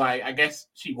game, so like I guess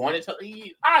she wanted to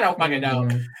leave. I don't fucking know.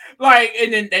 Like,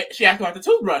 and then she asked about the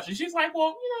toothbrush, and she's like,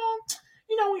 "Well,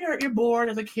 when you're bored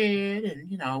as a kid, and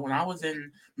when I was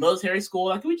in military school,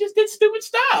 like we just did stupid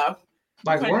stuff."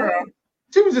 Like what? Girl.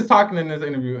 She was just talking in this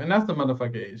interview, and that's the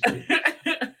motherfucking issue.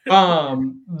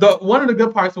 The one of the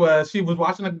good parts was she was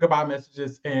watching the goodbye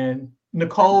messages, and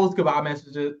Nicole's goodbye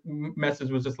message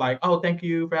was just like, "Oh, thank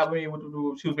you for helping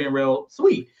me." She was being real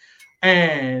sweet,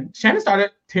 and Shannon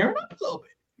started tearing up a little bit.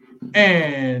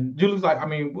 And Julie's like, "I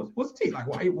mean, what's the tea? Like,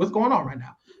 what's going on right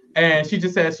now?" And she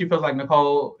just says she feels like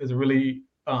Nicole is a really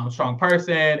strong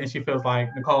person, and she feels like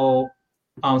Nicole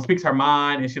speaks her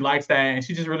mind, and she likes that, and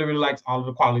she just really, really likes all of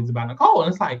the qualities about Nicole.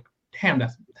 And it's like, damn,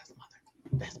 that's mother.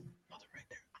 That's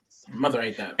mother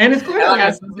right there. And it's clear, like I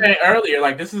was saying earlier,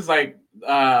 like this is like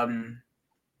the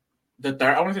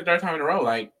third time in a row,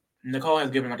 like Nicole has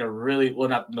given like a really, well,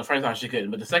 not the first time she couldn't,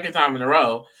 but the second time in a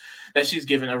row that she's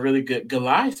given a really good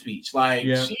Goliath speech. Like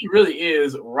she really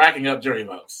is racking up jury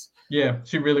votes. Yeah,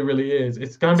 she really, really is.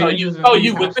 It's gonna be interesting.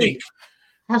 You would think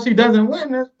how she doesn't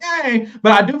win this game,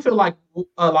 but I do feel like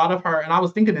a lot of her, and I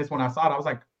was thinking this when I saw it, I was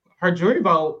like, her jury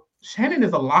vote, Shannon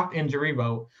is a locked-in jury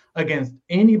vote against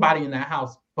anybody in that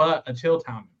house but a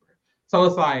Chilltown member. So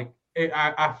it's like,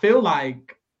 I feel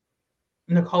like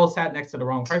Nicole sat next to the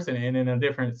wrong person, and in a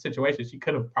different situation, she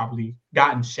could have probably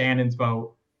gotten Shannon's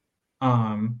vote,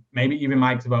 maybe even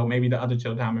Mike's vote, maybe the other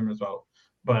Chilltown members' vote,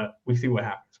 but we see what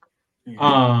happens.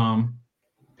 Mm-hmm.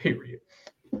 Period.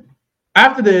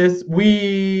 After this,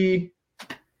 we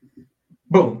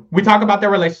talk about their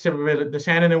relationship, the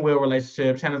Shannon and Will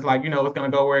relationship. Shannon's like, it's gonna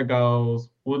go where it goes.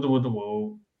 Woo,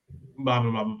 blah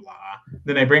blah blah blah blah.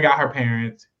 Then they bring out her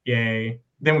parents. Yay.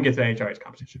 Then we get to the HOH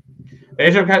competition.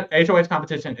 The HOH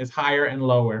competition is higher and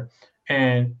lower,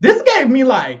 and this gave me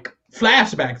like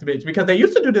flashbacks, bitch, because they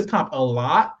used to do this comp a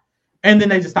lot, and then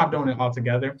they just stopped doing it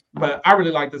altogether. But I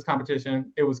really liked this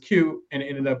competition. It was cute, and it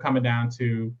ended up coming down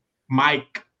to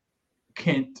Mike,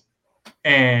 Kent,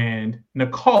 and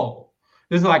Nicole.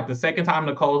 This is like the second time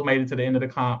Nicole's made it to the end of the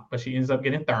comp, but she ends up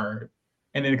getting third.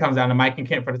 And then it comes down to Mike and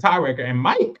Kent for the tiebreaker. And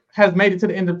Mike has made it to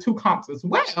the end of 2 comps as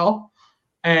well.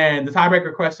 And the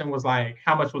tiebreaker question was like,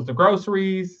 how much was the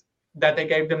groceries that they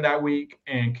gave them that week?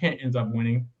 And Kent ends up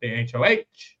winning the HOH.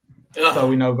 Ugh. So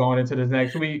we know going into this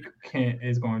next week, Kent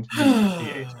is going to be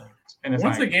the HOH. And it's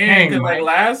once again, because like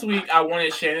last week I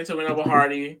wanted Shannon to win over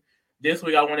Hardy. This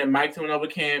week I wanted Mike to win over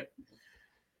Kent.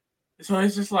 So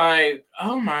it's just like,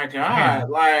 oh my God. Yeah.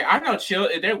 Like, I know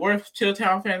there were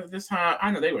Chilltown fans at this time. I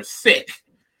know they were sick.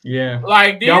 Yeah.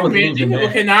 Like, these people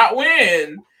cannot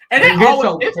win. And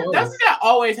doesn't that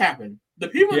always happen? The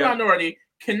people in the minority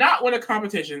cannot win a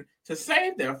competition to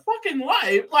save their fucking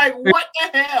life. Like, what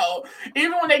the hell?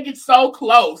 Even when they get so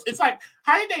close. It's like,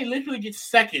 how did they literally get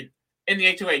second in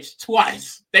the HOH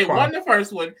twice? They won the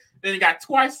first one, then they got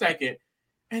twice second,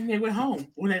 and they went home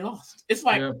when they lost. It's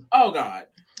like, oh God.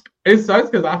 It sucks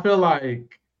because I feel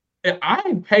like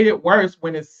I paid it worse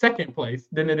when it's second place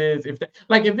than it is if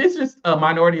it's just a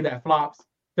minority that flops,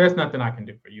 there's nothing I can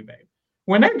do for you, babe.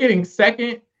 When they're getting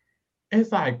second,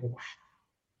 it's like, wow,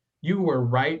 you were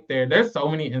right there. There's so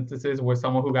many instances where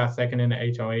someone who got second in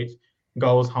the HOH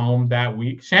goes home that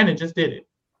week. Shannon just did it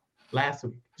last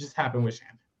week. It just happened with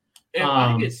Shannon. If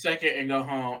I get second and go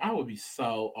home, I would be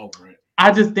so over it.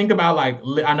 I just think about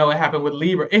I know it happened with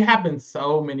Libra. It happened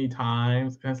so many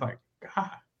times. And it's like,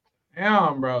 God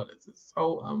damn, bro. This is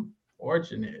so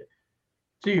unfortunate.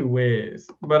 Gee whiz.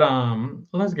 But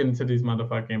let's get into these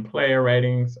motherfucking player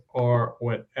ratings or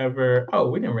whatever. Oh,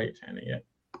 we didn't rate Shannon yet.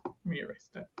 Let me erase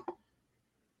that.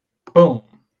 Boom.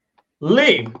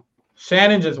 Lee.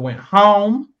 Shannon just went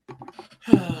home.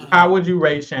 How would you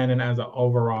rate Shannon as an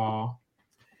overall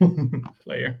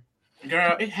player?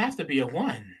 Girl, it has to be a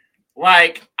 1.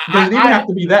 Like, does it even have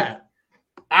to be that?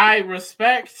 I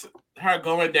respect her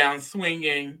going down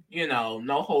swinging,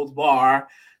 no holds bar,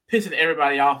 pissing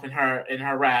everybody off in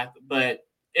her wrath, but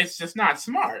it's just not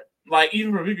smart. Like,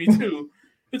 even for BB2,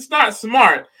 it's not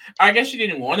smart. I guess she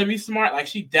didn't want to be smart. Like,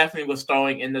 she definitely was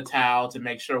throwing in the towel to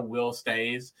make sure Will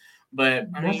stays.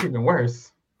 But that's even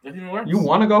worse. That's even worse. You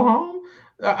want to go home?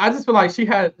 I just feel like she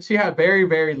had very,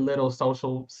 very little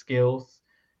social skills.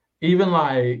 Even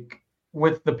like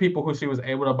with the people who she was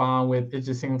able to bond with, it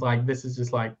just seems like this is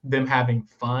just like them having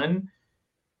fun.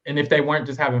 And if they weren't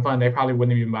just having fun, they probably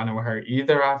wouldn't even bond with her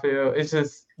either, I feel. It's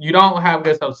just, you don't have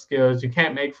good social skills. You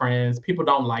can't make friends. People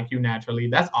don't like you naturally.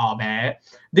 That's all bad.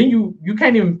 Then you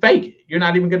can't even fake it. You're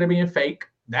not even good at being fake.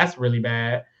 That's really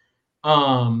bad.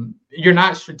 You're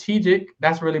not strategic.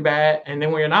 That's really bad. And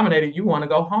then when you're nominated, you want to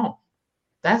go home.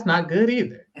 That's not good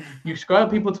either. You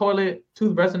scrub people's toilet,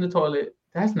 toothbrush in the toilet.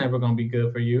 That's never going to be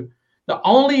good for you. The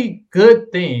only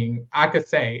good thing I could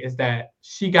say is that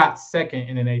she got second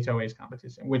in an HOH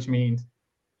competition, which means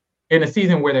in a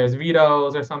season where there's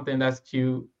vetoes or something, that's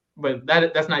cute. But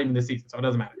that's not even the season, so it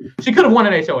doesn't matter. She could have won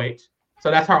an HOH, so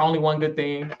that's her only one good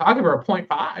thing. I'll give her a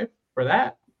 0.5 for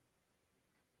that.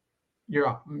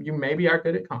 you maybe are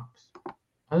good at comps.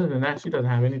 Other than that, she doesn't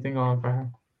have anything on for her.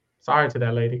 Sorry to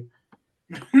that lady.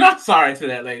 Not sorry to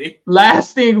that lady.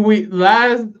 Last thing we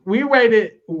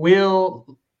rated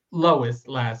Will lowest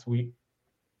last week,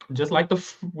 just like the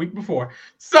week before.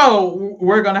 So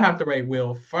we're gonna have to rate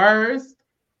Will first.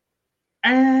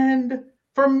 And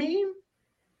for me,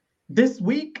 this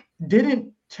week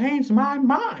didn't change my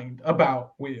mind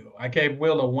about Will. I gave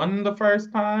Will a 1 the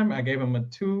first time. I gave him a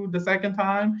 2 the second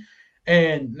time.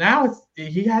 And now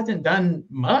he hasn't done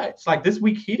much. Like this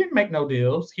week, he didn't make no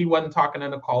deals. He wasn't talking to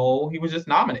Nicole. He was just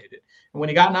nominated. And when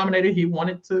he got nominated, he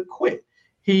wanted to quit.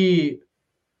 He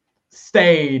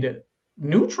stayed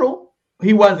neutral.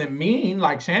 He wasn't mean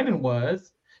like Shannon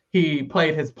was. He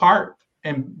played his part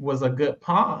and was a good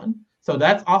pawn. So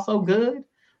that's also good.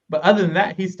 But other than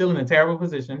that, he's still in a terrible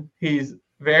position. He's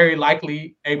very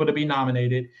likely able to be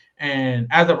nominated. And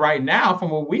as of right now,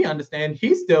 from what we understand,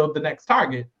 he's still the next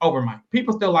target over Mike.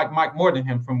 People still like Mike more than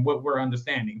him from what we're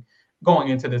understanding going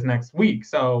into this next week.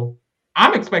 So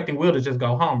I'm expecting Will to just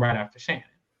go home right after Shannon.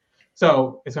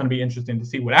 So it's going to be interesting to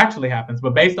see what actually happens.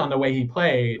 But based on the way he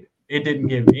played, it didn't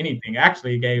give anything.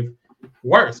 Actually, it gave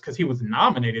worse because he was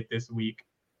nominated this week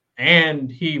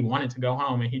and he wanted to go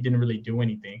home and he didn't really do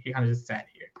anything. He kind of just sat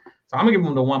here. So I'm going to give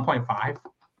him the 1.5.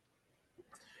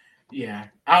 Yeah,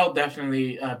 I'll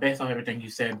definitely, based on everything you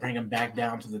said, bring him back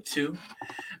down to the 2.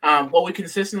 What we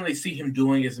consistently see him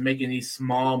doing is making these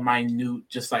small, minute,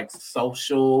 just like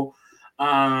social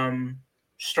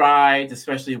strides,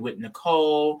 especially with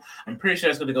Nicole. I'm pretty sure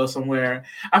it's going to go somewhere.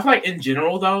 I feel like in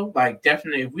general, though, like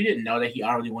definitely if we didn't know that he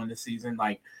already won the season,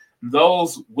 like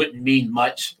those wouldn't mean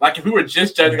much. Like if we were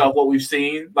just judging off what we've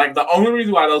seen, like the only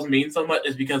reason why those mean so much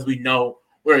is because we know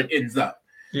where it ends up.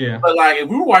 Yeah. But like if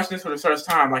we were watching this for the first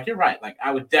time, like you're right. Like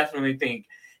I would definitely think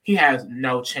he has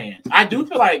no chance. I do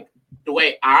feel like the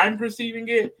way I'm perceiving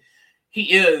it,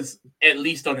 he is at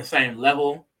least on the same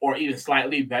level or even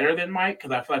slightly better than Mike,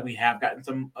 because I feel like we have gotten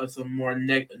some more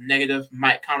negative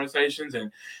Mike conversations,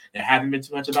 and there hasn't been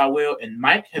too much about Will. And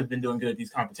Mike has been doing good at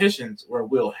these competitions where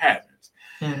Will hasn't.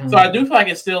 Mm-hmm. So I do feel like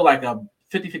it's still like a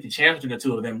 50-50 chance between the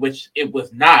two of them, which it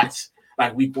was not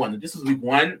like week 1. If this was week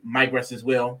 1, Mike versus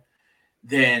Will,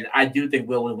 then I do think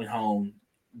Will would have went home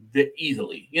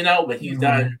easily, but he's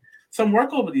done some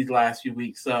work over these last few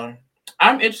weeks. So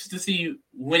I'm interested to see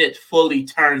when it fully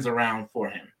turns around for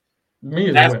him.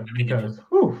 Me as well, because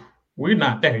we're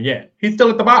not there yet. He's still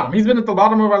at the bottom. He's been at the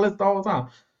bottom of our list the whole time.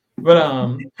 But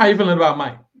how you feeling about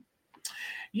Mike?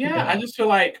 Yeah, I just feel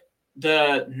like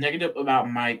the negative about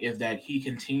Mike is that he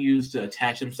continues to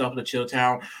attach himself to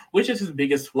Chilltown, which is his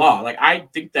biggest flaw. Like I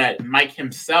think that Mike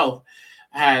himself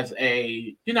has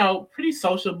a, pretty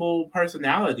sociable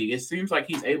personality. It seems like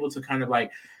he's able to kind of like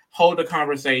hold a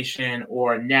conversation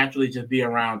or naturally just be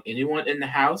around anyone in the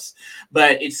house.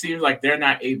 But it seems like they're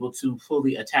not able to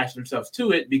fully attach themselves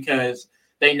to it because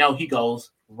they know he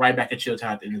goes right back at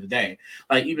Chilltown at the end of the day.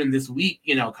 Like even this week,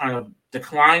 kind of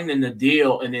declining the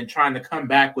deal and then trying to come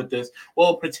back with this,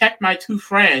 well, protect my 2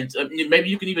 friends. Maybe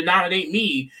you can even nominate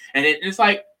me. And it's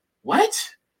like,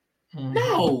 what?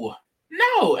 No,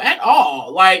 at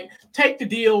all. Like, take the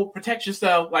deal, protect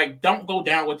yourself. Like, don't go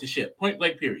down with the ship. Point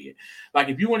blank, period. Like,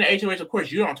 if you want to HOH, of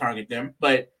course, you don't target them,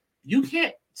 but you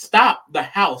can't stop the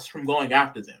house from going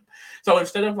after them. So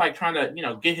instead of like trying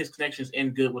to, get his connections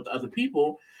in good with other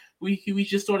people, we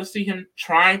just sort of see him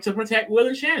trying to protect Will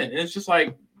and Shannon. And it's just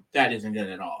like, that isn't good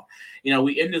at all.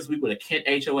 We end this week with a Kent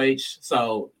HOH.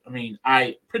 So,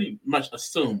 I pretty much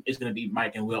assume it's going to be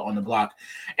Mike and Will on the block.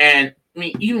 And,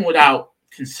 even without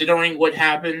considering what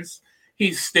happens,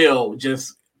 he still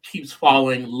just keeps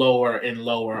falling lower and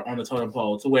lower on the totem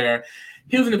pole to where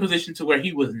he was in a position to where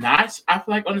he was not, I feel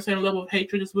like, on the same level of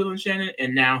hatred as Will and Shannon,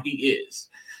 and now he is.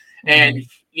 And,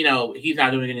 he's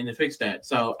not doing anything to fix that.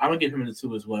 So I'm going to give him the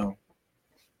 2 as well.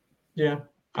 Yeah,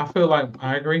 I feel like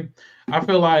I agree. I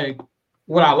feel like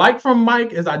what I like from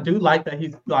Mike is I do like that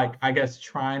he's like, I guess,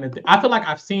 trying to I feel like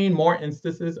I've seen more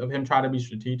instances of him try to be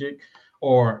strategic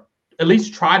or at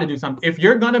least try to do something. If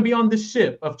you're going to be on the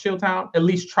ship of Chilltown, at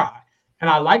least try. And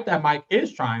I like that Mike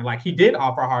is trying. Like he did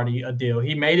offer Hardy a deal.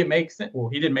 He made it make sense. Well,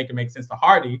 he didn't make it make sense to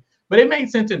Hardy, but it made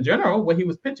sense in general what he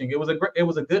was pitching. It was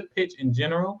a good pitch in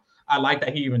general. I like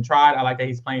that he even tried. I like that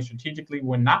he's playing strategically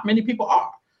when not many people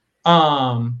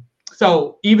are.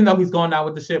 So even though he's going down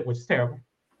with the ship, which is terrible,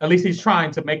 at least he's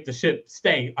trying to make the ship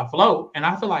stay afloat. And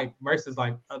I feel like versus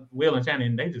like Will and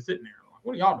Shannon, they just sitting there like,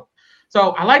 what are y'all doing?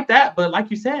 So I like that, but like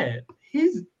you said, he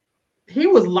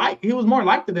was more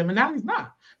like to them, and now he's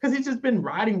not, because he's just been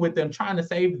riding with them, trying to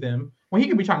save them when he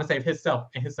could be trying to save himself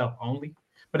and himself only.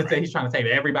 But instead, he's trying to save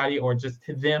everybody or just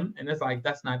them, and it's like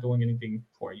that's not doing anything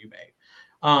for you, babe.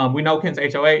 We know Kent's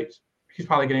HOH. He's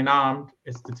probably getting nommed.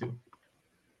 It's the 2.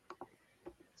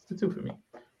 It's the 2 for me.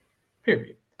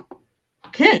 Period.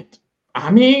 Kent.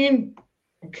 I mean,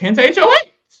 Kent's HOH.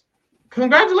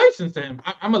 Congratulations to him.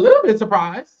 I'm a little bit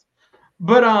surprised,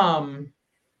 but I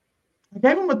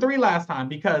gave him a 3 last time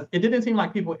because it didn't seem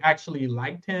like people actually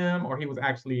liked him or he was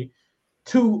actually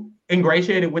too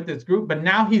ingratiated with this group. But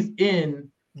now he's in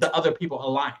the other people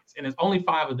alliance, and it's only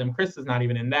 5 of them. Chris is not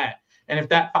even in that. And if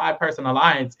that 5-person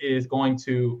alliance is going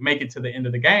to make it to the end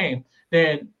of the game,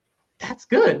 then that's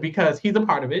good because he's a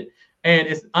part of it. And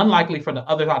it's unlikely for the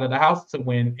other side of the house to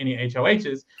win any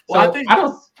HOHs. So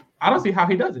I don't see how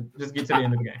he doesn't just get to the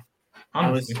end of the game.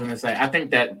 Honestly. I was going to say, I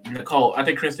think that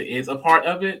Krista is a part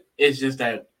of it. It's just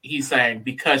that he's saying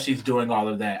because she's doing all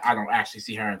of that, I don't actually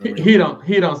see her. He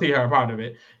don't see her a part of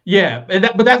it. Yeah,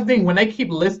 but that's the thing. When they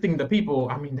keep listing the people,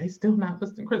 I mean, they still not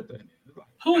listing Krista. Like,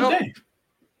 who is that?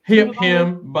 Him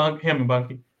and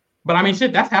Bunky. But I mean,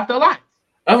 shit, that's half the alliance.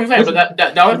 I was going to say,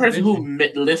 but the only person who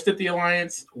listed the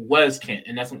alliance was Kent,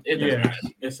 and that's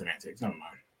it's semantics. Never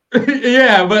mind.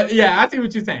 Yeah, I see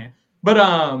what you're saying. But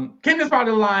Kent is part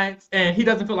of the alliance, and he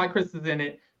doesn't feel like Chris is in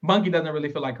it. Bunky doesn't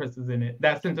really feel like Chris is in it.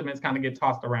 That sentiments kind of get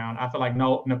tossed around. I feel like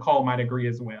Nicole might agree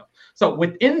as well. So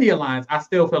within the alliance, I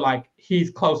still feel like he's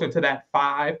closer to that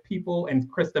 5 people,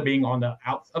 and Krista being on the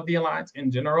outs of the alliance in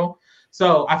general.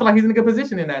 So I feel like he's in a good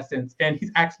position in that sense, and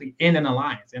he's actually in an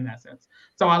alliance in that sense.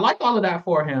 So I like all of that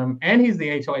for him, and he's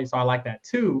the HOH, so I like that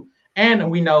too. And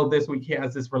we know this week he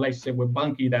has this relationship with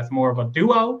Bunky that's more of a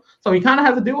duo. So he kind of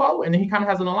has a duo, and then he kind of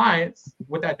has an alliance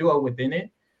with that duo within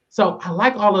it. So I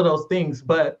like all of those things,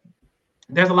 but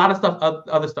there's a lot of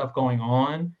other stuff going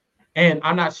on, and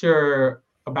I'm not sure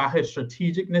about his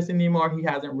strategicness anymore. He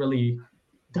hasn't really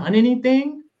done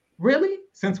anything really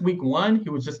since week 1. He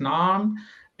was just nommed.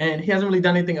 And he hasn't really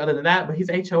done anything other than that, but he's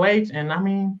HOH. And I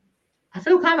mean, I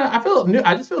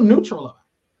just feel neutral,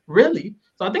 really.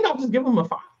 So I think I'll just give him a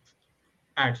 5,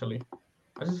 actually.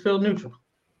 I just feel neutral.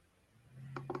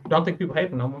 Don't think people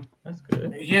hate him no more. That's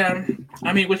good. Yeah.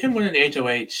 I mean, with him winning the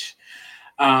HOH,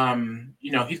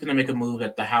 he's going to make a move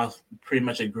that the house pretty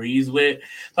much agrees with.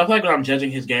 So I feel like when I'm judging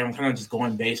his game, I'm kind of just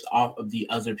going based off of the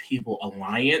other people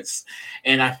alliance.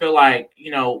 And I feel like,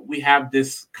 we have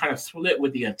this kind of split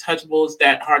with the Untouchables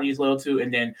that Hardy is loyal to.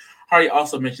 And then Hardy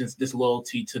also mentions this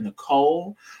loyalty to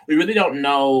Nicole. We really don't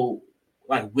know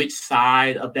which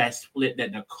side of that split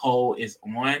that Nicole is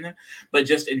on. But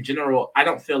just in general, I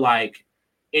don't feel like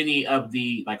any of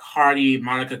the Hardy,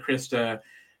 Monica, Krista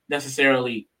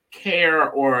necessarily care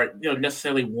or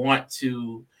necessarily want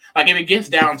to if it gets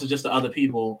down to just the other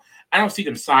people, I don't see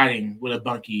them siding with a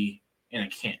Bunky and a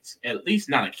Kent, at least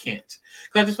not a Kent,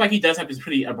 because I just feel like he does have this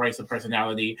pretty abrasive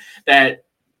personality that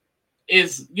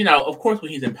is of course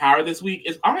when he's in power this week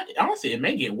is honestly it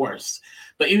may get worse,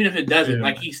 but even if it doesn't,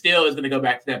 he still is going to go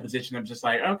back to that position of just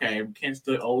okay, Kent's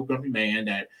the old grumpy man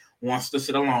that wants to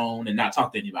sit alone and not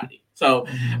talk to anybody. So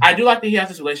I do like that he has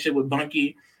this relationship with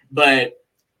Bunky, but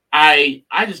I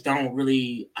just don't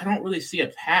really see a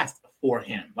path for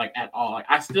him at all.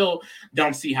 I still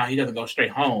don't see how he doesn't go straight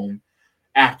home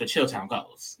after Chilltown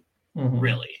goes.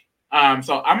 Really.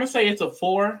 So I'm gonna say it's a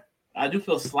 4. I do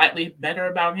feel slightly better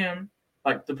about him,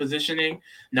 the positioning,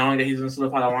 knowing that he's in the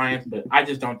Solidified Alliance, but I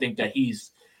just don't think that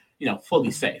he's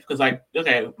fully safe. Because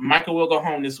okay, Michael will go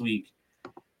home this week.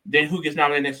 Then who gets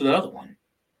nominated next to the other one?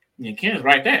 Ken is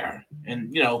right there,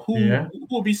 and who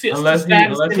will be sitting unless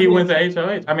he wins the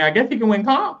HOH. I mean, I guess he can win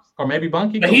comps or maybe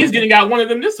Bunky. But he's getting out one of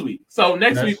them this week. So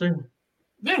next week,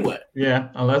 then what? Yeah,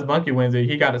 unless Bunky wins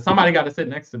it, somebody got to sit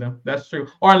next to them. That's true.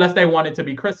 Or unless they want it to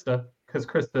be Krista, because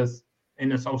Krista's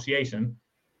in association.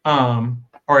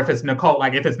 Or if it's Nicole,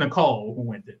 if it's Nicole who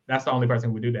wins it, that's the only person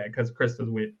who would do that because Krista's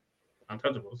with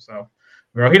Untouchables. So,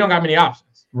 girl, he don't got many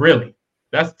options. Really,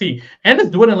 that's T. And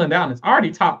it's dwindling down. It's already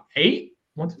top 8.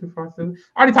 1, 2, 3, 4, 5, 6.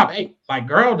 Already top 8.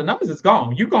 Girl, the numbers is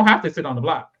gone. You're gonna have to sit on the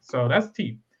block. So that's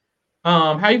T.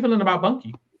 How you feeling about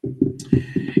Bunky?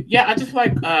 Yeah, I just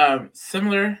feel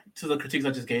similar to the critiques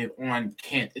I just gave on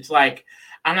Kent. It's I'm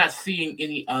not seeing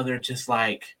any other just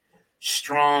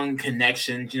strong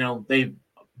connections. They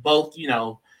both,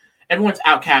 everyone's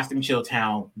outcasting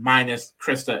Chilltown minus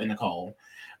Krista and Nicole.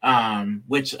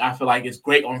 Which I feel like is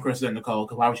great on Krista and Nicole,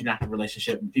 because why would you not have a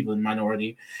relationship with people in the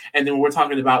minority? And then when we're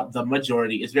talking about the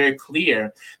majority, it's very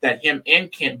clear that him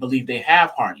and Kent believe they have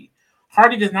Hardy.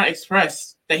 Hardy does not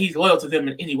express that he's loyal to them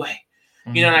in any way.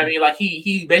 You know what I mean?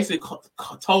 He basically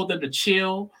told them to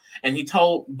chill, and he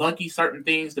told Bunky certain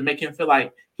things to make him feel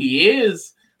like he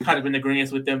is kind of in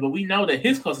agreement with them. But we know that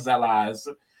his closest allies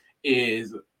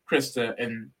is Krista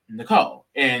and Nicole,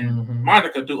 and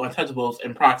Monica through Untouchables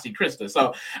and proxy Krista.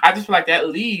 So I just feel like that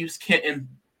leaves Kent and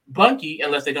Bunky,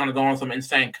 unless they're going to go on some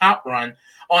insane cop run,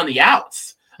 on the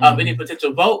outs of any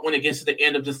potential vote when it gets to the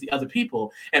end of just the other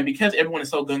people. And because everyone is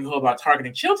so gung-ho about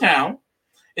targeting Chilltown,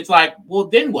 it's like, well,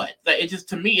 then what? Like, it just,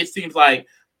 to me, it seems like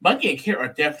Bunky and Kent are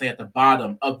definitely at the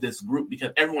bottom of this group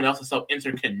because everyone else is so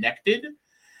interconnected,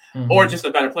 or just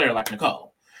a better player like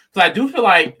Nicole. So I do feel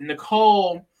like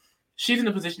Nicole, she's in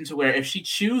a position to where if she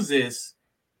chooses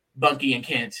Bunky and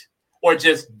Kent, or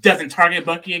just doesn't target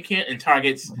Bunky and Kent and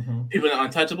targets people in the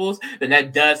Untouchables, then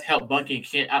that does help Bunky and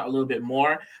Kent out a little bit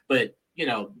more. But, you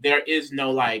know, there is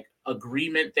no, like,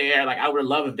 agreement there. Like, I would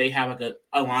love if they have, like, an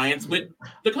alliance with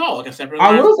Nicole, like a separate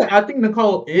alliance. I will say, I think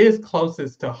Nicole is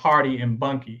closest to Hardy and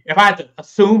Bunky. If I had to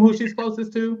assume who she's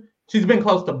closest to, she's been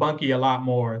close to Bunky a lot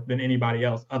more than anybody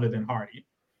else other than Hardy.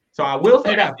 So I will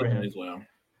say that for him as well.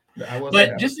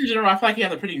 But just in general, I feel like he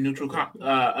has a pretty neutral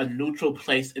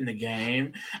place in the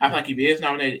game. I feel like if he is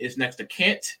nominated, it's next to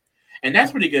Kent. And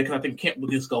that's pretty good because I think Kent will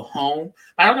just go home.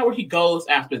 I don't know where he goes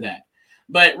after that.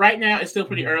 But right now, it's still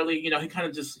pretty early. You know, he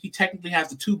technically has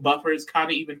the 2 buffers,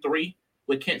 kind of even 3,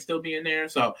 with Kent still being there.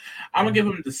 So I'm going to give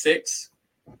him the 6.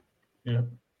 Yeah.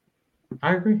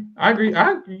 I agree.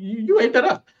 You ate that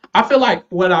up. I feel like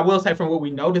what I will say from what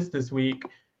we noticed this week,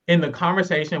 in the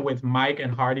conversation with Mike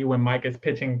and Hardy, when Mike is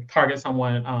pitching target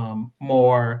someone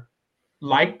more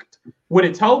liked, what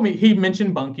it told me, he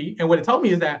mentioned Bunky, and what it told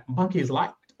me is that Bunky is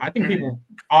liked. I think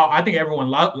everyone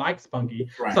likes Bunky.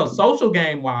 Right. So social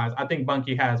game wise, I think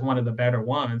Bunky has one of the better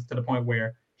ones, to the point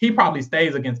where he probably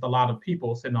stays against a lot of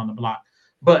people sitting on the block.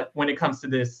 But when it comes to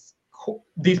these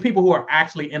people who are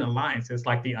actually in alliances,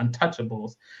 like the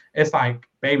Untouchables, it's like,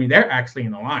 baby, they're actually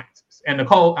in alliances. And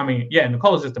Nicole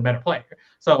is just a better player.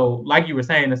 So like you were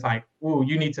saying, it's like, I feel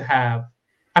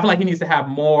like he needs to have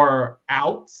more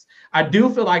outs. I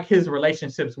do feel like his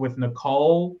relationships with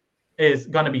Nicole is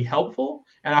going to be helpful.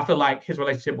 And I feel like his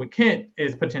relationship with Kent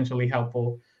is potentially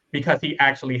helpful because he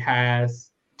actually has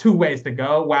 2 ways to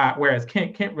go, whereas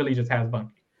Kent really just has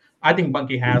Bunky. I think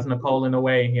Bunky has Nicole in a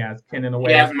way, and he has Kent in a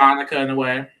way. He has Monica in a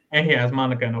way. And he has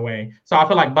Monica in a way. So I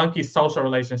feel like Bunky's social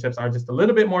relationships are just a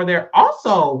little bit more there.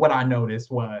 Also, what I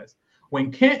noticed was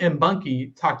when Kent and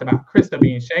Bunky talked about Krista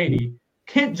being shady,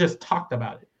 Kent just talked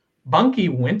about it. Bunky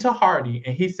went to Hardy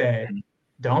and he said,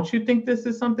 don't you think this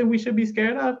is something we should be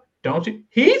scared of? Don't you?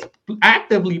 He's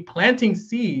actively planting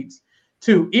seeds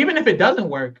to, even if it doesn't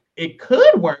work, it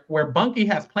could work where Bunky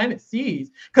has planted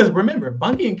seeds. Because remember,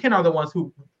 Bunky and Ken are the ones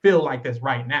who feel like this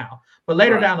right now. But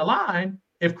later down the line,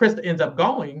 if Krista ends up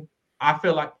going, I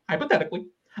feel like, hypothetically,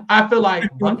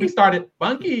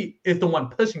 Bunky is the one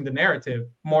pushing the narrative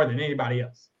more than anybody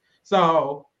else.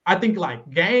 So I think like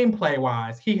gameplay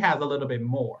wise, he has a little bit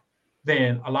more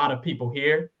than a lot of people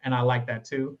here. And I like that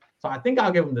too. So I think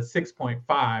I'll give him the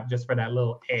 6.5 just for that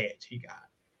little edge he got.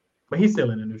 But he's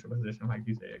still in a neutral position, like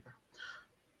you said.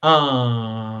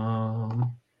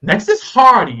 Next is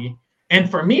Hardy. And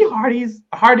for me,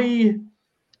 Hardy,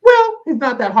 well, he's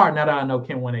not that hard now that I know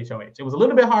Kent won HOH. It was a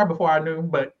little bit hard before I knew,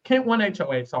 but Kent won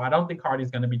HOH, so I don't think Hardy's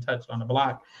going to be touched on the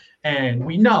block. And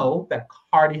we know that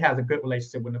Hardy has a good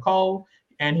relationship with Nicole,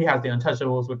 and he has the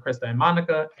Untouchables with Krista and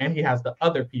Monica, and he has the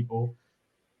other people.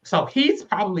 So he's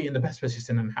probably in the best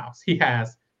position in the house. He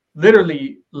has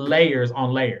literally layers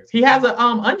on layers. He has an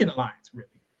onion alliance, really.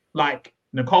 Like,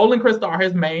 Nicole and Krista are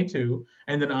his main 2,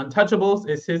 and then Untouchables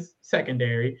is his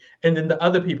secondary, and then the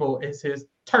other people is his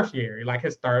tertiary, like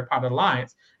his third part of the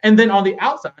alliance. And then on the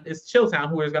outside is Chilltown,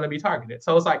 who is going to be targeted.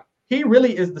 So it's like he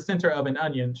really is the center of an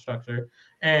onion structure,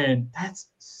 and that's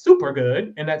super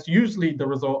good. And that's usually the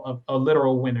result of a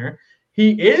literal winner.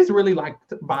 He is really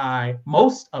liked by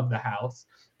most of the house,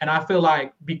 and I feel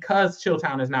like because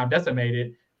Chilltown is now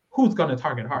decimated, who's going to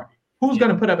target Hardy? Who's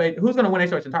going to win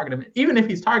HOH and target him? Even if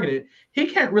he's targeted, he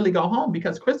can't really go home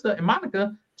because Krista and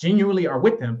Monica genuinely are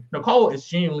with him. Nicole is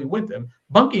genuinely with him.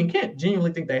 Bunky and Kent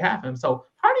genuinely think they have him. So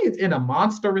Hardy is in a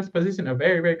monstrous position, a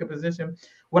very, very good position.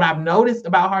 What I've noticed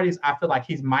about Hardy is I feel like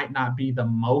he might not be the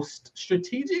most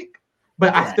strategic,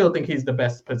 but I still think he's the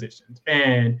best positioned.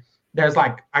 And there's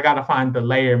like, I got to find the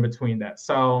layer in between that.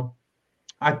 So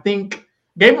I think,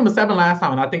 gave him a 7 last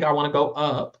time, and I think I want to go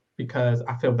up because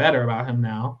I feel better about him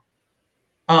now.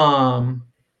 I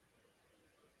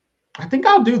think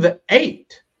I'll do the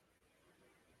 8.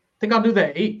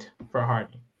 For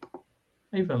Hardy.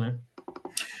 How you feeling?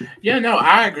 Yeah, no,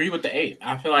 I agree with the 8.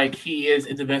 I feel like he is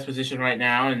in the best position right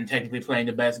now and technically playing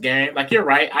the best game. Like, you're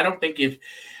right. I don't think if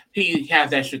he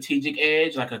has that strategic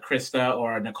edge, like a Krista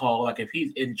or a Nicole, like if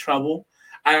he's in trouble,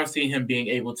 I don't see him being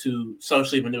able to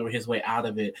socially maneuver his way out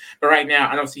of it. But right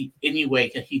now, I don't see any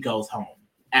way that he goes home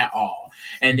at all.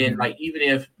 And then, like, even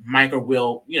if Mike or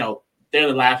Will, they're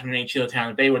the last remaining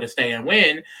Chilltown, if they were to stay and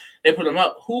win, they put him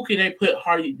up. Who can they put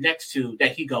Hardy next to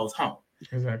that he goes home?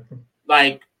 Exactly.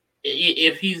 Like,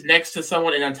 if he's next to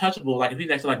someone in Untouchable, like if he's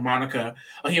next to like Monica,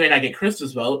 he may not get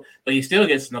Krista's vote, but he still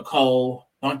gets Nicole,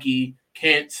 Bunky,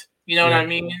 Kent. You know what I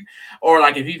mean? Or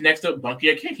like if he's next to Bunky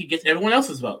or Kent, he gets everyone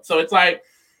else's vote. So it's like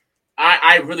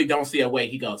I really don't see a way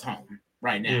he goes home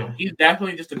right now. Yeah. He's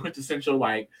definitely just a quintessential,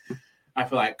 like, I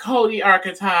feel like Cody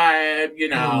archetype,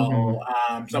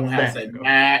 someone has said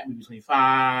Matt, maybe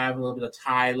 25, a little bit of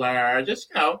Tyler,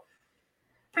 just,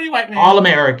 pretty white man. All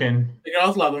American. The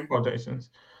girls love him.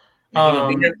 Quotations. He'll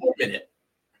be here for a minute.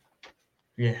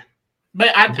 Yeah.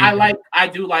 But I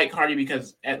do like Hardy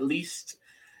because at least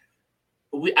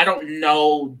I don't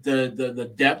know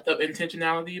the depth of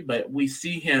intentionality, but we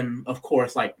see him, of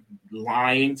course, like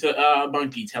lying to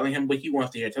Bunky, telling him what he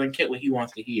wants to hear, telling Kit what he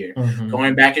wants to hear,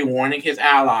 going back and warning his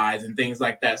allies and things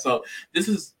like that. So this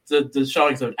is the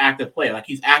showing of active play. Like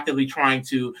he's actively trying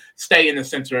to stay in the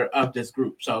center of this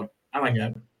group. So I like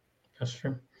that. That's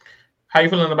true. How you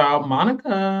feeling about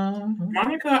Monica?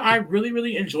 Monica, I really,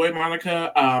 really enjoy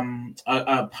Monica.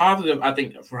 A positive, I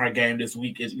think, for her game this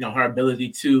week is, her ability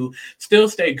to still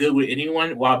stay good with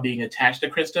anyone while being attached to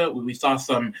Krista. We saw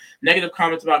some negative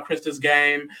comments about Krista's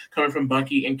game coming from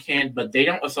Bunky and Kent, but they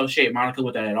don't associate Monica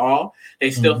with that at all.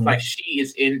 They still feel like she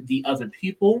is in the other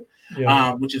people,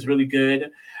 which is really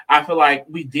good. I feel like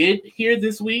we did hear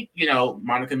this week,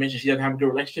 Monica mentioned she doesn't have a good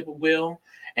relationship with Will.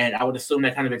 And I would assume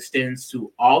that kind of extends to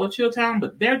all of Chilltown,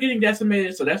 but they're getting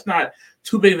decimated, so that's not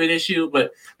too big of an issue.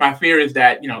 But my fear is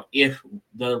that, if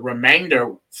the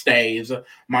remainder stays,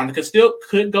 Monica still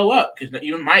could go up because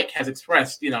even Mike has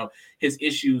expressed, his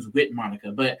issues with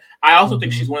Monica. But I also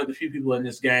think she's one of the few people in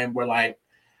this game where, like,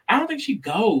 I don't think she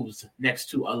goes next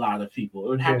to a lot of people. It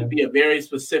would have to be a very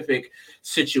specific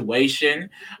situation,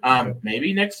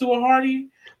 maybe next to a Hardy.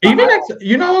 Even next,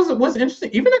 what's interesting?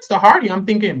 Even next to Hardy, I'm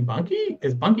thinking Bunky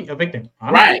is a victim,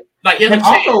 right? Like, and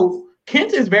also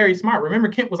Kent is very smart. Remember,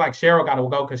 Kent was like, Cheryl got to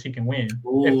go because she can win.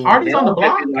 Ooh, if Hardy's on the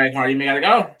block, like Hardy may gotta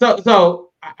go.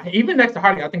 So even next to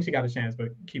Hardy, I think she got a chance, but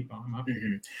keep on.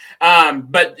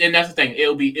 But and that's the thing.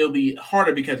 It'll be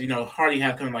harder because Hardy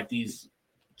has kind of like these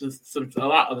a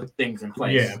lot of things in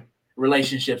place. Yeah.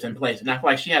 Relationships in place, and I feel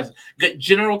like she has good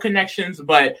general connections,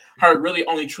 but her really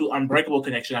only true unbreakable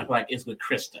connection I feel like is with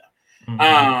Krista,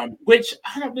 which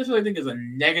I don't necessarily think is a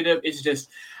negative. It's just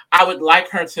I would like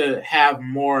her to have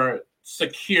more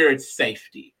secured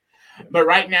safety, but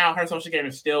right now her social game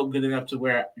is still good enough to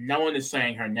where no one is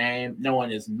saying her name, no one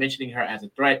is mentioning her as a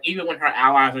threat, even when her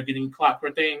allies are getting clocked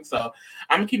for things. So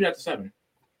I'm gonna keep it at the 7.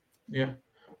 Yeah.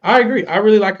 I agree. I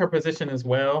really like her position as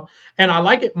well. And I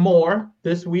like it more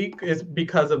this week is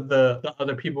because of the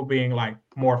other people being like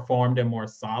more formed and more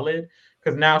solid.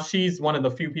 Because now she's one of the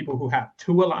few people who have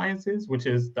 2 alliances, which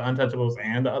is the Untouchables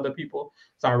and the other people.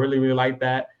 So I really, really like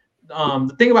that.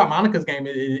 The thing about Monica's game,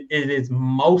 it is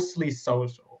mostly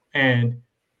social. And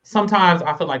sometimes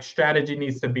I feel like strategy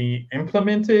needs to be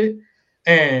implemented.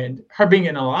 And her being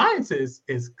in alliances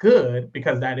is good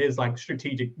because that is like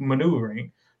strategic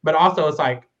maneuvering. But also, it's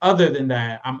like, other than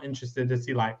that, I'm interested to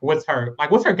see like what's her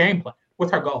game plan?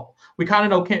 What's her goal? We kind of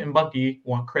know Kent and Bunky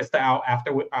want Krista out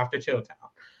after Chilltown.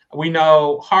 We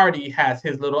know Hardy has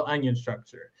his little onion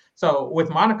structure. So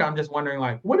with Monica, I'm just wondering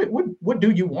like, what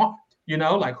do you want?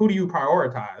 Like who do you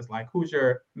prioritize? Like who's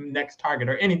your next target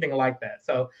or anything like that?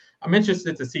 So I'm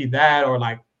interested to see that or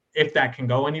like if that can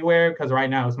go anywhere because right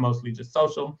now it's mostly just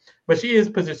social. But she is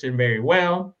positioned very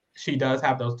well. She does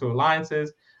have those 2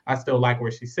 alliances. I still like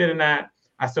where she's sitting at.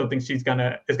 I still think it's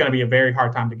gonna be a very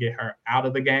hard time to get her out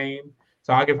of the game.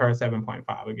 So I'll give her a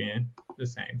 7.5 again. The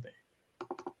same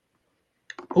thing.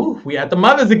 Ooh, we at the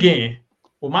mothers again.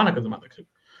 Well, Monica's a mother too.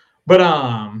 But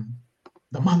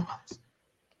the mothers.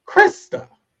 Krista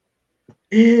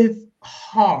is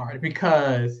hard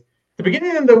because the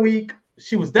beginning of the week,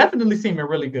 she was definitely seeming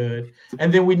really good.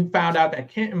 And then we found out that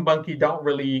Kent and Bunky don't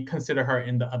really consider her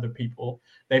in the other people.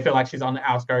 They feel like she's on the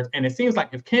outskirts. And it seems like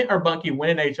if Kent or Bunky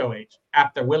win an HOH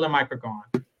after Will and Mike are gone,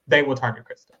 they will target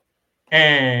Krista.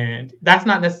 And that's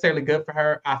not necessarily good for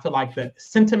her. I feel like the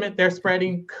sentiment they're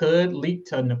spreading could leak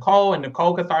to Nicole, and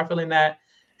Nicole could start feeling that.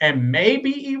 And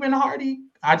maybe even Hardy.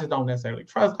 I just don't necessarily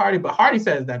trust Hardy. But Hardy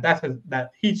says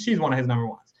she's one of his number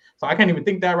ones. So I can't even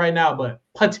think that right now. But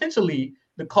potentially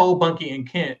Nicole, Bunky, and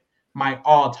Kent might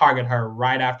all target her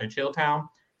right after Chilltown.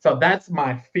 So that's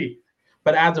my fear.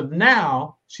 But as of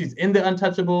now, she's in the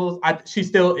Untouchables. She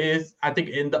still is, I think,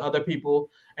 in the other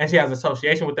people, and she has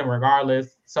association with them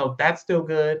regardless. So that's still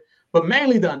good. But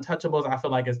mainly the Untouchables, I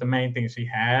feel like, is the main thing she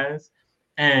has.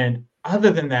 And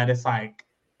other than that, it's like,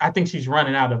 I think she's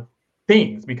running out of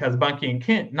things because Bunky and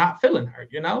Kent not feeling her,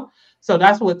 you know? So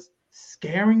that's what's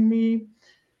scaring me.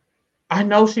 I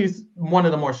know she's one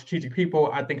of the more strategic people.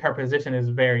 I think her position is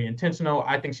very intentional.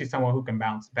 I think she's someone who can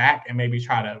bounce back and maybe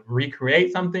try to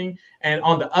recreate something. And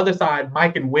on the other side,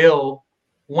 Mike and Will,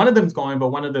 one of them's going, but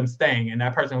one of them's staying. And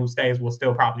that person who stays will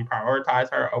still probably prioritize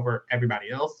her over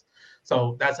everybody else.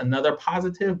 So that's another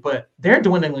positive, but they're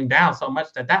dwindling down so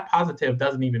much that positive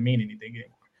doesn't even mean anything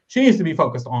anymore. She needs to be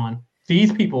focused on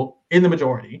these people in the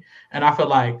majority. And I feel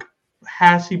like,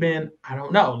 has she been? I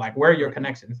don't know. Like, where are your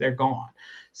connections? They're gone.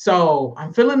 So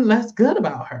I'm feeling less good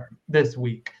about her this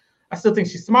week. I still think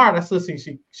she's smart. I still think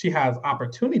she has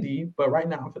opportunity, but right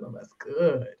now I'm feeling less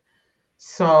good.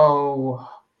 So,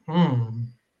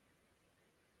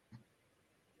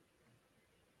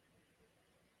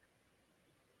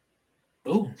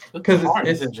 Ooh, because it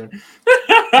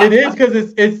is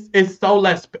because it's so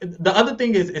less. The other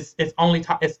thing is it's only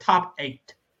it's top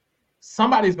 8.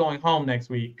 Somebody's going home next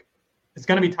week. It's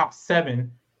going to be top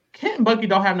 7. Kent and Bunky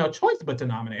don't have no choice but to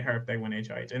nominate her if they win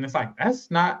HOH. And it's like,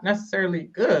 that's not necessarily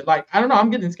good. Like, I don't know.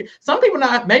 I'm getting scared. Some people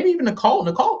not, maybe even Nicole,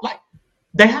 like,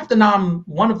 they have to nom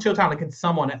one of Chilltown against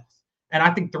someone else. And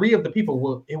I think 3 of the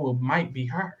people might be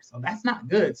her. So that's not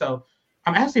good. So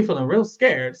I'm actually feeling real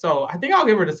scared. So I think I'll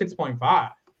give her the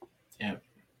 6.5. Yeah.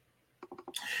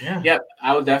 Yep,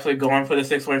 I was definitely going for the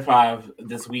 6.5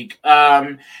 this week.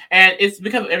 And it's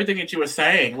because of everything that you were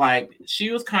saying. Like,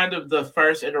 she was kind of the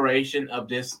first iteration of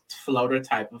this floater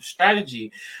type of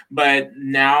strategy. But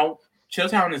now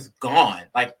Chilltown is gone.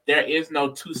 Like, there is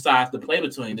no 2 sides to play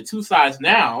between. The 2 sides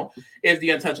now is the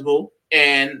Untouchable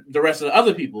and the rest of the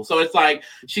other people. So it's like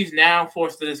she's now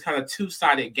forced to this kind of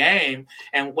 2-sided game.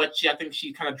 And what I think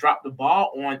she kind of dropped the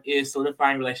ball on is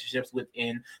solidifying relationships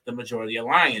within the majority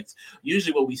alliance.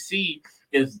 Usually what we see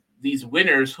is these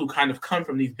winners who kind of come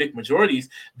from these big majorities,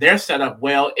 they're set up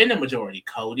well in the majority.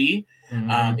 Cody,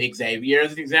 Xavier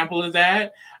is an example of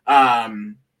that.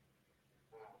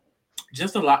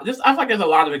 Just a lot. I feel like there's a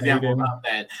lot of examples of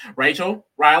that. Rachel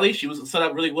Riley, she was set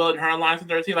up really well in her alliance in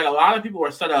 13. Like, a lot of people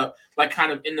were set up like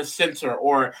kind of in the center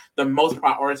or the most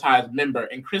prioritized member.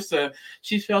 And Krista,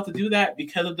 she's failed to do that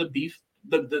because of the beef,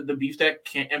 the beef that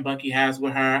Kent and Bunky has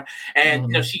with her. And you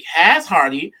know, she has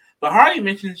Hardy, but Hardy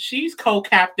mentioned she's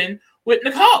co-captain with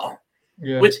Nicole.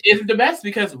 Yeah. Which isn't the best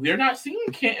because we're not seeing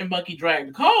Kent and Bunky drag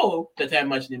Nicole that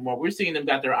much anymore. We're seeing them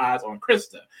got their eyes on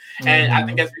Krista. And I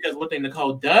think that's because one thing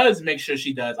Nicole does make sure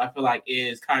she does, I feel like,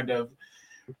 is kind of,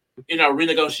 you know,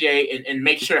 renegotiate and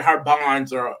make sure her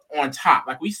bonds are on top.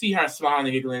 Like, we see her smiling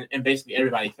and giggling in basically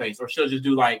everybody's face. Or she'll just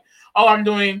do like, oh, I'm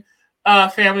doing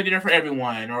family dinner for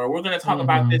everyone, or we're going to talk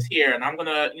about this here, and I'm going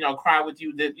to, you know, cry with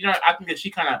you. You know, I think that she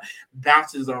kind of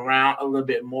bounces around a little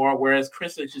bit more, whereas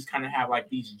Krista just kind of have like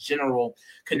these general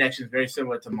connections very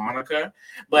similar to Monica.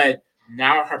 But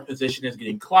now her position is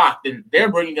getting clocked, and they're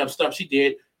bringing up stuff she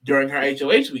did during her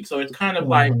HOH week. So it's kind of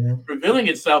like revealing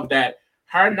itself that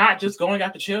her not just going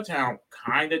after Chilltown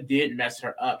kind of did mess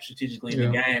her up strategically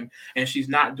in the game, and she's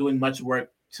not doing much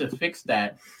work to fix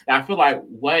that. And I feel like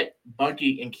what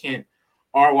Bunky and Kent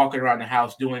are walking around the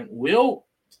house doing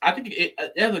I think it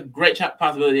has a great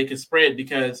possibility it could spread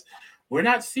because we're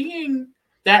not seeing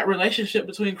that relationship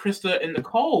between Krista and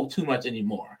Nicole too much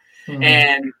anymore.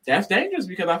 And that's dangerous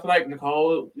because I feel like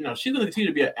Nicole, you know, she's going to continue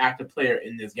to be an active player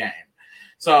in this game.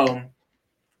 So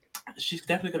she's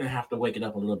definitely going to have to wake it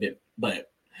up a little bit,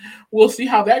 but we'll see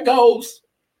how that goes.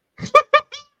 How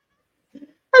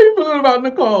you feeling about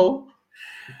Nicole?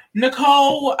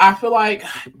 Nicole, I feel like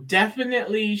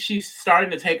definitely she's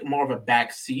starting to take more of a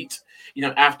back seat. You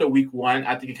know, after week 1,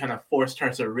 I think it kind of forced her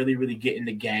to really, really get in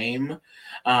the game.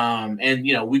 And,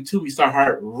 you know, week 2, we saw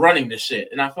her running the shit.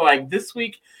 And I feel like this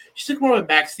week, she took more of a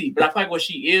back seat. But I feel like what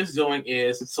she is doing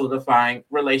is solidifying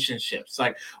relationships.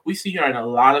 Like, we see her in a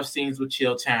lot of scenes with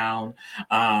Chilltown.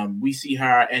 We see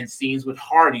her in scenes with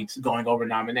Hardy going over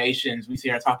nominations. We see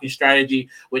her talking strategy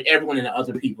with everyone and the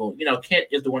other people. You know, Kent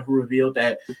is the one who revealed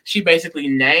that she basically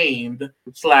named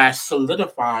 /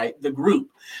 solidified the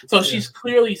group. So she's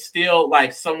clearly still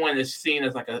like someone is seen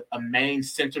as like a main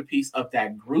centerpiece of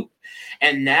that group.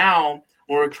 And now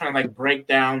when we're trying to like break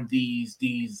down these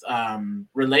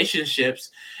relationships,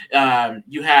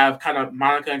 you have kind of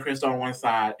Monica and Krista on one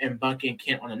side and Bunky and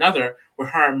Kent on another, where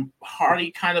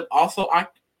Hardy kind of also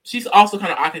she's also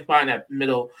kind of occupying that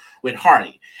middle with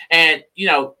Hardy. And, you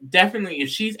know, definitely if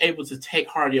she's able to take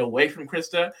Hardy away from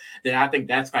Krista, then I think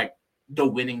that's like the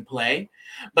winning play.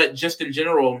 But just in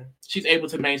general, she's able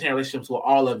to maintain relationships with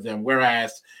all of them.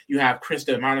 Whereas you have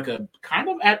Krista and Monica kind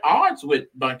of at odds with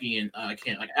Bunky and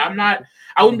Kent. Like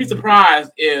I wouldn't be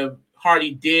surprised if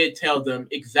Hardy did tell them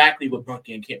exactly what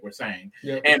Bunky and Kent were saying.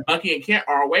 Yep. And Bunky and Kent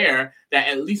are aware that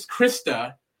at least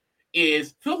Krista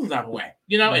is feeling that way,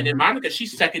 you know, and then Monica,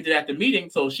 she's seconded at the meeting,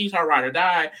 so she's her ride or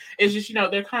die. It's just, you know,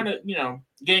 they're kind of, you know,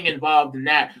 getting involved in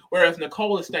that, whereas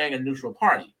Nicole is staying a neutral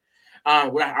party.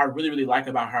 What I really, really like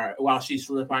about her while she's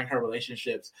solidifying her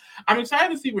relationships. I'm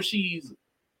excited to see where she's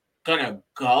gonna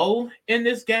go in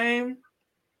this game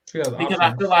because options.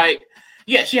 I feel like,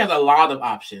 yeah, she has a lot of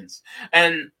options,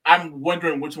 and I'm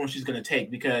wondering which one she's gonna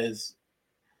take because.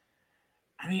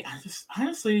 I mean, I just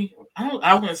honestly, I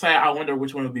was gonna say I wonder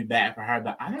which one would be bad for her,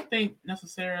 but I don't think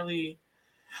necessarily.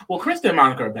 Well, Krista and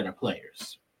Monica are better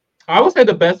players. I would say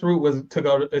the best route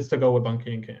is to go with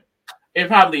Bunky and Kent. It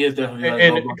probably is definitely,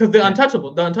 and because the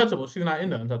Untouchables, she's not in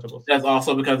the Untouchables. That's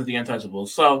also because of the Untouchables.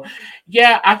 So,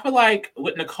 yeah, I feel like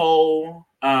with Nicole,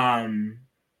 I'll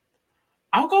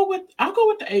go with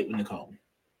the 8 with Nicole.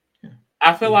 Yeah.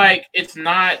 I feel like it's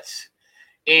not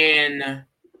in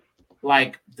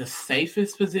like the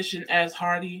safest position as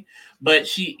Hardy, but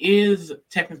she is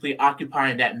technically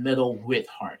occupying that middle with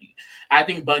Hardy. I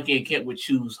think Bunky and Kent would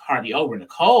choose Hardy over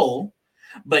Nicole,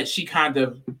 but she kind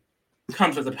of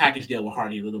comes as a package deal with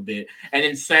Hardy a little bit. And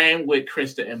then same with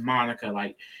Krista and Monica.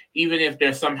 Like, even if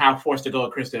they're somehow forced to go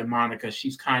with Krista and Monica,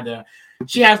 she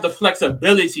has the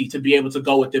flexibility to be able to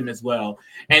go with them as well.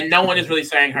 And no one is really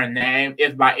saying her name.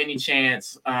 If by any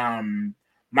chance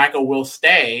Michael will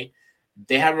stay,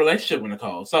 they have a relationship with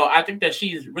Nicole. So I think that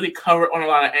she's really covered on a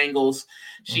lot of angles.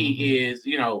 She is,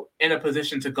 you know, in a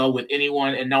position to go with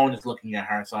anyone, and no one is looking at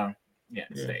her. So, yeah.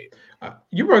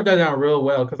 You broke that down real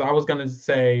well, because I was going to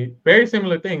say very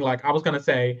similar thing. Like, I was going to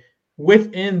say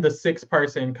within the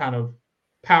 6-person kind of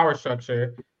power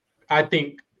structure, I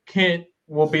think Kent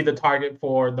will be the target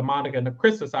for the Monica and the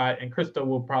Krista side, and Krista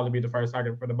will probably be the first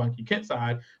target for the Bunky Kent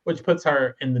side, which puts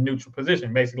her in the neutral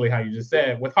position, basically how you just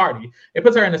said with Hardy. It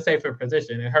puts her in a safer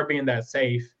position, and her being that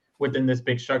safe within this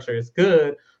big structure is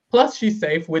good. Plus, she's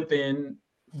safe within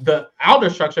the outer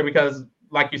structure because,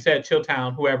 like you said,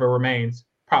 Chilltown, whoever remains,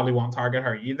 probably won't target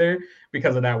her either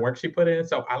because of that work she put in.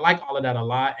 So I like all of that a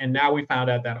lot. And now we found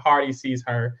out that Hardy sees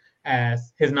her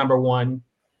as his number one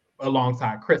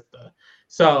alongside Krista.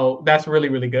 So that's really,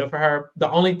 really good for her. The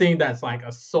only thing that's like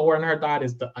a sore in her thought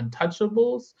is the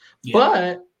Untouchables. Yeah.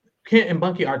 But Kent and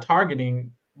Bunky are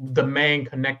targeting the main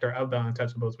connector of the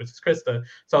Untouchables, which is Krista.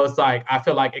 So it's like, I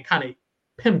feel like it kind of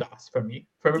PEMDAS for me.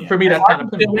 For me, that's kind of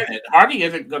PEMDAS. Hardy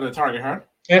isn't going to target her.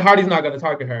 And Hardy's not going to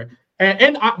target her.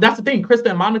 And that's the thing. Krista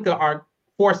and Monica are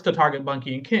forced to target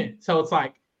Bunky and Kent. So it's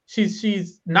like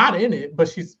she's not in it, but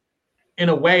she's in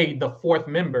a way the 4th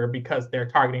member because they're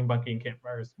targeting Bunky and Kent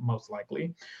first, most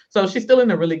likely. So she's still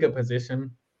in a really good position.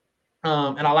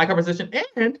 And I like her position.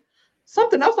 And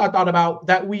something else I thought about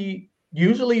that we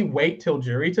usually wait till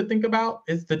jury to think about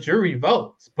is the jury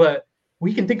votes. But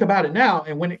we can think about it now.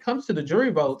 And when it comes to the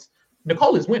jury votes,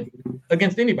 Nicole is winning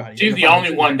against anybody. She's the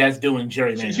only one that's doing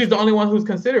jury management. She's the only one who's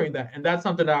considering that. And that's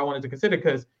something that I wanted to consider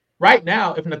because right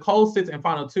now, if Nicole sits in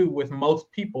final 2 with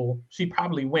most people, she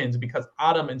probably wins because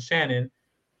Autumn and Shannon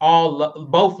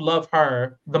both love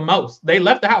her the most. They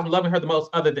left the house loving her the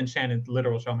most, other than Shannon's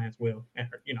literal showman's Will and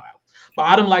her, you know, Alex. But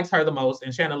Autumn likes her the most,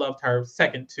 and Shannon loved her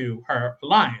second to her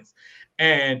alliance.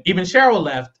 And even Cheryl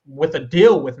left with a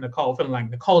deal with Nicole, feeling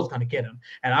like Nicole's going to get him.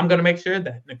 And I'm going to make sure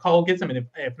that Nicole gets him. And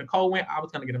if Nicole went, I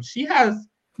was going to get him. She has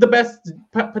the best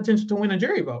potential to win a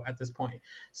jury vote at this point.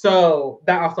 So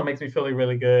that also makes me feel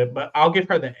really good. But I'll give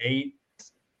her the 8.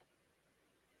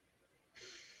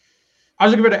 I'll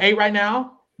just give her the 8 right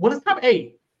now. What is top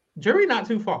 8? Jury not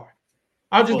too far.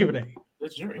 I'll just give it an 8.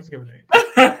 Let's give it an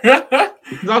 8.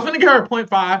 Because I was going to give her a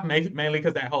 0.5, mainly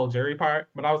because that whole jury part.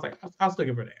 But I was like, I'll still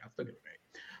give her an 8.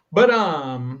 But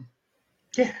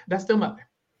yeah, that's still mother.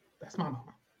 That's my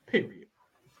mama. Period.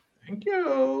 Thank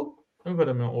you. Let me put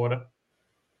them in order.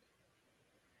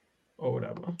 Or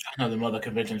whatever. Another mother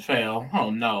convention fail. Oh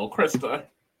no, Krista.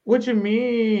 What you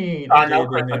mean? I know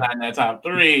Krista not in that top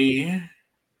 3.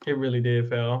 It really did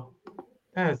fail.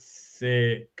 That's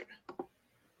sick.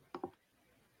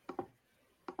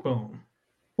 Boom.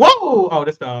 Whoa! Oh,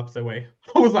 that's the opposite way.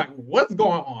 I was like, what's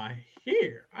going on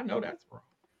here? I know that's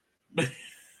wrong.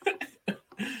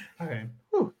 Okay.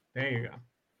 Whew. There you go.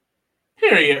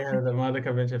 Period. Yeah, the mother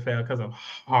convention failed because of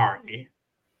Hardy.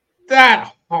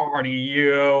 That Hardy,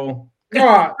 you.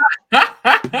 God.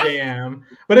 Damn.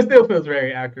 But it still feels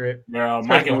very accurate. Girl,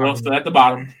 Michael Will still at the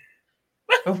bottom.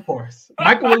 Of course.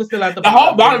 Michael Will is still at the bottom. The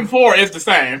whole bottom 4 is the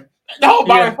same. The whole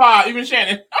bottom five, even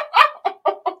Shannon.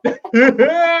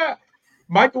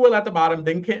 Micah Will at the bottom,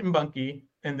 then Kent and Bunkie,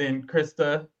 and then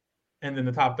Krista, and then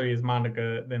the top three is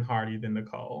Monica, then Hardy, then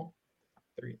Nicole.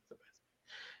 Three is the best.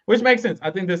 Which makes sense. I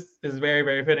think this is very,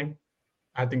 very fitting.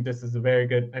 I think this is a very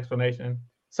good explanation.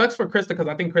 Sucks for Krista because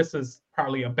I think Krista's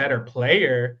probably a better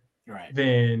player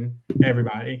than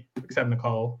everybody except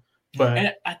Nicole. But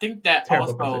and I think that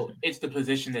also it's the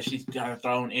position that she's kind of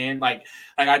thrown in. Like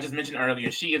I just mentioned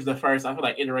earlier, she is the first, I feel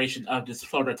like, iteration of this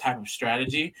floater type of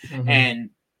strategy. And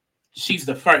she's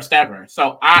the first ever.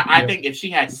 So I think if she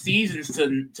had seasons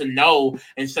to know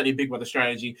and study Big Brother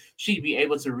strategy, she'd be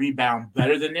able to rebound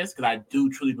better than this, because I do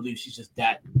truly believe she's just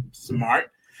that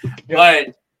smart.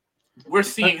 But we're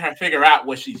seeing her figure out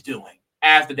what she's doing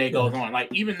as the day goes on. Like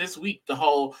even this week, the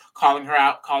whole calling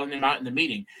them out in the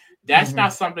meeting. That's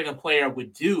not something a player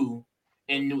would do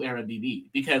in New Era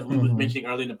BB, because we was mentioning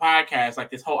earlier in the podcast,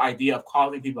 like this whole idea of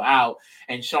calling people out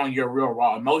and showing your real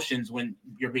raw emotions when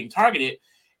you're being targeted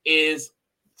is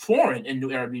foreign in New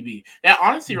Era BB. That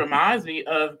honestly reminds me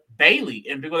of Bailey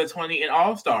in Big Brother 20 and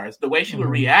All Stars. The way she would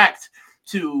react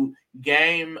to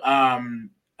game,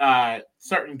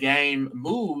 certain game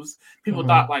moves, people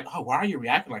thought like, "Oh, why are you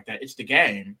reacting like that? It's the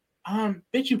game."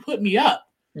 Bitch, you put me up.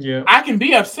 Yeah, I can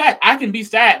be upset. I can be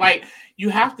sad. Like you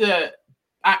have to.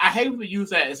 I hate when we use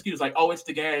that excuse, like, "Oh, it's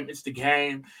the game. It's the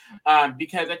game,"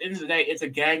 because at the end of the day, it's a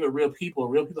game with real people.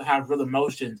 Real people have real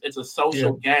emotions. It's a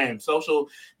social game. Social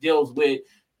deals with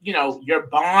your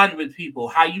bond with people,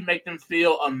 how you make them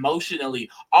feel emotionally.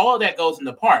 All of that goes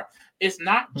into part. It's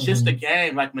not just a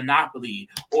game like Monopoly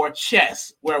or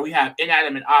chess where we have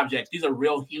inanimate objects. These are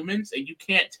real humans, and you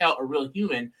can't tell a real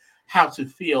human how to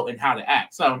feel and how to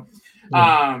act. So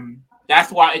that's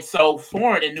why it's so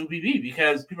foreign in New BB,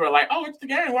 because people are like, "Oh, it's the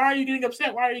game. Why are you getting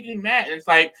upset? Why are you getting mad?" And it's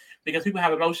like, because people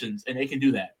have emotions and they can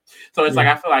do that. So it's like,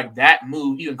 I feel like that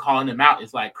move, even calling them out,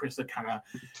 is like Krista kind of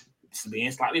being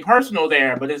slightly personal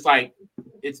there, but it's like,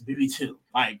 it's BB2.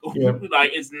 Like,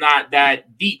 like it's not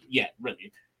that deep yet,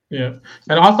 really. Yeah.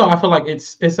 And also I feel like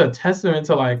it's a testament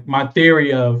to like my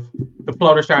theory of the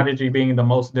floater strategy being the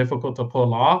most difficult to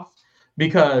pull off,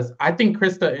 because I think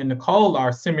Krista and Nicole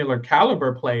are similar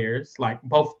caliber players, like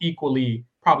both equally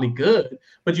probably good,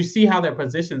 but you see how their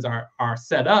positions are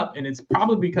set up, and it's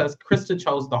probably because Krista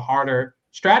chose the harder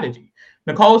strategy.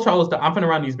 Nicole chose the "I'm finna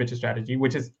run these bitches" strategy,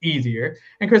 which is easier,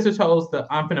 and Krista chose the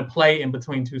 "I'm finna play in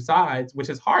between two sides," which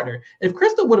is harder. If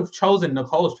Krista would have chosen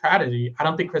Nicole's strategy, I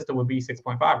don't think Krista would be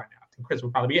 6.5 right now. I think Krista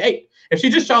would probably be 8. If she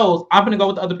just chose "I'm finna go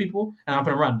with the other people and I'm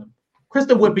finna run them,"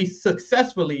 Krista would be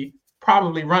successfully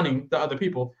probably running the other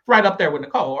people right up there with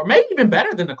Nicole, or maybe even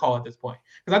better than Nicole at this point.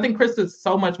 Because I think Krista's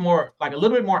so much more, like a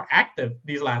little bit more active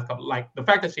these last couple, like the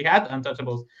fact that she had the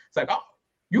Untouchables, it's like, oh,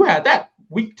 you had that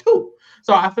week 2.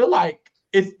 So I feel like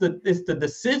it's the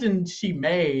decision she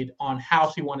made on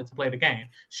how she wanted to play the game.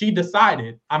 She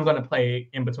decided, I'm going to play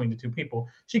in between the two people.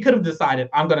 She could have decided,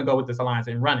 I'm going to go with this alliance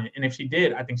and run it. And if she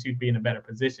did, I think she'd be in a better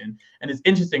position. And it's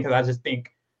interesting because I just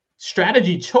think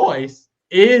strategy choice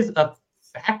is a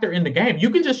factor in the game. You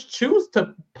can just choose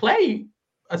to play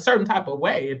a certain type of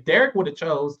way. If Derek would have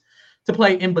chose to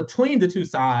play in between the two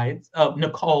sides of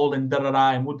Nicole and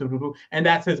and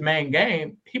that's his main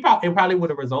game, it probably would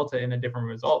have resulted in a different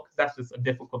result, because that's just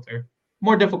a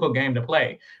more difficult game to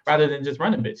play rather than just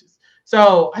running bitches.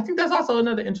 So I think that's also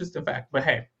another interesting fact. But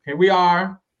hey, here we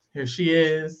are. Here she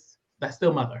is. That's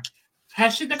still mother.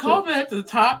 Has she Nicole been at the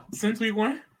top since we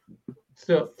won?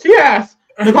 Still, she has.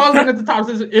 Nicole's been at the top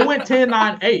since it went 10,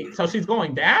 9, 8. So she's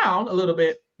going down a little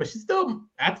bit, but she's still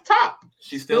at the top.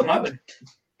 She's still mother.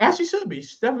 As she should be.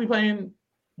 She's definitely playing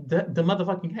the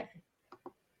motherfucking game.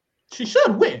 She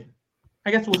should win. I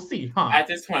guess we'll see, huh? At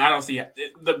this point, I don't see it.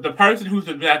 The person who's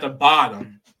been at the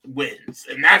bottom wins,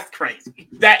 and that's crazy.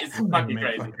 That is fucking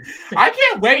crazy. I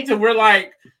can't wait till we're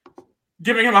like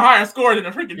giving him a higher score than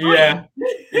a freaking 3.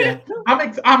 Yeah.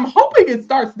 I'm hoping it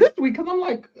starts this week, because I'm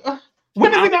like,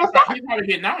 when is it gonna start? He's probably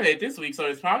getting nominated this week, so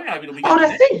it's probably gotta be the week. Oh,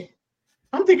 that's it.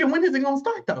 I'm thinking, when is it gonna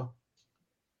start though?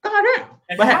 God damn.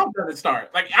 And how does it start?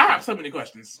 Like, I have so many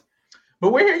questions.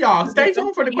 But we're here, y'all. Stay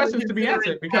tuned for the questions to be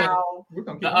answered, because we're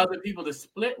gonna the other people to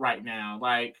split right now.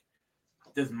 Like,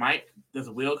 does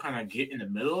Will kind of get in the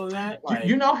middle of that? Like,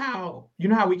 you know how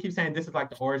we keep saying this is like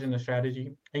the origin of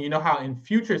strategy, and you know how in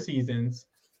future seasons,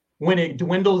 when it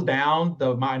dwindles down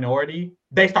the minority,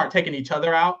 they start taking each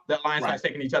other out. The alliance starts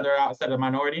taking each other out instead of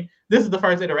minority. This is the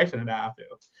first iteration of that. I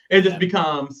feel it just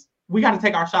becomes, we got to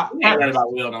take our shot. We ain't worried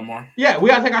about Will no more. Yeah, we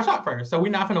got to take our shot first. So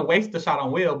we're not going to waste the shot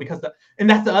on Will, and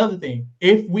that's the other thing.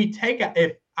 If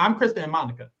I'm Krista and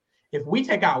Monica, if we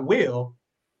take out Will,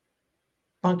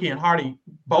 Bunky and Hardy,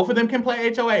 both of them can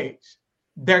play HOH,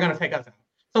 they're going to take us out.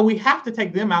 So we have to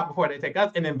take them out before they take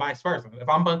us, and then vice versa. If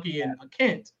I'm Bunky and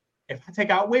Kent, if I take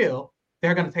out Will,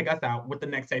 they're going to take us out with the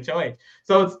next HOH.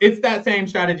 So it's that same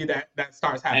strategy that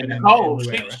starts happening. And Nicole,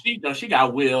 she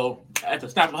got Will at the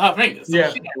snap of her fingers. So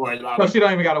she ain't worried about it. So she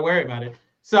don't even got to worry about it.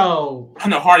 So I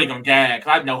know Hardy gonna gag.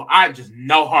 I just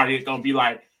know Hardy is gonna be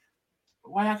like,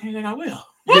 why I can't take out Will?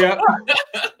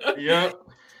 Yep.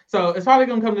 So it's probably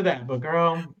gonna come to that. But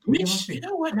girl, you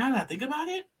know what? Now that I think about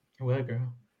it, what, girl?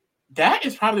 That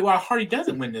is probably why Hardy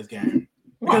doesn't win this game.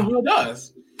 Because Will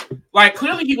does. Like,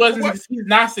 clearly he's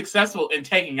not successful in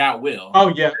taking out Will. Oh,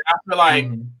 yeah. I feel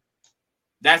like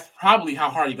that's probably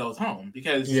how Hardy goes home.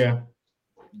 Because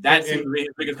that's his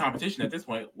biggest competition at this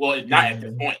point. Well, not at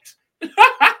this point.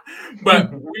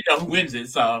 But we know who wins it,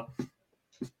 so.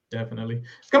 Definitely.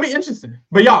 It's going to be interesting.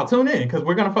 But y'all, tune in, because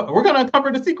we're gonna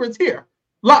uncover the secrets here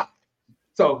live.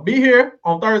 So be here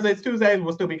on Thursdays, Tuesdays.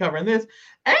 We'll still be covering this.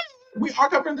 And we are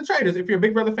covering the traders. If you're a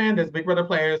Big Brother fan, there's Big Brother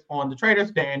players on the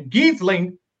traders. Dan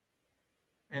Giesling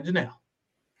and Janelle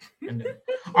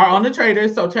are on the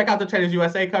traders. So check out the Traders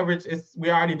USA coverage. We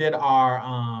already did our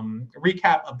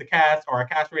recap of the cast or our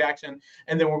cast reaction.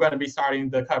 And then we're going to be starting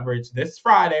the coverage this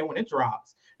Friday when it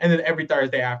drops. And then every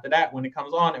Thursday after that when it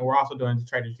comes on. And we're also doing the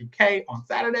Traders UK on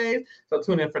Saturdays. So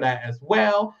tune in for that as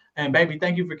well. And baby,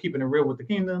 thank you for keeping it real with the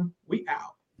kingdom. We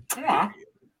out. Mwah.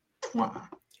 Mwah.